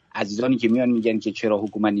باشه. عزیزانی که میان میگن که چرا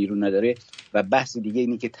حکومت نیرو نداره، و بحث دیگه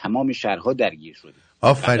اینه که تمام شهرها درگیر شده.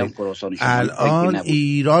 آفرین. الان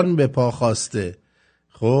ایران به پا خواسته.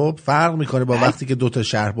 خب فرق میکنه با وقتی که 2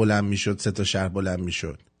 شهر بلند میشد، 3 شهر بلند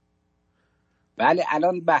میشد. بله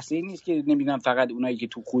الان بحث این نیست که نمیدونم فقط اونایی که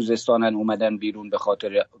تو خوزستانن اومدن بیرون به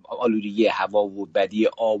خاطر آلودگی هوا و بدی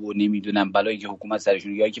آب و نمیدونم بلایی که حکومت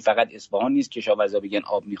سرشون، یا که فقط اصفهان نیست کشاورزا بگن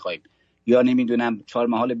آب میخوایم، یا نمیدونم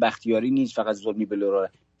چهارمحال بختیاری نیست فقط ظلمی بلورا.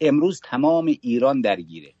 امروز تمام ایران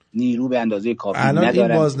درگیره، نیرو به اندازه کافی ندارن.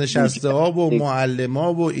 الان این بازنشسته ها و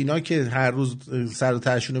معلما و اینا که هر روز سر و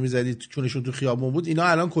تهشون رو میزدید چونشون تو خیابون بود، اینا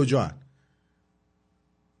الان کجا؟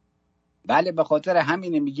 بله به خاطر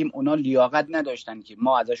همینه میگیم اونا لیاقت نداشتن که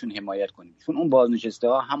ما ازشون حمایت کنیم، چون اون بازنشسته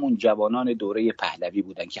ها همون جوانان دوره پهلوی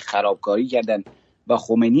بودن که خرابکاری کردن و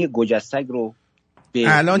خمینی گجستگ رو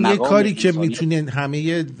به الان یه کاری که میتونین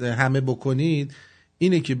همه بکنید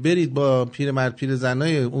اینه که برید با پیرمرد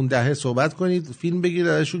پیرزنای اون دهه صحبت کنید، فیلم بگیرید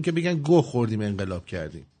ازشون که بگن گوه خوردیم انقلاب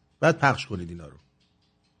کردیم، بعد پخش کنید اینا رو.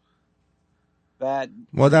 و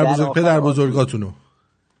مادر بزرگ پدر بزرگاتونو.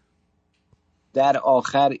 در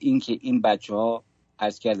آخر این که این بچه‌ها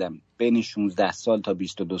عرض کردم بین 16 سال تا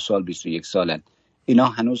 22 سال 21 سالن، اینا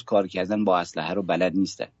هنوز کار کردن با اسلحه رو بلد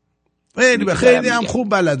نیستن. خیلی هم خوب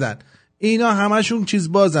بلدن. اینا همشون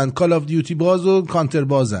چیز بازن، کال آف دیوتی باز و کانتر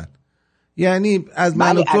بازن، یعنی از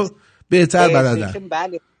من و تو بهتر بلدن.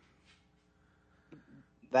 بله.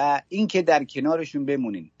 و این که در کنارشون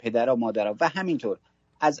بمونین پدرها مادرها، و همینطور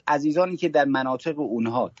از عزیزانی که در مناطق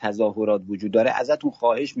اونها تظاهرات وجود داره ازتون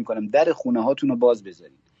خواهش میکنم در خونه هاتون رو باز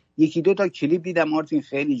بذارید. 1-2 تا کلیپ دیدم آرتین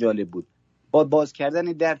خیلی جالب بود، با باز کردن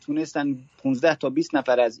در تونستن 15 تا 20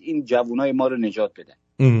 نفر از این جوانای ما رو نجات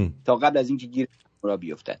بدن تا قبل از اینکه گیر را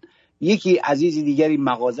بیفتن. یکی عزیزی دیگری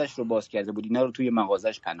مغازش رو باز کرده بود، اینا رو توی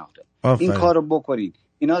مغازش پناه داد. این کار رو بکنید،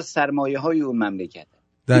 اینا سرمایه های اون مملکت،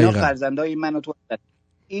 اینا فرزندای من و تو.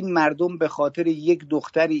 این مردم به خاطر یک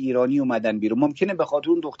دختر ایرانی اومدن بیرون. ممکنه به خاطر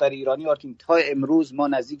اون دختر ایرانی آرتین تا امروز ما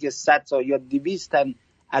نزدیک 100 تا یا 200 تن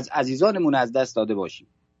از عزیزانمون از دست داده باشیم.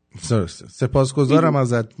 سپاسگزارم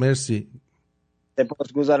ازت. مرسی.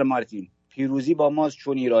 سپاسگزارم آرتین. پیروزی با ماست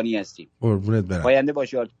چون ایرانی هستیم. قربونت برم. پاینده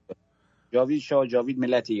باشی آرتین. جاوید شاه، جاوید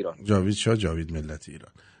ملت ایران. جاوید شاه، جاوید ملت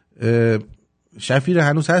ایران. شفیر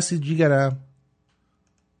هنوز هستی جیگرم؟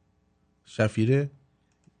 شفیره؟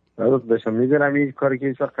 درست بشم. میدونم این کاری که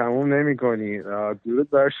هیچ وقت تموم نمی کنی. درود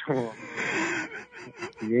بر شما.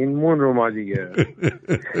 این مون رو ما دیگه.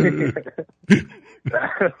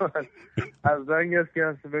 از رنگ است که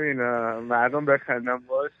هست ببین مردم بخندم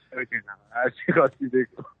باش هرچی خواستی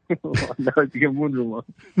بگو دیگه مون رو ما.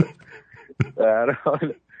 در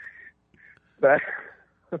حال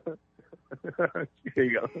چی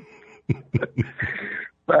بگم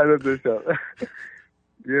بعد دوشم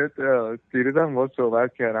دیروزم باید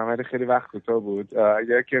صحبت کردم ولی خیلی وقت کوتاه بود.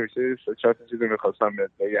 اگر که میشه 4 چیزی میخواستم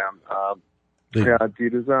بگم.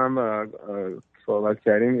 دیروزم صحبت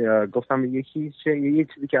کردیم گفتم یک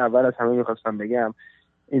چیزی که اول از همه میخواستم بگم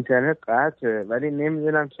اینترنت قطعه ولی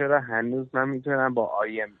نمیدونم چرا هنوز من میتونم با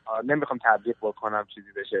نمیخوام تبلیغ بکنم چیزی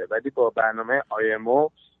بشه ولی با برنامه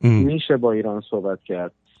IMO میشه با ایران صحبت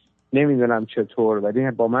کرد. نمیدونم چطور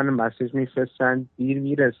ولی با من مسیج میفرستن دیر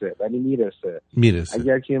میرسه ولی میرسه.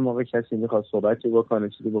 اگر که یه موقع کسی میخواد صحبتی بکنه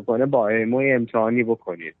چیزی بکنه با IMO امتحانی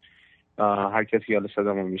بکنید. هر کسی حالا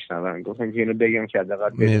صدامو میشنون گفتم که اینو بگم که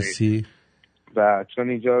حداقل مرسی. و چون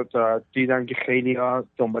اینجا دیدم که خیلی ها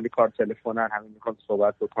دنبالی کار تلفنن همین میخوان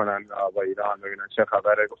صحبت بکنن با ایران ببینن چه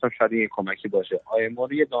خبره. گفتم شاید این کمکی باشه. IMO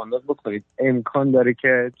رو یه دانلود بکنید امکان داره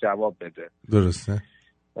که جواب بده. درسته.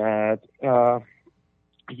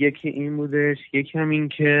 یکی این بودش. یکی هم این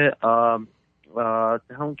که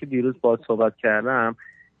همون که دیروز باهات صحبت کردم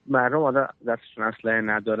مردم حالا دستشون اسلحه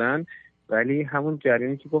ندارن ولی همون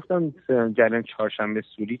جریانی که گفتم جریان چهارشنبه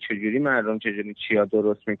سوری چجوری مردم چجوری چیا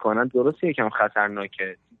درست میکنن درسته یکم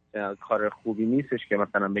خطرناکه. کار خوبی نیستش که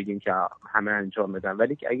مثلا بگیم که همه انجام بدن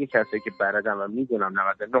ولی اگه کسایی که بلدن و میدونم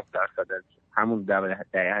 99% همون دهه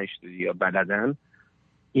 80 یا بلدن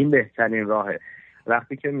این بهترین راهه.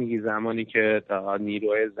 وقتی که میگی زمانی که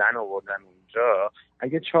نیروی زن آوردن اونجا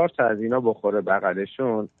اگه 4 تا از اینا بخوره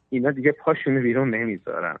بغلشون اینا دیگه پاشونو بیرون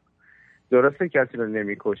نمیذارن. درسته کسی رو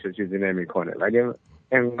نمیکشه چیزی نمیکنه ولی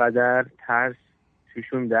انقدر ترس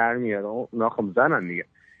توشون در میاره. اونا خب زنن دیگه.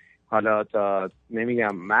 حالا تا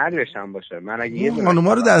نمیگم مردش هم باشه. من اگه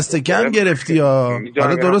خانوما رو دست کم گرفتی یا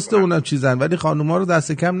حالا درسته اونم چیزن ولی خانوما رو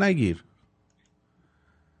دست کم نگیر.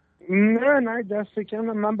 نه دست کم.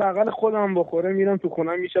 من بغل خودم بخوره میرم تو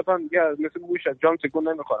خونم میشپم دیگه مثل گوش از جام تکون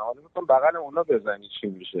نمیخورم. حالا میگم بغل اونا بزنی چی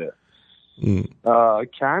میشه.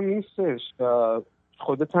 کم نیستش.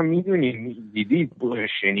 خودت هم میدونی دیدی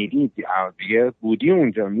شنیدی دیگه بودی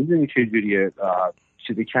اونجا میدونی چجوریه.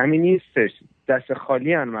 چیز کمی نیستش. دست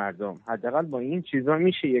خالی ان مردم. حداقل با این چیزا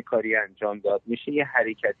میشه یه کاری انجام داد. میشه یه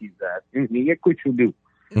حرکتی زد. یه کوچولو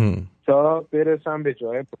تا برسم به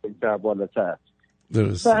جای بالاتر.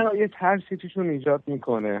 درسته. یه ترسی توشون ایجاد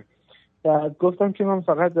میکنه. بعد گفتم که من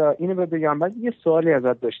فقط اینو بگم. بعد یه سوالی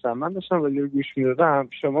ازت داشتم. من داشتم رادیو گوش میدادم.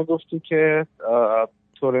 شما گفتی که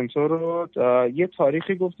تورنتو رو یه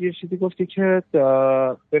تاریخی گفتی یه چیزی گفتی که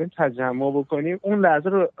بریم تجمع بکنیم. اون لحظه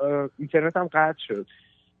رو اینترنت هم قطع شد.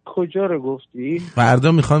 کجا رو گفتی؟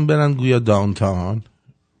 فردا میخوان برن گویا داونتاون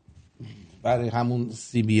برای همون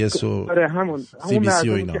CBS و CBC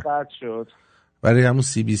و اینا. قطع شد. برای همون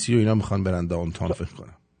CBC و اینا میخوان برن داونتاون فکر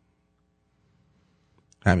کنم.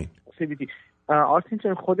 همین. CBC. آرتین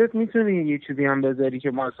چون خودت میتونی یه چیزی هم بذاری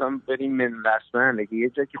که ما اصلا بریم من رسمن لگه یه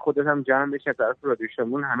جا که خودت هم جمع بشه طرف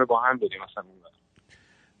رادیوشمون همه با هم بریم مثلا اون وقت.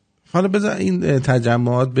 حالا بذار این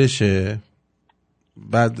تجمعات بشه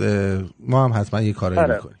بعد ما هم حتما یه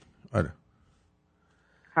کارایی میکنیم. آره.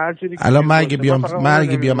 الان من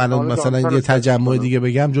اگه بیام الان مثلا یه تجمع دیگه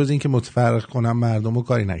بگم جز این که متفرق کنم مردم رو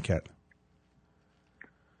کاری نکردم.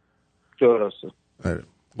 درسته. آره.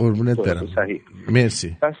 قربونت برم.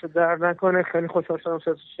 مرسی. دست در نکنه. خیلی خوشحال شدم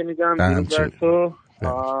صداتو شنیدم. دیروز تو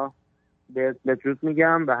بدرود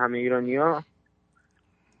میگم به همه ایرانی‌ها.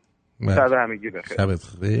 شب همگی بخیر. شبت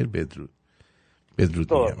خیر.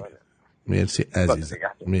 بدرود میگم. مرسی عزیزم.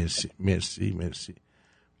 مرسی.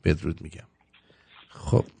 بدرود میگم.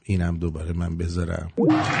 خب اینم دوباره من بذارم.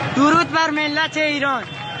 درود بر ملت ایران.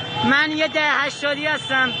 من یه دهه 80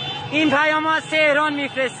 هستم. این پیامو از تهران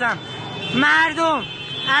میفرستم. مردم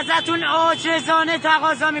ازتون عاجزانه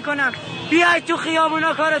تقاضا میکنم بیاید تو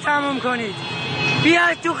خیابونا کارو تموم کنید.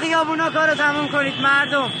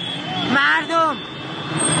 مردم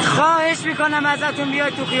خواهش میکنم ازتون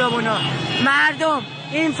بیاید تو خیابونا. مردم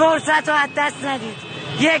این فرصت رو از دست ندید.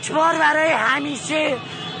 یک بار برای همیشه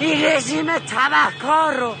این رژیم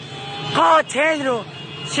تبهکار رو، قاتل رو،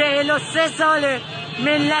 43 سال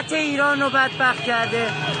ملت ایران رو بدبخت کرده،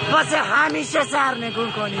 واسه همیشه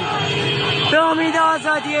سرنگون کنید. به امید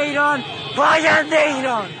آزادی ایران، پاینده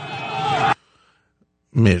ایران.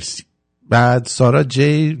 مرسی. بعد سارا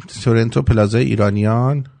جی، تورنتو پلازای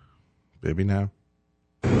ایرانیان. ببینم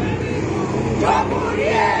جمهوری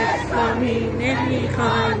اسلامی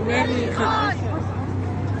نمیخواد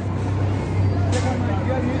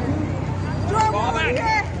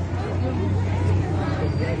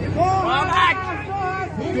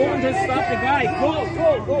Don't just stop the guy. Go.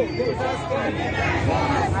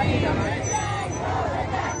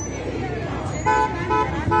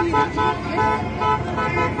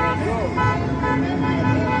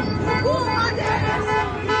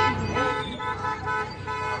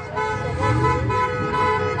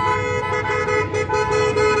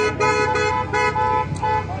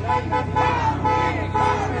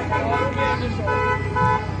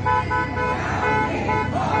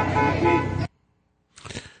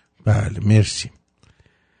 بله مرسی.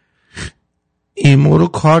 ایمو رو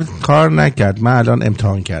کار نکرد. من الان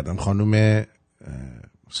امتحان کردم. خانوم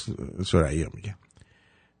سرعی میگه.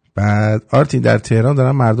 بعد آرتین در تهران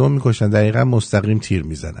دارن مردم میکشن، دقیقا مستقیم تیر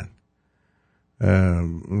میزنن.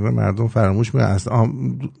 مردم فراموش میکنن.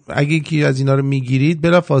 اگه یکی از اینا رو میگیرید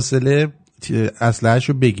بلا فاصله اسلحه‌اش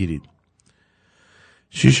رو بگیرید.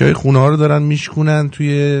 شیشه های خونه ها رو دارن میشکنن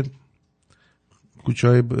توی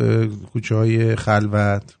کوچه های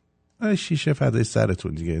خلوت. شیشه فدای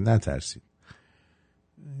سرتون دیگه، نترسید.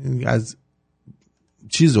 از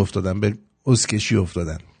چیز افتادن، به اسکشی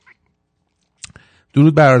افتادن.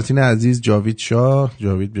 درود بر آرتین عزیز، جاوید شاه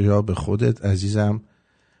به خودت عزیزم،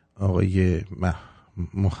 آقای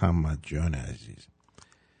محمد جان عزیز.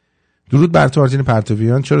 درود بر تو آرتین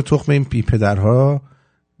پرتویان. چرا تخم این بی پدرها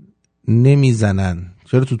نمیزنن؟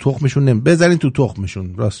 چرا تو تخمشون بزنین تو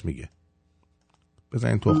تخمشون. راست میگه،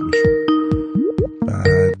 بزنین تخمشون.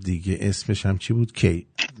 بعد دیگه اسمش هم چی بود؟ کی.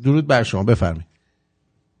 درود بر شما، بفرمایید.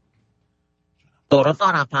 درود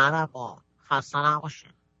دارم پدربا، خسته نباشید.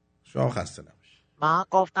 شما خسته نباشید. من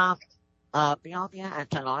گفتم بیام یه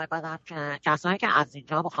اطلاع بدم که کسایی که از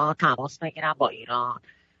اینجا بخواد تماس بگیرن با ایران،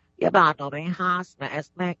 یه برنامه هست به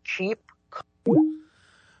اسم کیپ.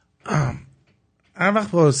 هر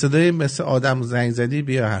وقت با صدای مثل آدم زنگ زدی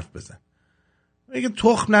بیا حرف بزن. اگه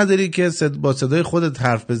تخم نداری که با صدای خودت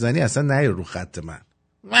حرف بزنی اصلا نیا رو خط من.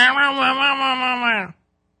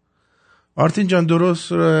 آرتین جان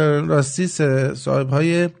درست راستی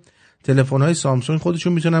صاحب‌های تلفن‌های سامسونگ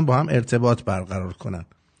خودشون میتونن با هم ارتباط برقرار کنن.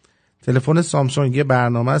 تلفن سامسونگ یه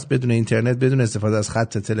برنامه است بدون اینترنت، بدون استفاده از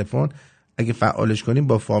خط تلفن. اگه فعالش کنیم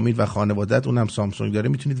با فامیل و خانوادت، اونم سامسونگ داره،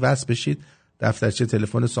 میتونید وصل بشید، دفترچه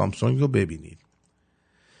تلفن سامسونگ رو ببینید.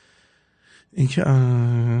 این که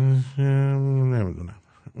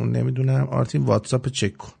نمیدونم. آرتین واتساپ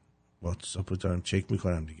چک کن. واتساپ رو دارم چک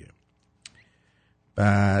میکنم دیگه.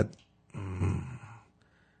 بعد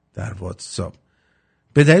در واتساپ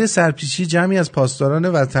به دلیل سرپیچی جمعی از پاسداران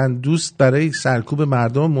وطن دوست برای سرکوب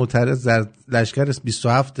مردم معترض در لشکر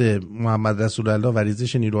 27 محمد رسول الله و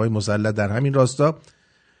ریزش نیروهای مسلح در همین راستا،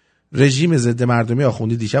 رژیم ضد مردمی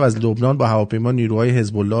آخوندی دیشب از لبنان با هواپیما نیروهای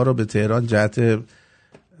حزب الله رو به تهران جهت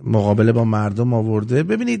مقابله با مردم آورده.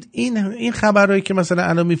 ببینید این خبرهایی که مثلا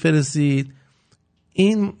الان میفرستید،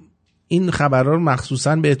 این خبرها رو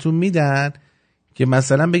مخصوصا بهتون میدن که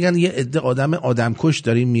مثلا بگن یه عده آدمکش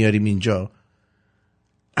داریم میاریم اینجا.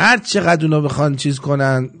 هر چقدر اونا بخوان چیز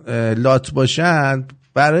کنن، لات باشن،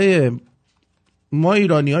 برای ما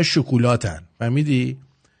ایرانی ها شکلاتن. فهمیدی؟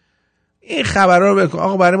 این خبرها رو بکن.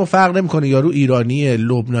 آقا برای ما فرق نمیکنه یارو ایرانیه،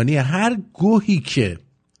 لبنانیه، هر گوهی که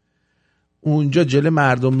اونجا جل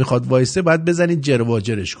مردم میخواد وایسه باید بزنید جر و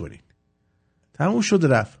جرش کنید. تموم شد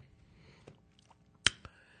رفت.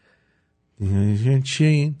 چیه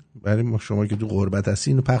این؟ برای شما که تو غربت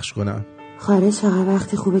هستی اینو پخش کنم. خارج فقط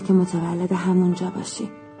وقتی خوبه که متولد همونجا باشی،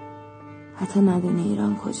 حتی ندونی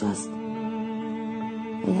ایران کجاست.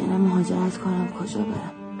 بدنم مهاجرت کنم کجا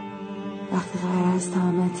برم؟ وقتی قرار است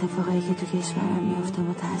تمام اتفاقایی که تو کشورم میفته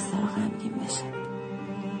متأثر و غمگین بشم.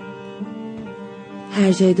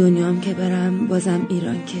 هر جای دنیام که برم بازم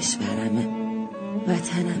ایران کشورمه،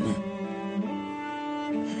 وطنمه.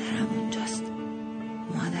 پدرم اونجاست،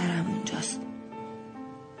 مادرم اونجاست،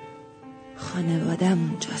 خانوادم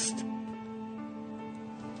اونجاست.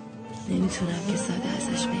 نمیتونم که ساده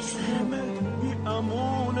ازش بگذرم.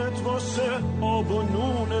 امونت واسه آب و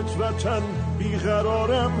نونت وطن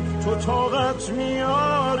بیقرارم، تو طاقت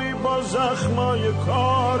میاری با زخمای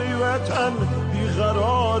کاری وطن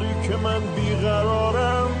بیقراری که من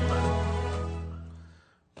بیقرارم.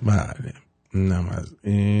 بله اینم از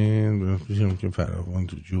این میشم که فراوان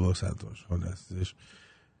تو جوا صداش حال هستش.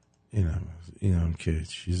 اینم که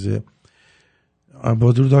چیزه.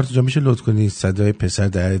 با درود آرتین میشه لطف کنید صدای پسر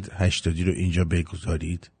دهه 80 رو اینجا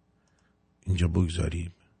بگذارید، اینجا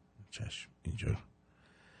بگذاریم. چشم، اینجا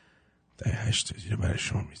دهه 80 رو برای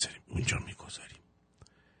شما میذاریم، اونجا میگذاریم.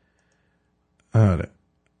 آره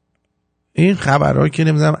این خبرها که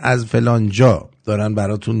نمیدونم از فلان جا دارن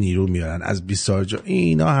براتون نیرو میارن، از 20 جا،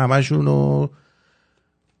 اینا همشونو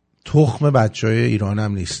تخم بچهای ایران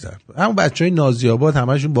هم نیستن. همون بچهای نازی آباد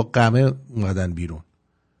همشون با قمه اومدن بیرون.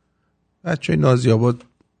 بچهای نازی آباد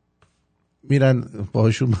میرن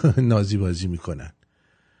باهاشون نازی بازی میکنن.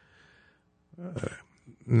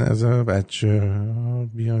 نظر بچه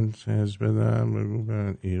بیان سز بدن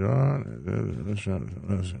بگو ایران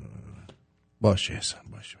باشه احسان،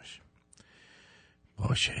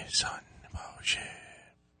 باشه احسان، باشه.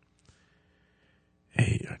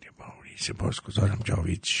 ای رادیو باوری سپاسگزارم.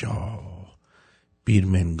 جاوید شاه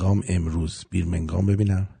بیرمنگام امروز. بیرمنگام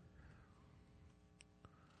ببینم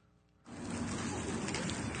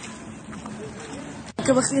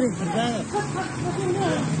که بخیره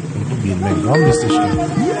بیرمنگام نیستش که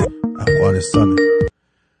افغانستانه.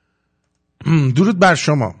 درود بر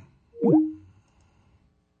شما.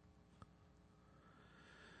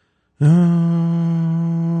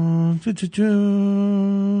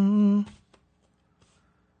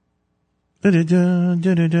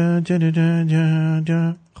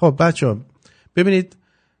 خب بچه ببینید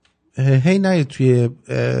هی نه توی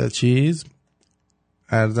چیز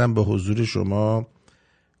عرضم به حضور شما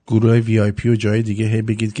گروه وی آی پی و جای دیگه هی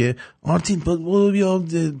بگید که آرتین بیا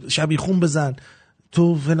شبیخون بزن،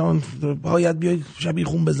 تو فلان باید بیای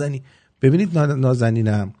شبیخون بزنی. ببینید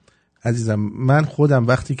نازنینم عزیزم، من خودم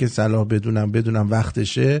وقتی که صلاح بدونم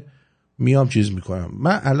وقتشه میام چیز میکنم.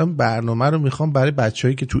 من الان برنامه رو میخوام برای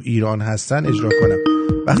بچه‌هایی که تو ایران هستن اجرا کنم.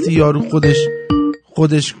 وقتی یارو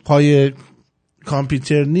خودش پای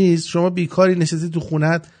کامپیوتر نیست، شما بیکاری نشستی تو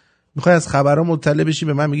خونت میخوای از خبرها مطلع بشی،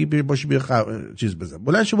 به من میگی بیا چیز بزن.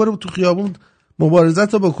 بلند شو برو تو خیابون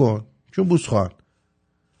مبارزت رو بکن چون بوسخوان.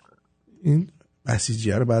 این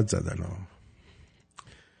بسیجیه رو بعد زدن ها.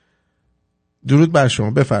 درود بر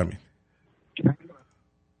شما، بفرمایید.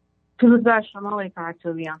 درود بر شما آقای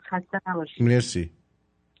پرتویان، خسته نباشید. مرسی.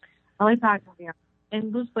 آقای پرتویان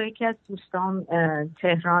امروز با یکی از دوستان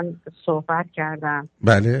تهران صحبت کردم.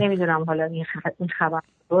 بله. نمیدونم حالا این خبر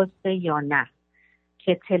درسته یا نه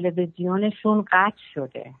که تلویزیونشون قطع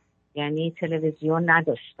شده، یعنی تلویزیون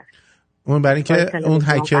نداشتن. اون برای اینکه اون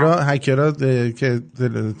هکرها که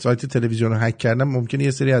سایت تلویزیون رو هک کردن ممکنه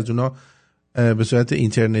یه سری از اونا به صورت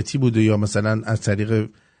اینترنتی بوده یا مثلا از طریق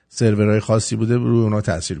سرورهای خاصی بوده، روی اونا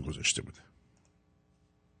تأثیر گذاشته بوده.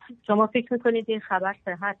 شما فکر میکنید این خبر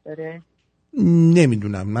صحت داره؟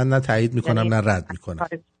 نمیدونم، من نه تایید میکنم نه رد میکنم.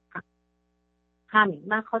 همین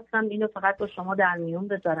من خواستم اینو فقط با شما در میون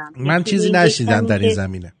بذارم. من چیزی نشنیدم در این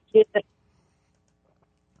زمینه.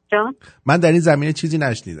 جان؟ من در این زمینه چیزی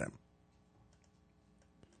نشنیدم.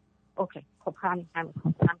 اوکی خب همین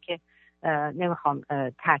خواستم که نمیخوام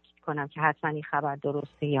تاکید کنم که حتما این خبر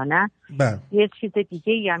درسته یا نه. یه چیز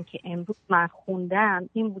دیگه ای هم که امروز من خوندم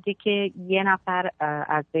این بوده که یه نفر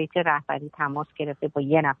از بیت رهبری تماس گرفته با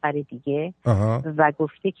یه نفر دیگه و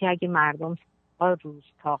گفته که اگه مردم روز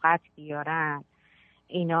طاقت بیارن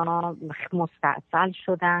اینا مستعصل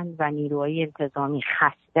شدن و نیروهای انتظامی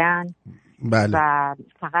خستن. بله. و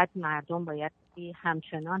فقط مردم باید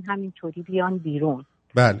همچنان همینطوری بیان بیرون.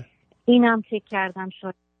 بله. اینم فکر کردم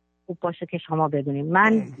شاید خوب باشه که شما بدونید.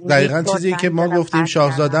 من دقیقاً چیزی که ما گفتیم،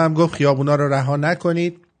 شاهزاده هم گفت خیابونا رو رها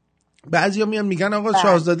نکنید. بعضیا میگن آقا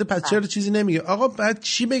شاهزاده پس چرا چیزی نمیگه؟ آقا بعد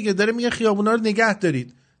چی بگه؟ داره میگه خیابونا رو نگه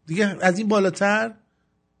دارید دیگه، از این بالاتر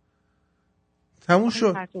تموم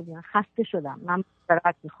شد. خسته شدم. من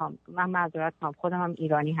معذرت میخوام. خودم هم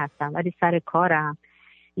ایرانی هستم ولی سر کارم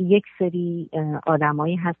یک سری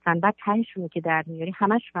آدمایی هستن بعد تهشونه که در میاری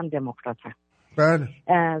همشون هم دموکراتن. بله.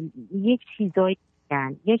 یک چیزایی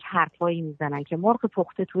میگن، یک حرفایی میزنن که مرغ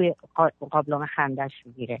پخته توی قابلمه خندش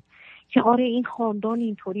میگیره که آره این خاندان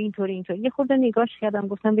اینطوری. یه خورده نگاش کردم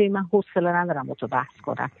گفتم ببین من حوصله ندارم با تو بحث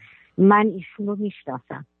کنم. من ایشون رو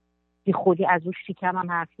میشناسم. بی خودی از اون شکم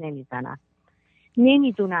هم حرف نمیزنن.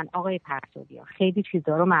 نمیدونن آقای پرتویان، خیلی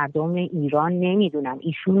چیزا رو مردم ایران نمیدونن.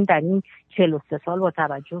 ایشون در این 43 سال با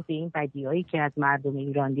توجه به این بدیایی که از مردم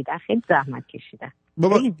ایران دیدن خیلی زحمت کشیدن.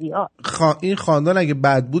 بابا این خاندان اگه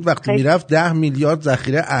بد بود وقتی میرفت 10 میلیارد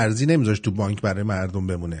ذخیره ارزی نمیذاشت تو بانک برای مردم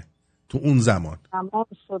بمونه تو اون زمان. تمام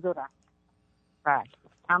شد و رفت. بله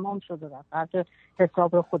تمام شد و رفت.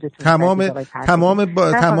 حساب رو خودتون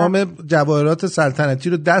تمام جواهرات سلطنتی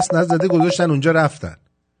رو دست نزده گذاشتن اونجا رفتن.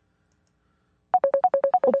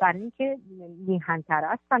 برای اینکه میهن‌تر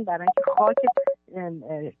هستن، برای اینکه خاک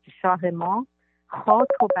شاه ما خاک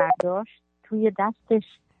رو برداشت توی دستش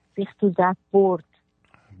ریخت تو زد برد.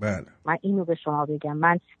 بله. من اینو به شما بگم،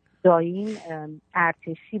 من داییم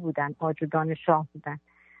ارتشی بودن، آجودان شاه بودن،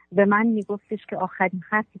 به من میگفتش که آخرین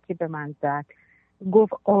حرفی که به من زد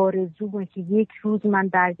گفت آرزومه که یک روز من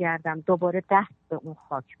برگردم دوباره دست به اون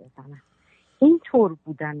خاک بزنم. اینطور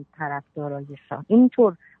بودن طرفدارای شاه،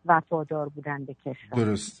 اینطور وفادار بودن به کشور.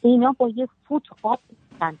 درست. اینا با یه فوت آب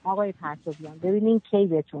بودن آقای پرتویان. ببینین کی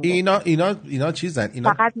بهتون اینا چیزن،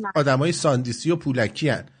 اینا آدمای ساندیسی و پولکی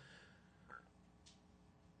هن.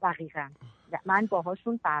 دقیقاً من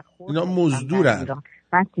باهاشون برخورد، اینا مزدورن.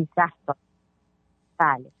 من 13 سال.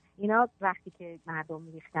 بله اینا وقتی که مردم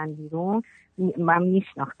ریختن بیرون من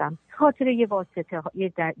میشناختم. خاطر یه واسطه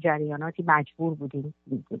یه جریاناتی مجبور بودیم.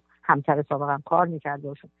 همسر سابقم کار میکرد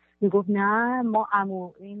باشون، میگفت نه ما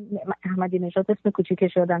عمو این احمدی نژاد اسم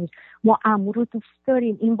کوچیکش یادم نیست، ما عمو رو دوست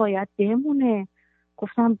داریم، این باید بمونه.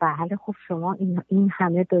 گفتم بله خب شما این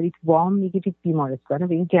همه دارید وام میگیرید بیمارستان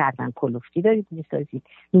به این گردن کلفتی دارید میسازید،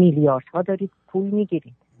 میلیاردها دارید پول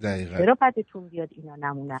میگیرید، چرا بعدتون بیاد اینا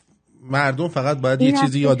نمونه؟ مردم فقط باید یه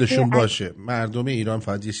چیزی یادشون باشه، مردم ایران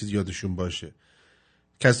فقط یه چیزی یادشون باشه،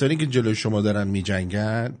 کسانی که جلوی شما دارن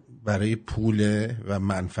میجنگن برای پول و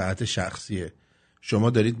منفعت شخصیه، شما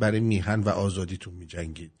دارید برای میهن و آزادیتون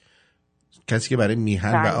میجنگید. کسی که برای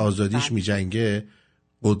میهن و آزادیش میجنگه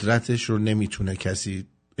قدرتش رو نمیتونه کسی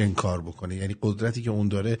انکار بکنه، یعنی قدرتی که اون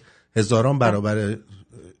داره هزاران برابر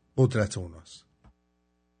قدرت اوناست.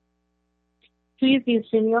 توی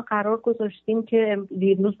ویرجینیا قرار گذاشتیم که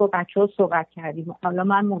دیروز با بچه‌ها صحبت کردیم. حالا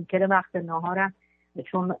من ممکنه وقت ناهارم،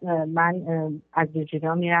 چون من از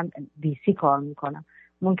ویرجینیا میرم DC کار میکنم،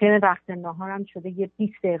 ممکنه وقت ناهارم شده یه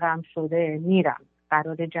 20 دقیقه هم شده میرم،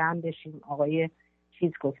 قرار جمع بشیم. آقای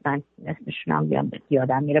چیز گفتن اسمشون هم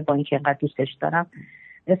یادم میره با اینکه انقدر دوستش دارم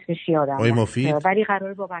اسمش یادم آقای مفید، ولی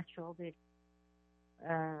قرار با بچه‌ها بریم.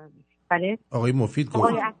 بله آقای مفید گفت.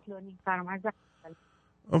 آقای اصلانی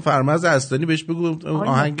اون فرمز اصلانی بهش بگو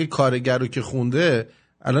آهنگ کارگر رو که خونده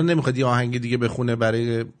الان نمیخواد یه آهنگ دیگه بخونه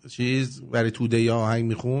برای چیز، برای توده یا آهنگ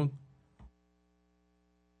میخون.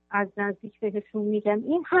 از نزدیک بهشون میگم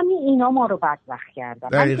این همین اینا ما رو بدبخت کردن.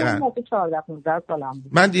 دقیقاً. من 14-15 سالم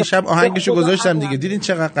بود. من دیشب آهنگشو گذاشتم دیگه، دیدین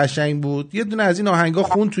چقدر قشنگ بود؟ یه دونه از این آهنگا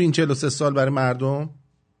خون تو این 43 سال برای مردم.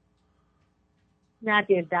 نه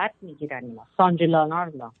دل درد میگیرن اینا،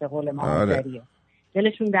 سانجلانارلا به قول ما آذری‌ها،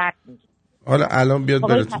 دلشون درد میگیره. حالا الان بیاد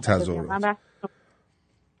بره تو تظاهرات.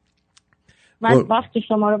 من وقت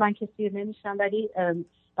شما رو من کسی نمیشنم، ولی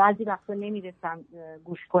بعضی وقتا نمیرسم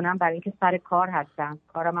گوش کنم برای اینکه سر کار هستم،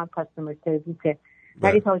 کارم هم کاستمر سرویسه،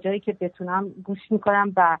 ولی تا جایی که بتونم گوش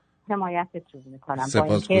میکنم و حمایتتون میکنم.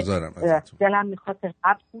 سپاسگزارم ازتون. دلم میخواد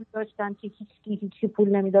قبل پول داشتن که هیچی پول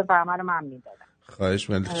نمیداد و همه رو من میدادم. خواهش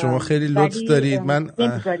می‌کنم. شما خیلی لطف دارید.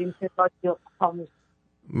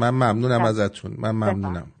 من ممنونم ازتون. من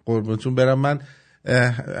ممنونم. قربونتون برم. من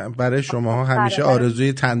برای شما همیشه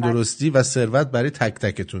آرزوی تندرستی و ثروت برای تک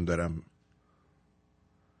تکتون دارم.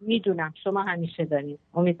 میدونم شما همیشه دارید.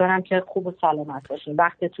 امیدوارم که خوب و سلامت باشین.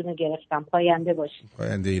 وقتتون رو گرفتم. پاینده باشین.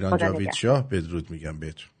 پاینده ایران جاوید شاه. بدرود میگم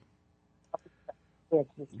بهتون.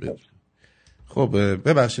 خب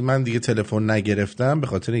ببخشید من دیگه تلفن نگرفتم به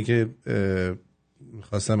خاطر اینکه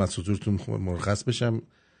میخواستم از حضورتون مرخص بشم.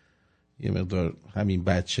 یه مقدار همین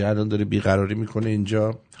بچه الان داره بیقراری میکنه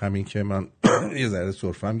اینجا، همین که من یه ذره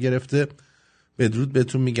سرفم گرفته. بدرود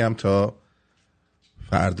بهتون میگم تا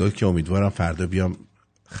فردا که امیدوارم فردا بیام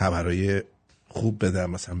خبرای خوب بدم،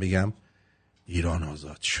 مثلا بگم ایران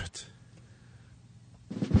آزاد شد.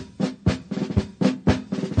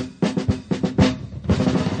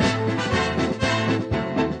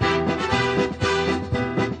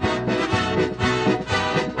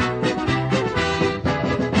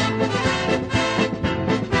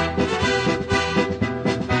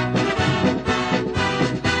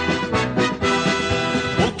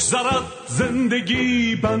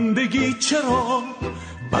 زندگی بندگی چرا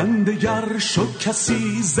بندگر شد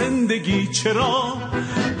کسی زندگی چرا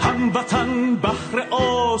هموطن بهر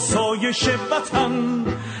آسایش وطن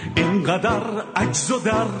اینقدر عجز و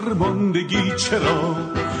درماندگی چرا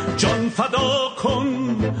جان فدا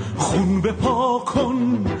کن خون بپا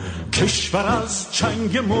کن کشور از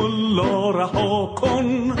چنگ ملا رها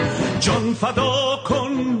کن جان فدا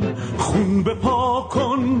کن خون بپا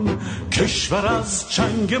کن کشور از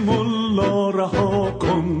چنگ ملا رها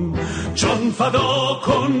کن جان فدا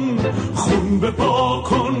کن خون بپا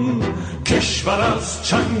کن کشور از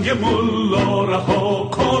چنگ ملا رها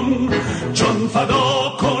کن جان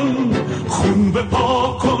فدا کن خون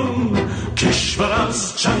بپا کن کشور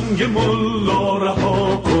از چنگ ملا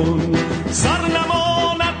رها کن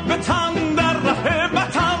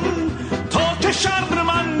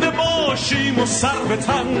سر به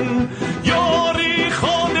تن، یاری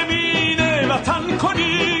خادمین وطن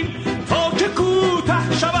کنیم تا که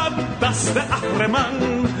کوته شود دست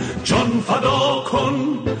اهرمن. جان فدا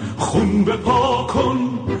کن خون به پا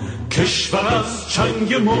کن، کشور از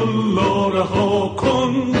چنگ ملا رها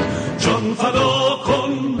کن. جان فدا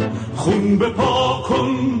کن خون به پا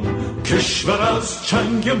کن، کشور از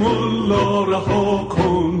چنگ ملا رها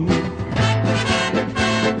کن.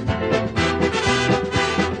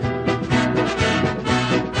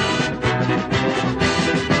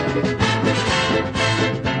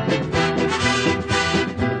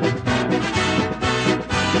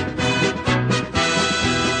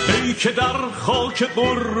 که در خاک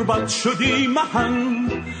غربت شدی مهن،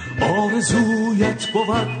 آرزویت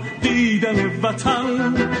بود دیدن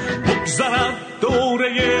وطن. بگذرد دوره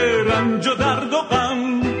رنج و درد و غم،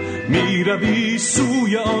 می روی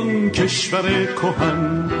سوی آن کشور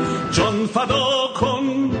کهن. جان فدا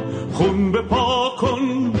کن خون به پا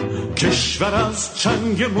کن، کشور از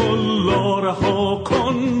چنگ ملا رها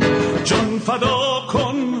کن. جان فدا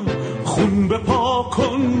کن خون به پا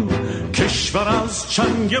کن، کشور از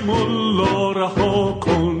چنگ ملا رها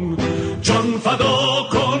کن. جان فدا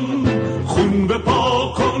کن خون به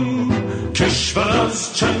پا کن، کشور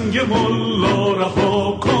از چنگ ملا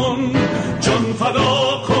رها کن. جان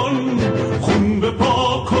فدا کن خون به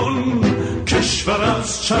پا کن، کشور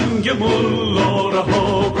از چنگ ملا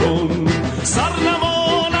رها کن. سر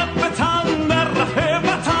نماند به تن در ره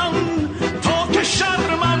وطن، تا که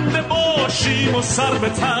شرمنده باشیم و سر به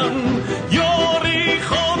تن. یاری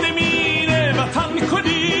خادمین وطن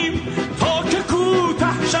کنیم تا که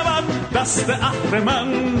کوته شود دست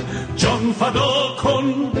اهرمن. جان فدا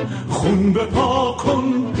کن خون به پا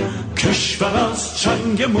کن، کشور از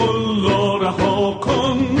چنگ ملا رها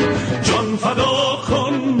کن. جان فدا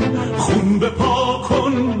کن خون به پا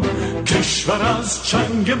کن، کشور از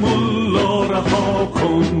چنگ ملا رها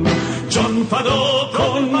کن. جان فدا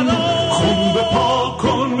کن خون به پا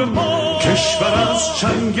کن، کشور از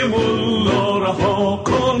چنگ ملا رها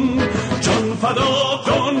کن. جان فدا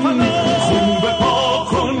کن خون به پا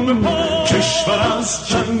کن، کشور از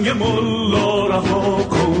چنگ ملا رها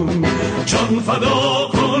کن. جان فدا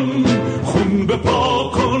کن خون به پا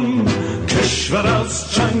کن، کشور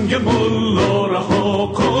از چنگ ملا رها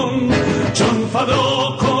کن. جان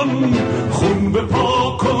فدا کن خون به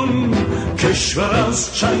پا کن، کشور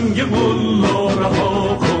از چنگ ملا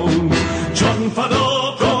رها کن. جان فدا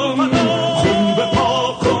کن خون به پا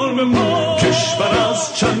کن، کشور از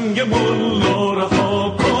چنگ ملا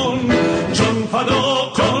رها کن. جان فدا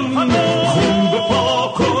کن خون به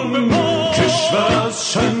پا کن، کشور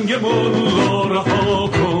از چنگ ملا رها